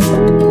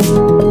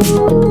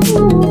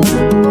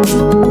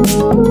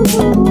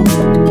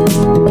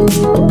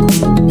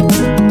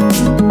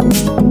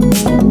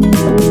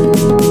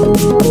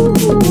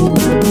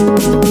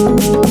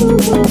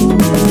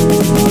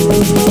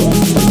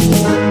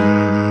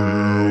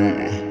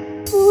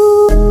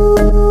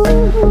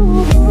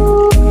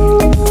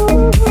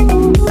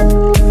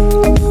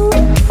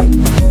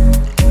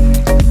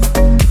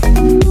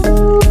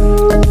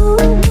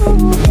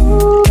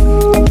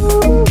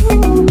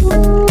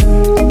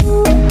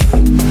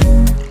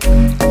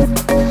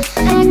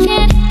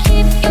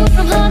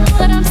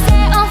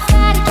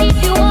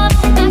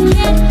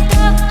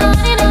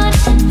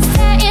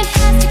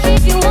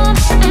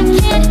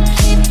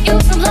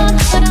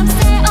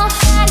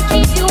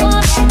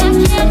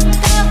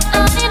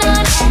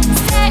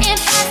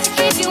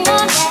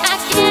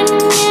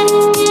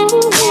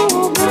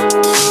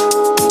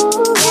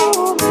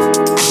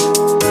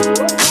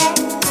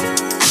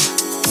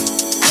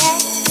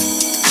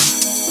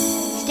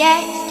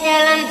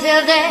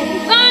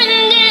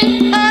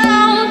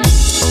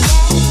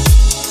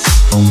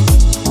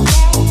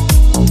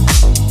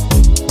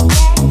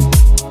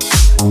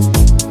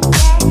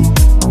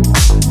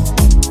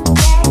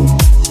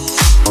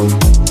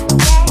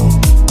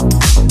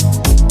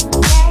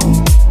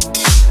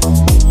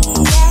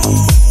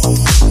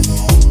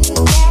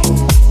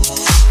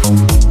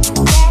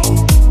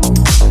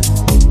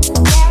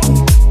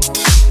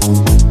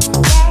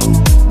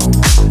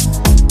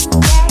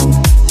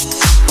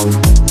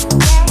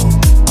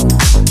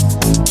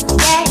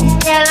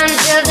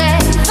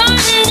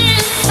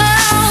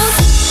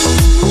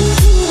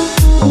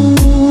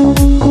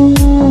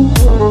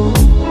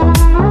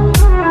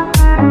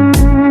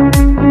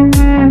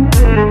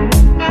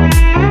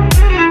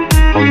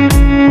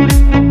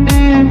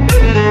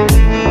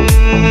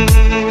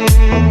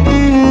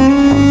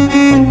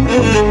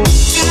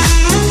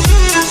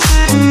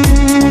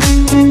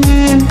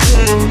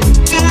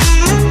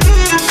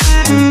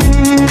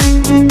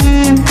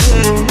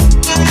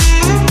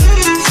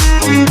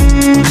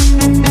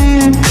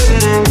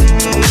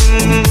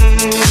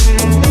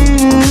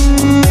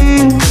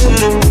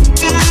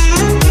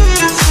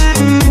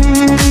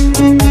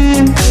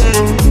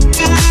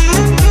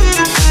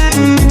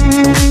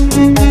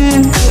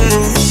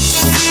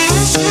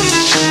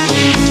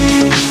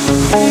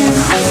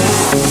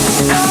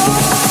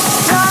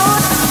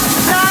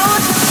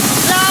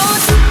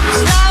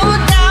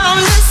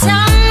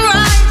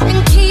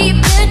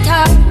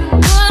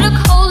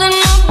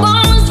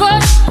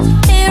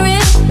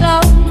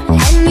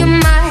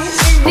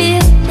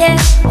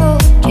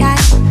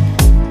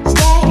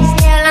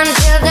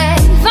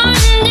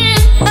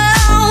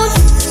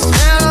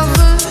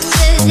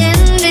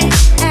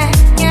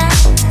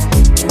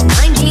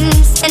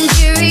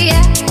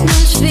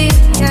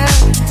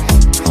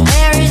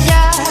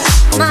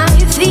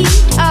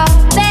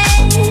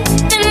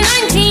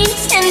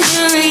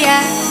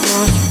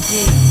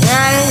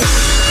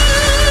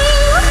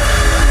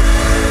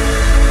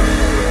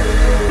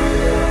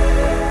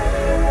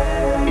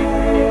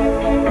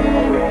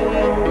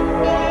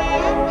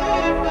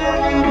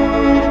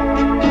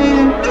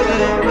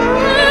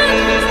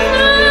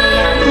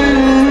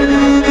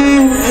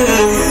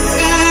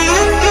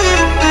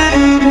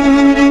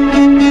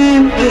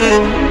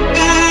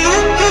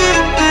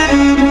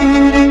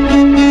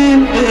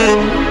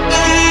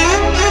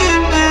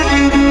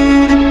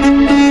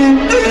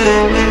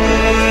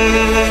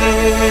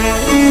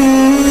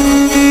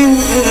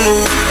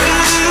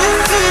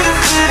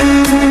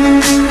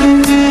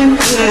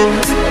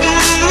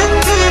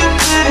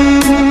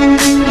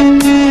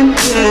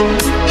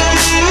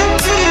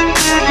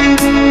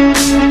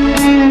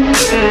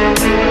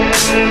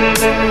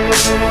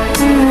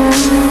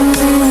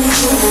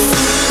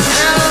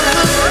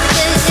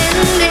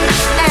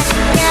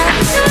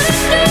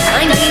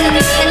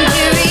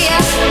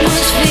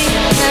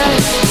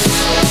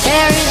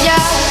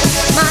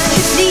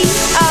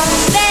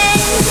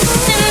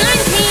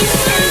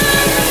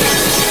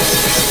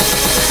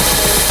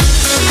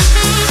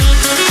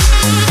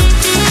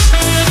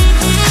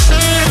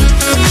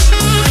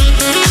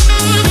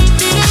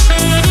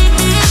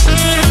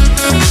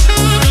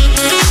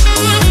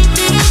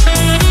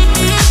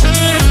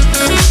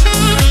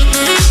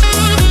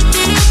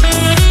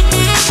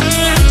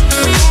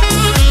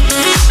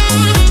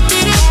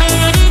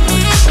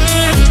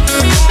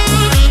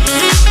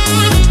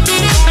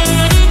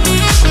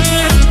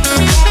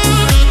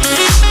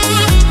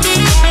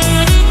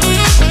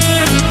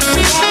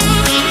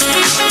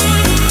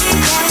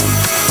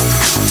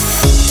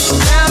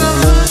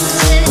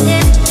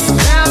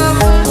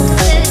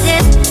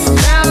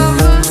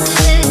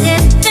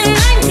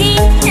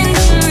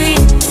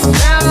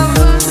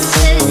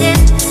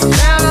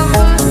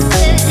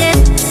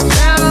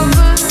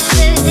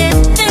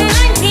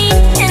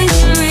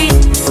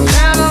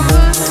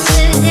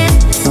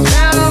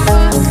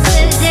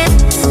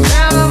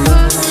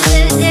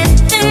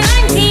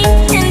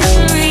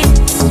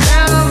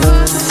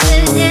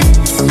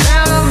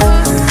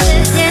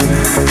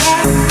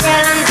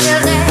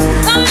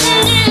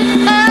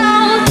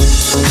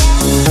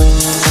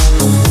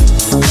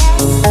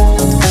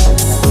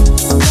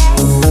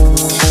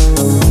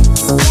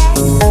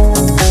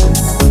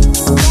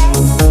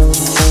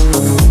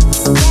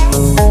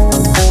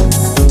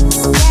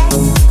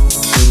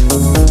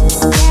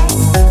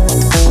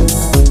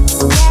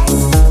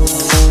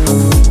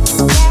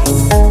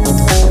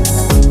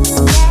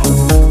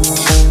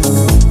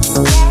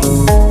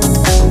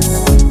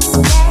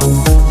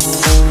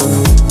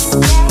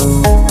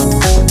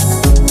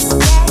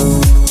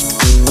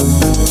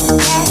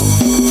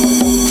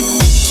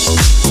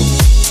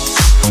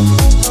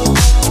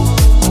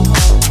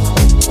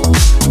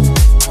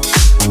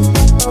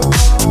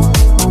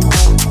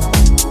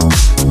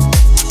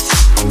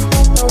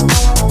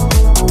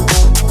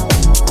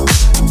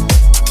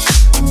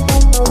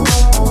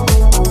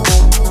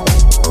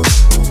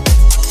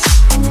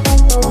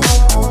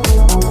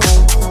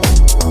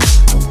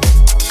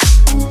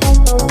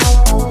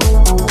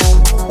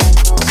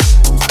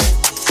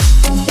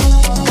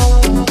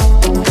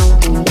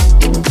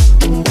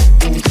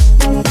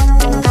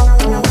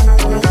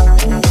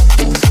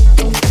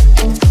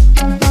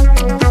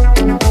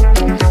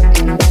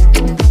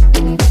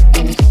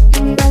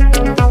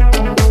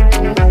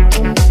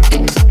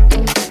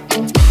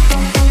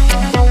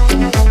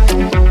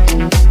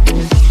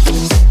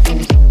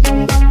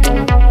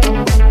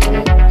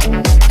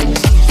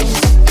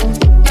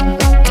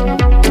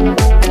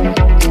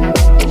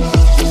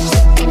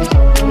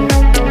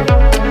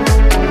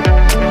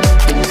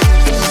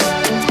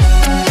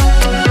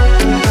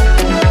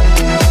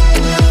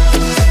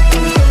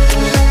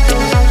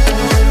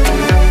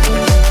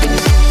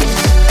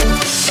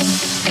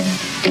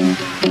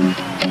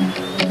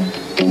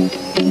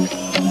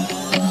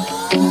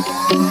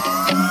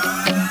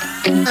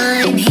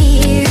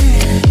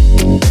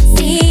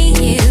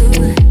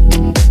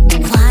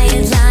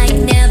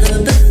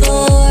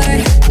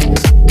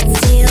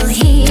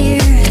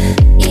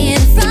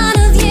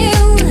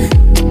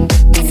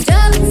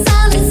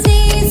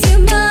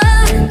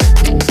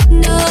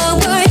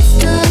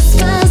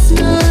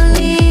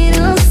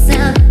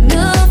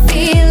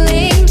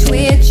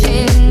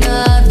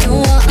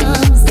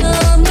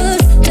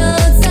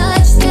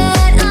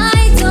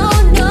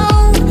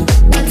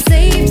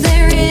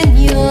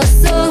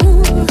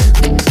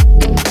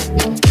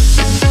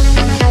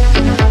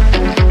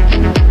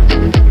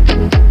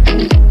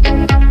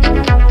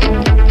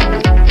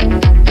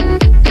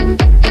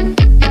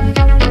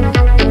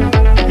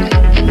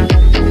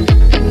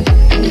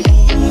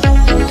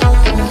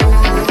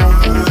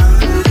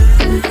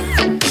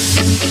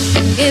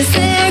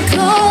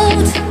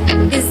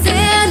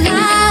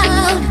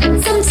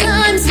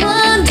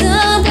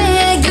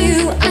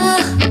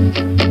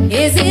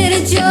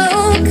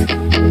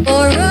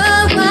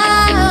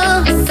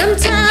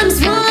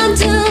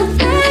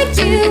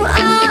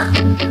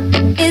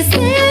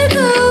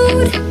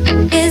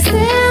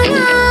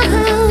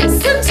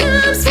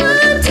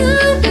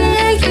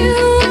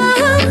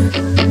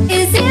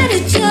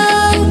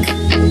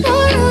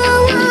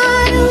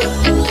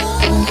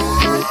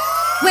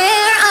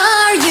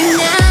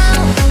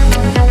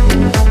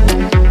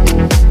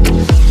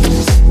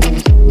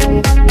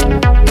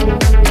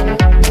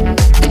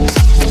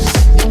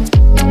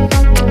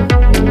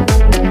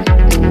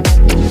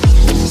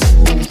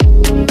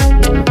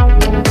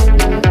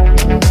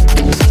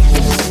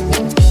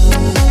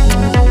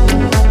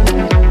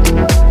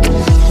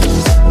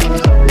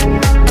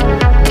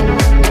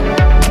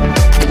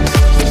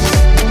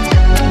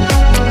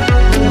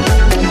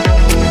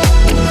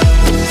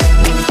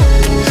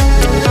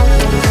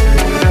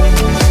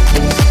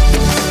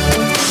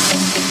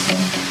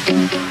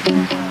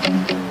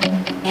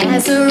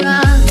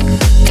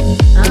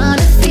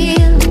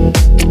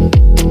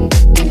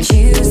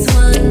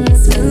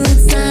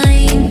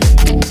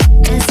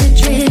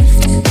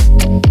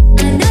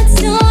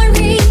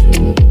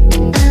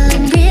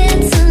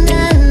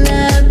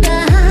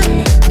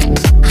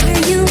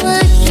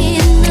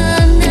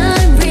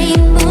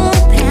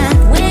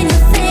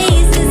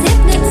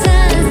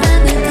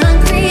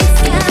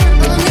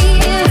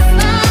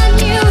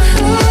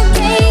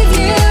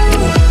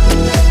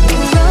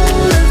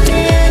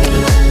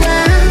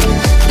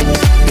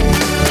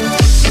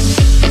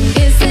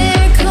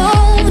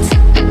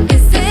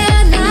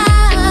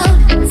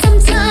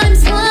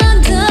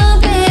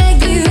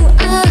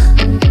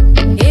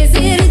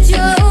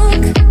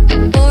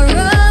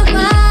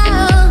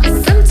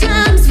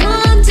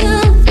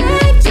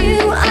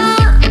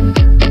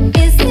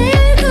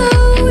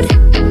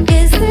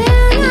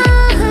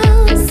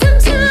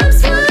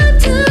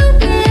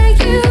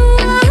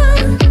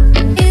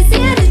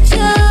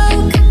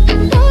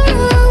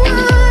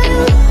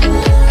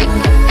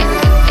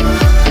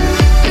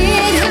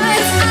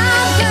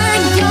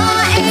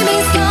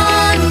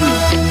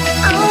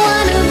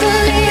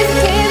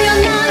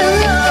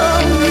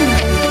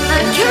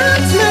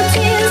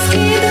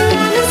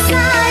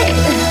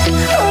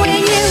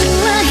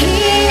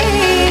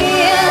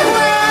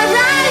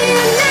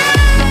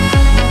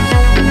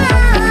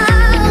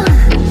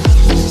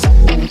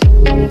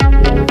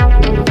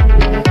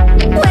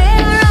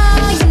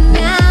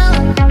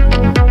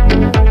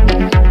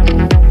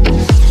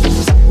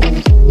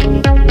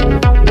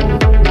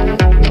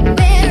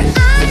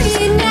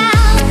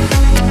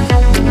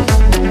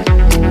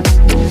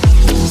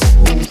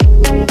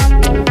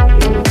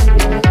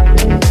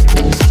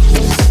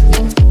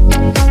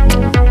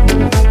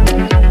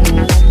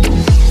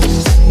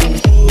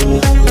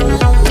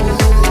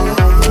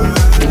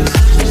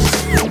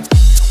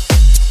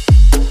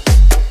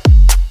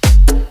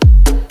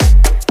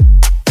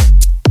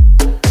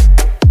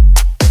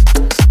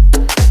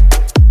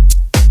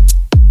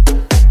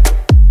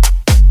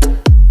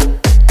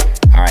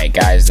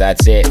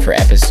 That's it for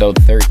episode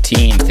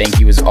 13. Thank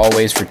you as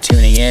always for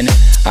tuning in.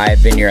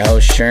 I've been your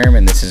host, Sherm,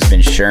 and this has been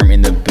Sherm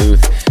in the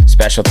Booth.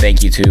 Special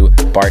thank you to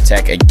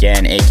Bartek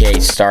again, aka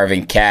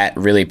Starvin Cat.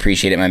 Really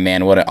appreciate it, my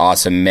man. What an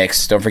awesome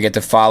mix. Don't forget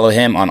to follow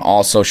him on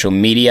all social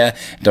media.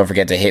 Don't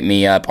forget to hit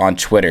me up on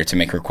Twitter to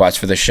make requests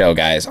for the show,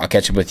 guys. I'll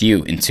catch up with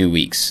you in 2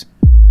 weeks.